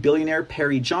self-made billionaire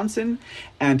Perry Johnson,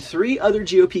 and 3 other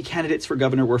GOP candidates for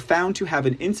governor were found to have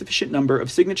an insufficient number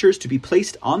of signatures to be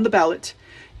placed on the ballot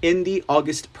in the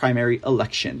August primary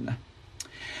election.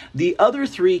 The other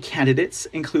 3 candidates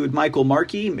include Michael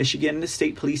Markey, Michigan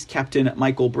State Police Captain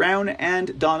Michael Brown,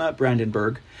 and Donna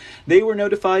Brandenburg. They were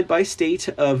notified by State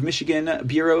of Michigan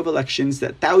Bureau of Elections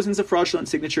that thousands of fraudulent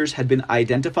signatures had been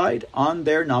identified on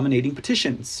their nominating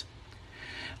petitions.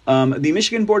 The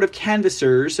Michigan Board of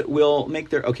Canvassers will make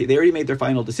their... Okay, they already made their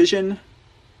final decision.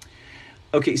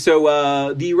 Okay,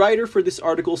 so the writer for this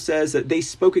article says that they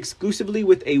spoke exclusively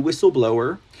with a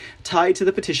whistleblower tied to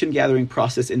the petition gathering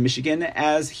process in Michigan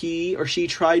as he or she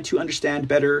tried to understand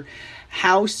better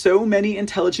how so many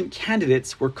intelligent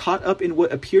candidates were caught up in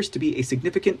what appears to be a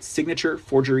significant signature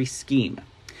forgery scheme.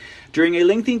 During a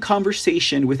lengthy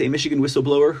conversation with a Michigan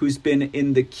whistleblower who's been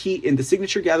in the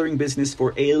signature gathering business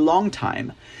for a long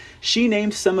time, she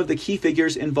named some of the key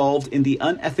figures involved in the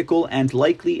unethical and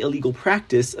likely illegal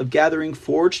practice of gathering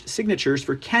forged signatures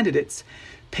for candidates,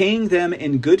 paying them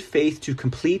in good faith to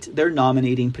complete their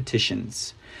nominating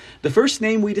petitions. The first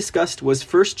name we discussed was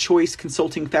First Choice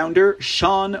Consulting founder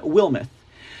Sean Wilmoth.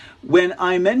 When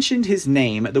I mentioned his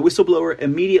name, the whistleblower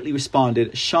immediately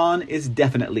responded, Sean is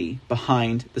definitely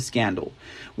behind the scandal.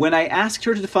 When I asked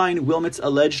her to define Wilmoth's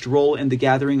alleged role in the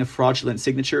gathering of fraudulent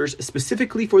signatures,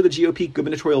 specifically for the GOP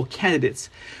gubernatorial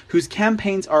candidates whose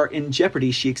campaigns are in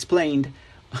jeopardy, she explained,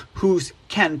 whose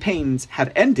campaigns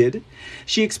have ended,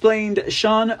 she explained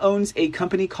Sean owns a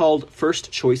company called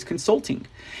First Choice Consulting,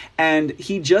 and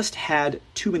he just had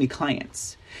too many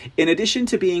clients. In addition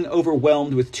to being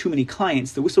overwhelmed with too many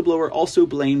clients, the whistleblower also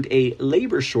blamed a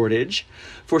labor shortage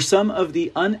for some of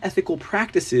the unethical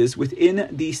practices within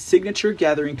the signature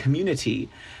gathering community.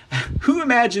 Who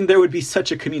imagined there would be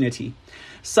such a community?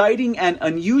 Citing an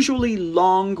unusually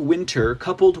long winter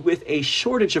coupled with a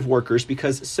shortage of workers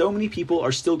because so many people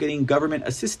are still getting government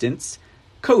assistance,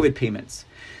 COVID payments.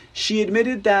 She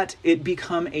admitted that it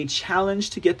become a challenge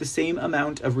to get the same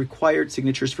amount of required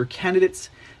signatures for candidates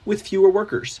with fewer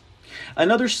workers.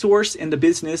 Another source in the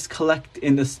business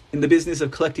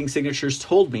of collecting signatures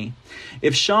told me,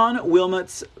 if Sean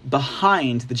Wilmot's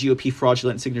behind the GOP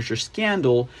fraudulent signature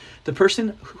scandal, the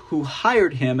person who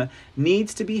hired him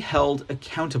needs to be held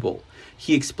accountable.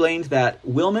 He explained that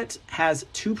Wilmot has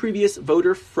 2 previous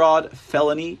voter fraud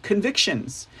felony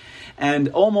convictions, and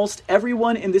almost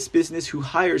everyone in this business who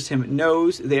hires him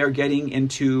knows what they are getting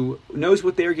into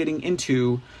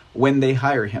when they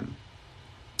hire him.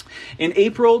 In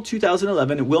April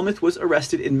 2011, Wilmot was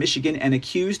arrested in Michigan and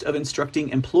accused of instructing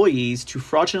employees to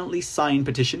fraudulently sign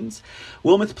petitions.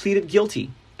 Wilmot pleaded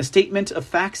guilty. A statement of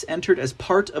facts entered as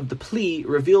part of the plea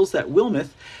reveals that Wilmot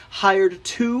hired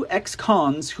 2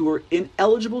 ex-cons who were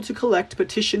ineligible to collect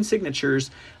petition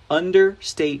signatures under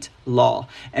state law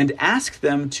and asked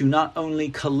them to not only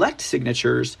collect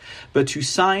signatures, but to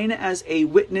sign as a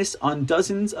witness on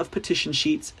dozens of petition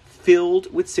sheets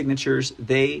filled with signatures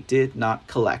they did not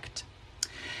collect.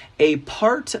 As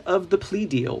part of the plea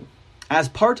deal,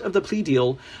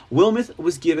 Wilmot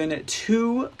was given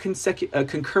 2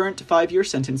 concurrent 5-year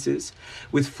sentences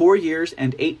with 4 years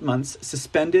and 8 months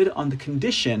suspended on the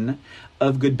condition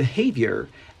of good behavior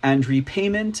and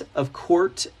repayment of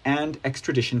court and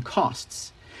extradition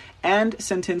costs, and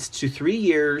sentenced to 3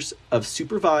 years of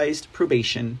supervised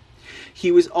probation.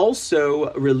 He was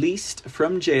also released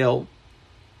from jail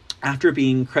after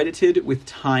being credited with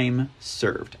time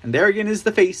served. And there again is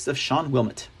the face of Sean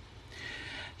Wilmot.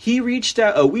 We reached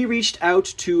out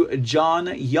to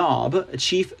John Yob,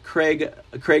 Chief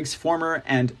Craig's former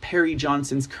and Perry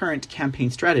Johnson's current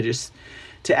campaign strategist,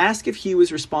 to ask if he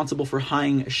was responsible for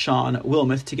hiring Sean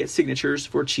Wilmot to get signatures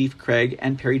for Chief Craig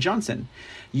and Perry Johnson.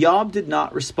 Yob did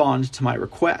not respond to my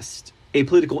request. A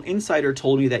political insider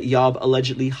told me that Yob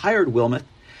allegedly hired Wilmot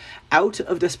out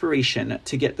of desperation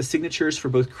to get the signatures for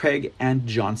both Craig and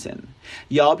Johnson.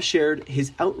 Yob shared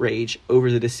his outrage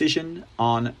over the decision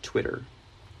on Twitter.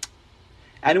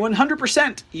 And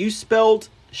 100%, you spelled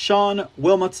Sean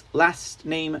Wilmot's last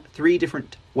name 3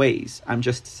 different ways. I'm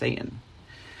just saying.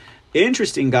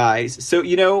 Interesting, guys. So,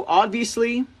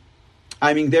 obviously,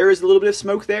 there is a little bit of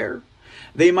smoke there.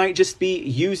 They might just be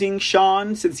using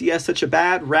Sean since he has such a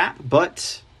bad rap,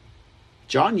 but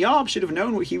John Yob should have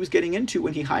known what he was getting into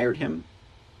when he hired him.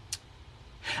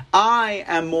 I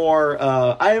am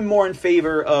more in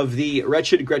favor of the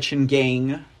Wretched Gretchen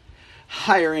gang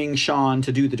hiring Sean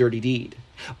to do the dirty deed.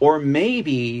 Or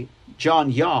maybe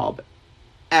John Yob,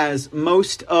 as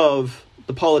most of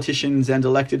the politicians and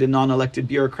elected and non-elected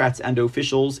bureaucrats and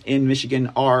officials in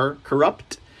Michigan are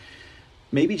corrupt.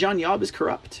 Maybe John Yob is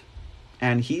corrupt.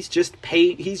 And he's just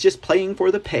playing for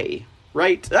the pay.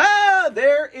 Right?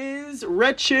 There is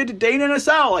wretched Dana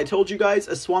Nassel. I told you guys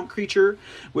a swamp creature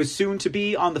was soon to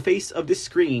be on the face of this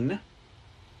screen.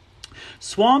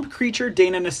 Swamp creature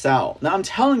Dana Nassel. Now I'm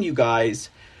telling you guys,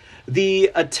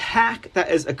 the attack that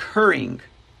is occurring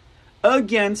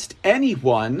against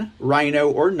anyone, rhino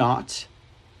or not,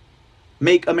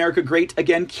 Make America Great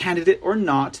Again candidate or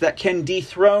not, that can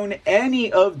dethrone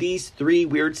any of these 3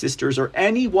 weird sisters or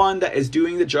anyone that is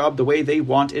doing the job the way they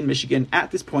want in Michigan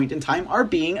at this point in time are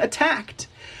being attacked.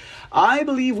 I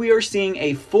believe we are seeing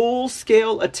a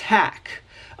full-scale attack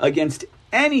against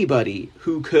anybody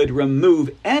who could remove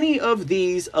any of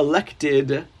these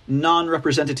elected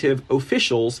non-representative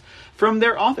officials from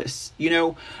their office.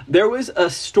 There was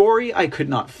a story I could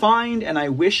not find, and I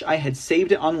wish I had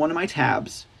saved it on one of my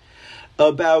tabs,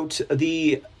 about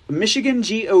the Michigan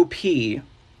GOP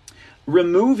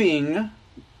removing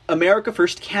America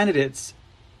First candidates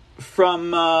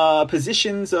from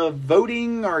positions of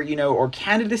voting or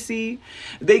candidacy.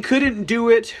 They couldn't do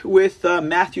it with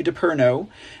Matthew DePerno.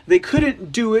 They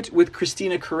couldn't do it with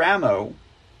Christina Caramo.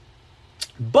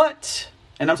 But,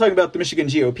 and I'm talking about the Michigan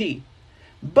GOP,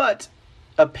 but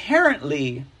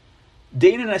apparently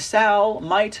Dana Nassel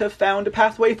might have found a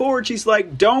pathway forward. She's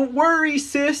like, don't worry,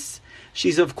 sis.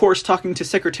 She's, of course, talking to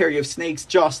Secretary of State's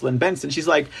Jocelyn Benson. She's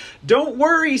like, don't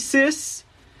worry, sis.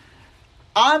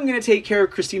 I'm going to take care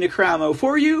of Christina Caramo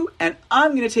for you, and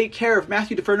I'm going to take care of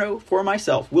Matthew DeFerno for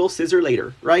myself. We'll scissor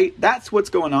later, right? That's what's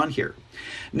going on here.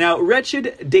 Now,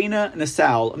 wretched Dana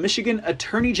Nassel, Michigan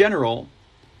Attorney General,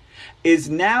 is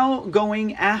now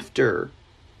going after,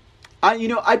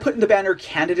 I put in the banner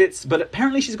candidates, but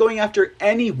apparently she's going after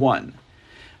anyone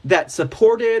that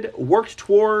supported, worked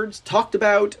towards, talked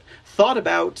about, thought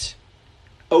about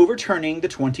overturning the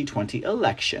 2020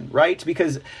 election, right?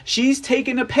 Because she's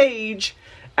taken a page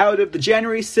out of the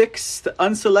January 6th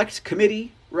Unselect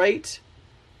Committee, right?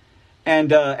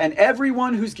 And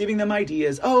everyone who's giving them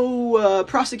ideas,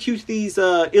 prosecute these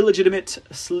illegitimate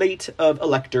slate of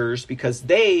electors because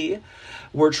they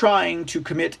were trying to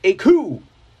commit a coup.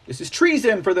 This is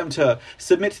treason for them to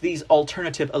submit these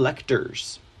alternative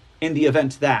electors in the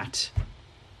event that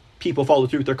people follow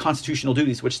through with their constitutional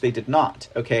duties, which they did not,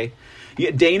 okay?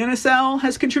 Yeah, Dana Nassel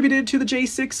has contributed to the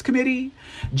J6 committee.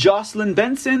 Jocelyn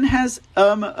Benson has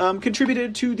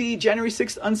contributed to the January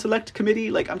 6th Unselect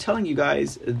committee. Like, I'm telling you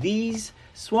guys, these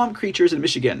swamp creatures in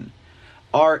Michigan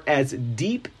are as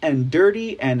deep and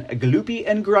dirty and gloopy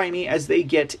and grimy as they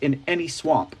get in any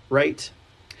swamp, right?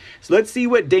 So let's see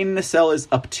what Dana Nassel is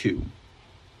up to.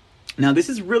 Now, this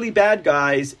is really bad,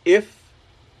 guys, if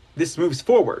this moves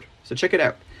forward. So check it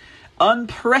out.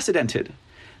 Unprecedented.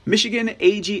 Michigan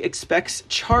AG expects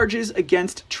charges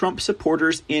against Trump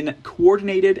supporters in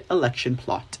coordinated election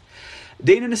plot.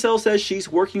 Dana Nassel says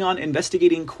she's working on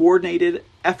investigating coordinated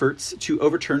efforts to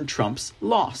overturn Trump's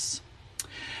loss.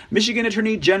 Michigan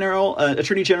Attorney General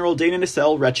Dana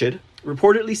Nassel, wretched,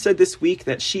 reportedly said this week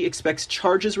that she expects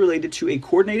charges related to a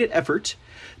coordinated effort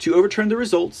to overturn the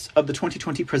results of the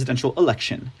 2020 presidential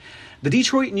election. The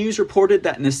Detroit News reported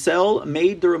that Nassel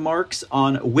made the remarks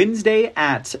on Wednesday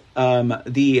at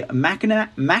the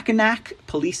Mackinac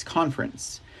Police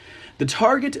Conference. The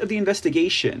target of the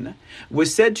investigation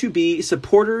was said to be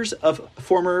supporters of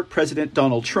former President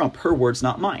Donald Trump, her words,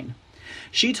 not mine.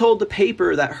 She told the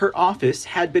paper that her office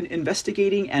had been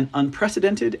investigating an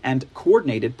unprecedented and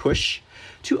coordinated push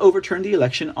to overturn the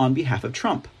election on behalf of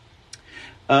Trump.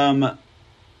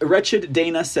 Wretched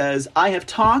Dana says, I have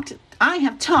talked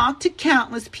to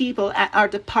countless people at our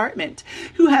department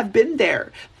who have been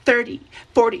there 30,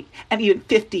 40, and even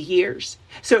 50 years.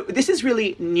 So this is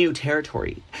really new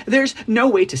territory. There's no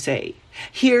way to say,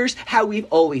 here's how we've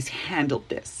always handled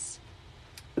this.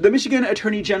 The Michigan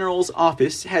Attorney General's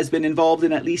office has been involved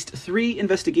in at least 3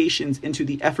 investigations into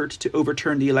the effort to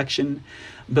overturn the election,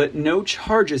 but no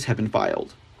charges have been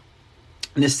filed.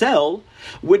 Nassel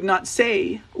would not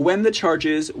say when the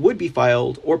charges would be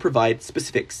filed or provide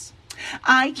specifics.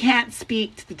 I can't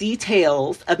speak to the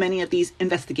details of many of these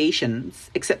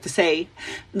investigations, except to say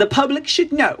the public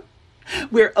should know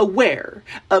we're aware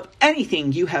of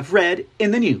anything you have read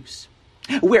in the news.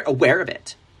 We're aware of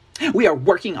it. We are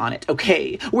working on it,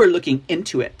 okay? We're looking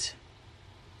into it.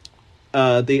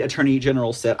 The Attorney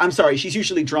General said. I'm sorry, she's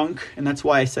usually drunk, and that's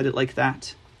why I said it like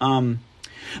that.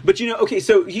 But, okay,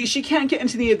 so she can't get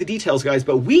into any of the details, guys,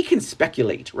 but we can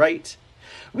speculate, right?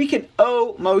 We can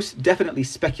most definitely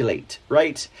speculate,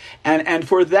 right? And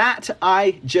for that,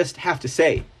 I just have to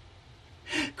say,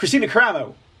 Christina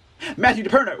Caramo, Matthew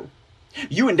DePerno,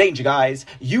 you in danger, guys.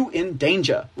 You in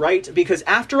danger, right? Because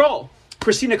after all,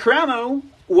 Christina Caramo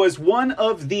was one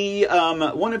of the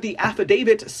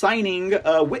affidavit signing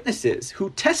witnesses who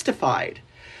testified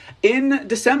in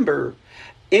December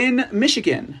in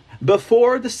Michigan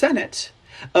before the Senate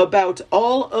about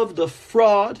all of the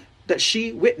fraud that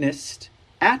she witnessed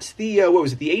at the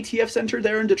the ATF Center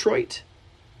there in Detroit.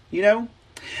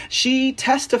 She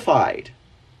testified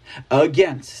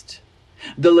against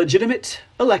the legitimate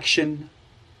election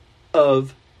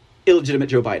of illegitimate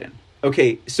Joe Biden.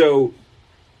 Okay, so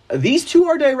these two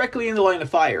are directly in the line of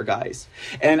fire, guys.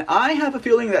 And I have a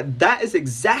feeling that that is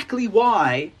exactly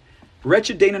why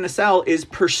wretched Dana Nassel is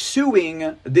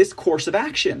pursuing this course of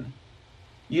action.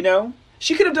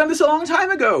 She could have done this a long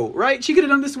time ago, right? She could have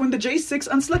done this when the J6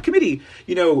 Unselect Committee,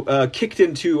 kicked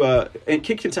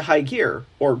into high gear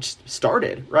or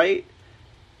started, right?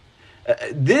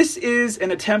 This is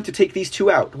an attempt to take these two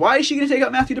out. Why is she going to take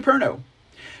out Matthew DePerno?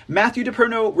 Matthew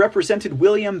DePerno represented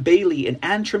William Bailey in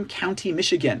Antrim County,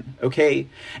 Michigan, okay,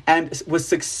 and was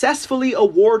successfully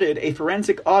awarded a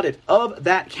forensic audit of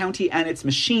that county and its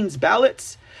machines'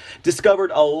 ballots,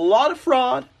 discovered a lot of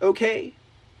fraud, okay,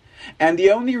 and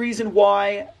the only reason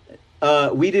why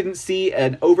we didn't see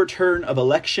an overturn of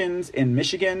elections in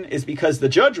Michigan is because the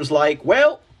judge was like,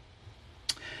 well,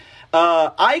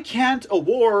 I can't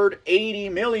award 80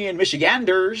 million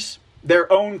Michiganders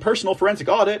their own personal forensic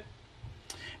audit.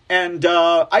 And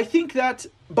I think that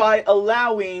by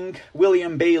allowing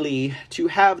William Bailey to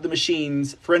have the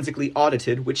machines forensically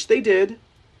audited, which they did,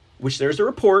 which there's a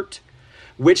report,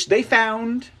 which they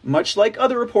found, much like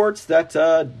other reports, that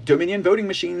Dominion voting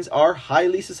machines are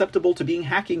highly susceptible to being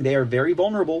hacking. They are very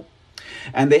vulnerable.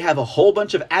 And they have a whole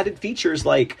bunch of added features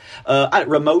like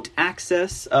remote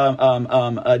access,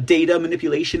 data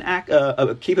manipulation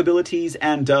capabilities,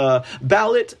 and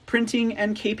ballot printing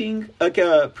and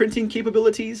printing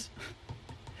capabilities.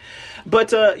 But,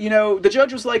 the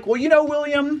judge was like, well,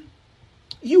 William,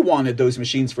 you wanted those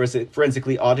machines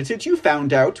forensically audited. You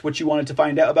found out what you wanted to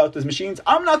find out about those machines.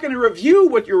 I'm not going to review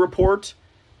what your report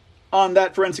on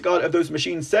that forensic audit of those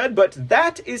machines said, but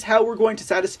that is how we're going to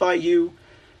satisfy you.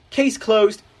 Case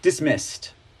closed,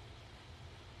 dismissed.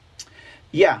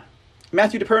 Yeah,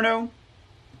 Matthew DePerno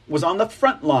was on the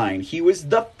front line. He was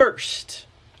the first,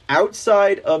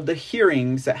 outside of the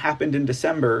hearings that happened in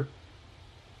December,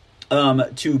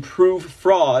 to prove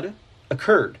fraud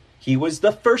occurred. He was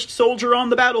the first soldier on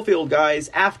the battlefield, guys,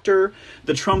 after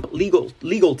the Trump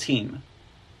legal team.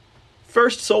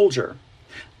 First soldier.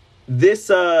 This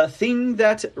thing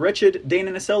that wretched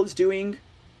Dana Nassel is doing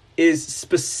is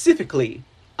specifically,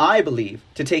 I believe,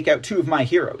 to take out two of my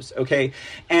heroes, okay?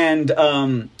 And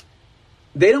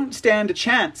they don't stand a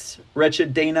chance,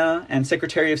 wretched Dana and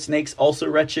Secretary of Snakes, also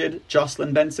wretched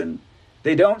Jocelyn Benson.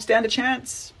 They don't stand a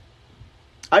chance.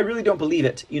 I really don't believe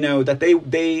it, that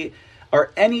they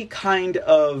are any kind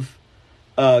of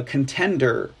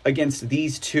contender against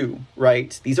these two,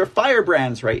 right? These are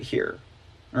firebrands right here,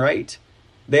 all right?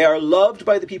 They are loved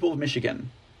by the people of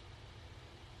Michigan.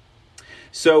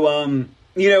 So,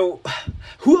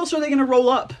 who else are they going to roll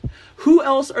up? Who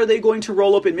else are they going to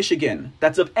roll up in Michigan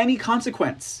that's of any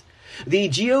consequence? The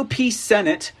GOP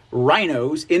Senate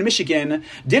rhinos in Michigan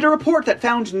did a report that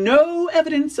found no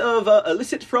evidence of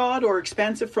illicit fraud or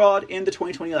expansive fraud in the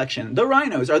 2020 election. The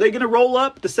rhinos, are they going to roll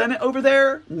up the Senate over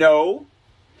there? No.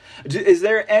 Is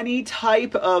there any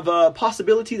type of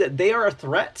possibility that they are a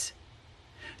threat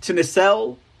to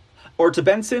Nassel or to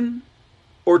Benson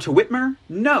or to Whitmer?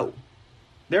 No,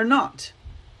 they're not.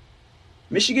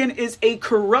 Michigan is a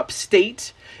corrupt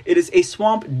state. It is a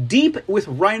swamp deep with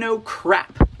rhino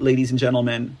crap, ladies and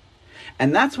gentlemen.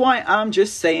 And that's why I'm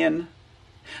just saying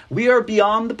we are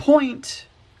beyond the point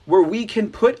where we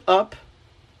can put up,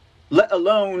 let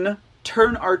alone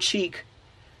turn our cheek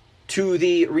to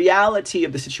the reality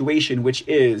of the situation, which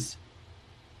is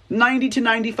 90 to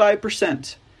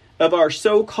 95% of our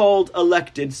so-called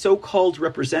elected, so-called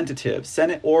representatives,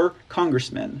 Senate or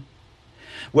congressmen,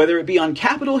 whether it be on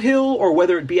Capitol Hill or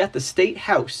whether it be at the State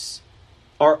House,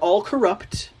 are all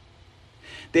corrupt.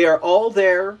 They are all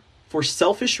there for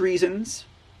selfish reasons,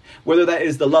 whether that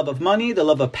is the love of money, the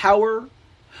love of power,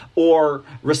 or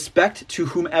respect to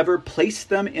whomever placed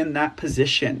them in that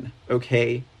position,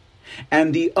 okay?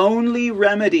 And the only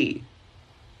remedy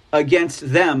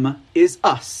against them is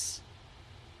us.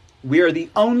 We are the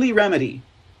only remedy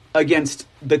against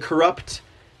the corrupt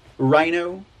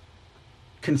rhino,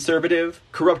 conservative,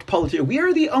 corrupt politician. We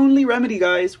are the only remedy,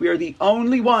 guys. We are the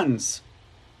only ones.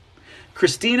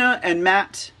 Christina and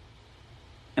Matt,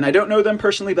 and I don't know them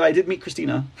personally, but I did meet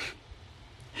Christina.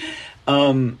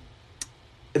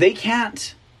 They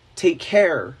can't take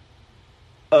care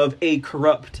of a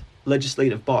corrupt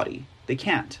legislative body. They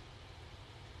can't.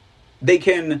 They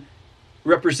can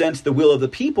represent the will of the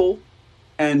people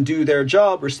and do their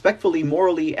job respectfully,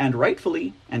 morally, and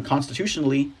rightfully, and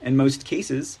constitutionally in most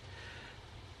cases.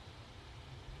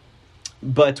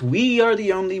 But we are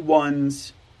the only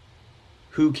ones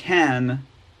who can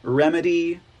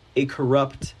remedy a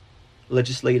corrupt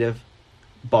legislative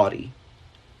body.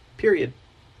 Period.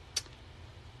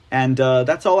 And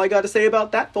that's all I got to say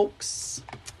about that, folks.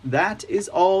 That is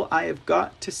all I have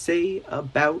got to say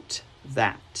about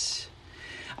that.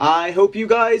 I hope you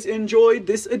guys enjoyed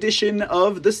this edition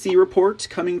of the C Report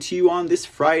coming to you on this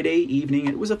Friday evening.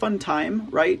 It was a fun time,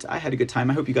 right? I had a good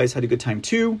time. I hope you guys had a good time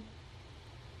too.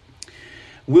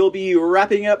 We'll be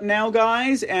wrapping up now,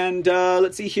 guys, and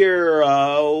let's see here.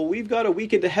 We've got a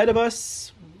weekend ahead of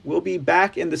us. We'll be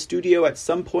back in the studio at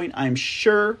some point, I'm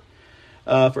sure.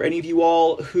 For any of you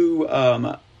all who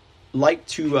like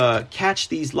to catch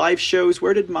these live shows,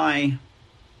 where did my...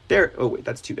 There, oh wait,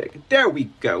 that's too big. There we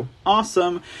go.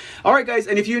 Awesome. All right, guys,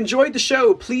 and if you enjoyed the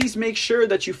show, please make sure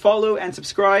that you follow and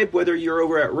subscribe, whether you're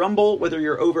over at Rumble, whether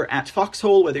you're over at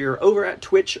Foxhole, whether you're over at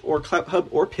Twitch or CloutHub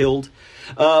or Pilled.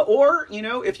 Or,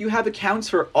 if you have accounts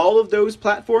for all of those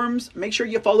platforms, make sure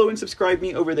you follow and subscribe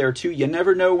me over there too. You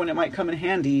never know when it might come in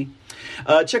handy.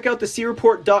 Check out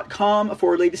thecreport.com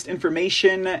for latest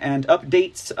information and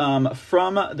updates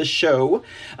from the show.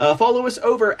 Follow us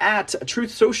over at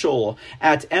Truth Social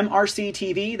at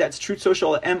MRCTV. That's Truth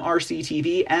Social at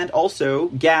MRCTV. And also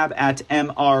Gab at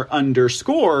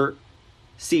MR_CTV.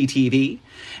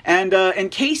 And in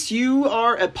case you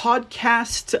are a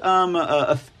podcast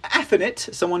affinite,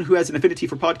 someone who has an affinity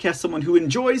for podcasts, someone who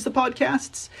enjoys the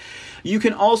podcasts, you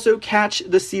can also catch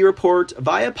the C Report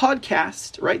via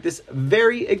podcast, right? This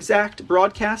very exact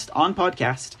broadcast on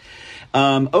podcast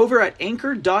over at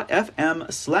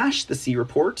anchor.fm/the C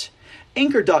Report,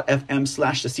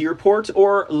 anchor.fm/the C Report,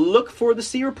 or look for the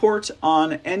C Report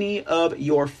on any of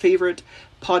your favorite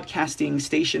podcasting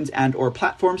stations and or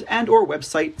platforms and or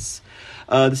websites.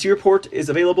 The C Report is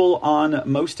available on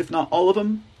most, if not all of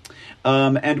them.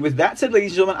 And with that said,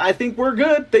 ladies and gentlemen, I think we're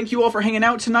good. Thank you all for hanging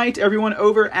out tonight. Everyone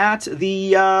over at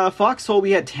the Foxhole,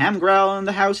 we had Tam Growl in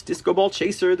the house, Disco Ball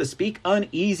Chaser, The Speak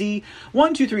Uneasy,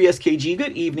 123 SKG,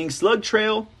 good evening, Slug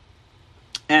Trail,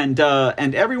 and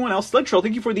everyone else. Slug Trail,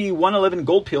 thank you for the 111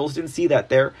 gold pills. Didn't see that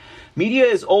there. Media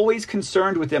is always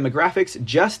concerned with demographics,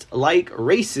 just like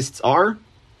racists are.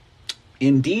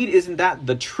 Indeed, isn't that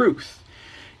the truth?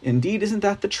 Indeed, isn't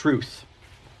that the truth?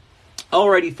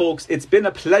 Alrighty, folks, it's been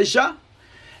a pleasure,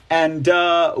 and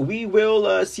we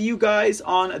will see you guys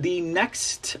on the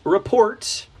next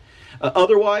report.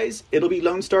 Otherwise, it'll be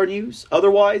Lone Star News.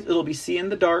 Otherwise, it'll be See in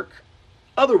the Dark.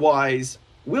 Otherwise,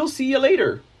 we'll see you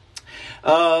later.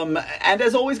 And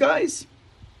as always, guys,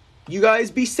 you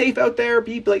guys be safe out there.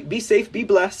 Be safe, be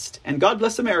blessed, and God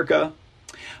bless America.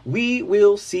 We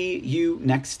will see you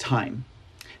next time.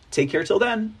 Take care till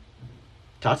then.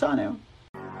 Ta-ta now.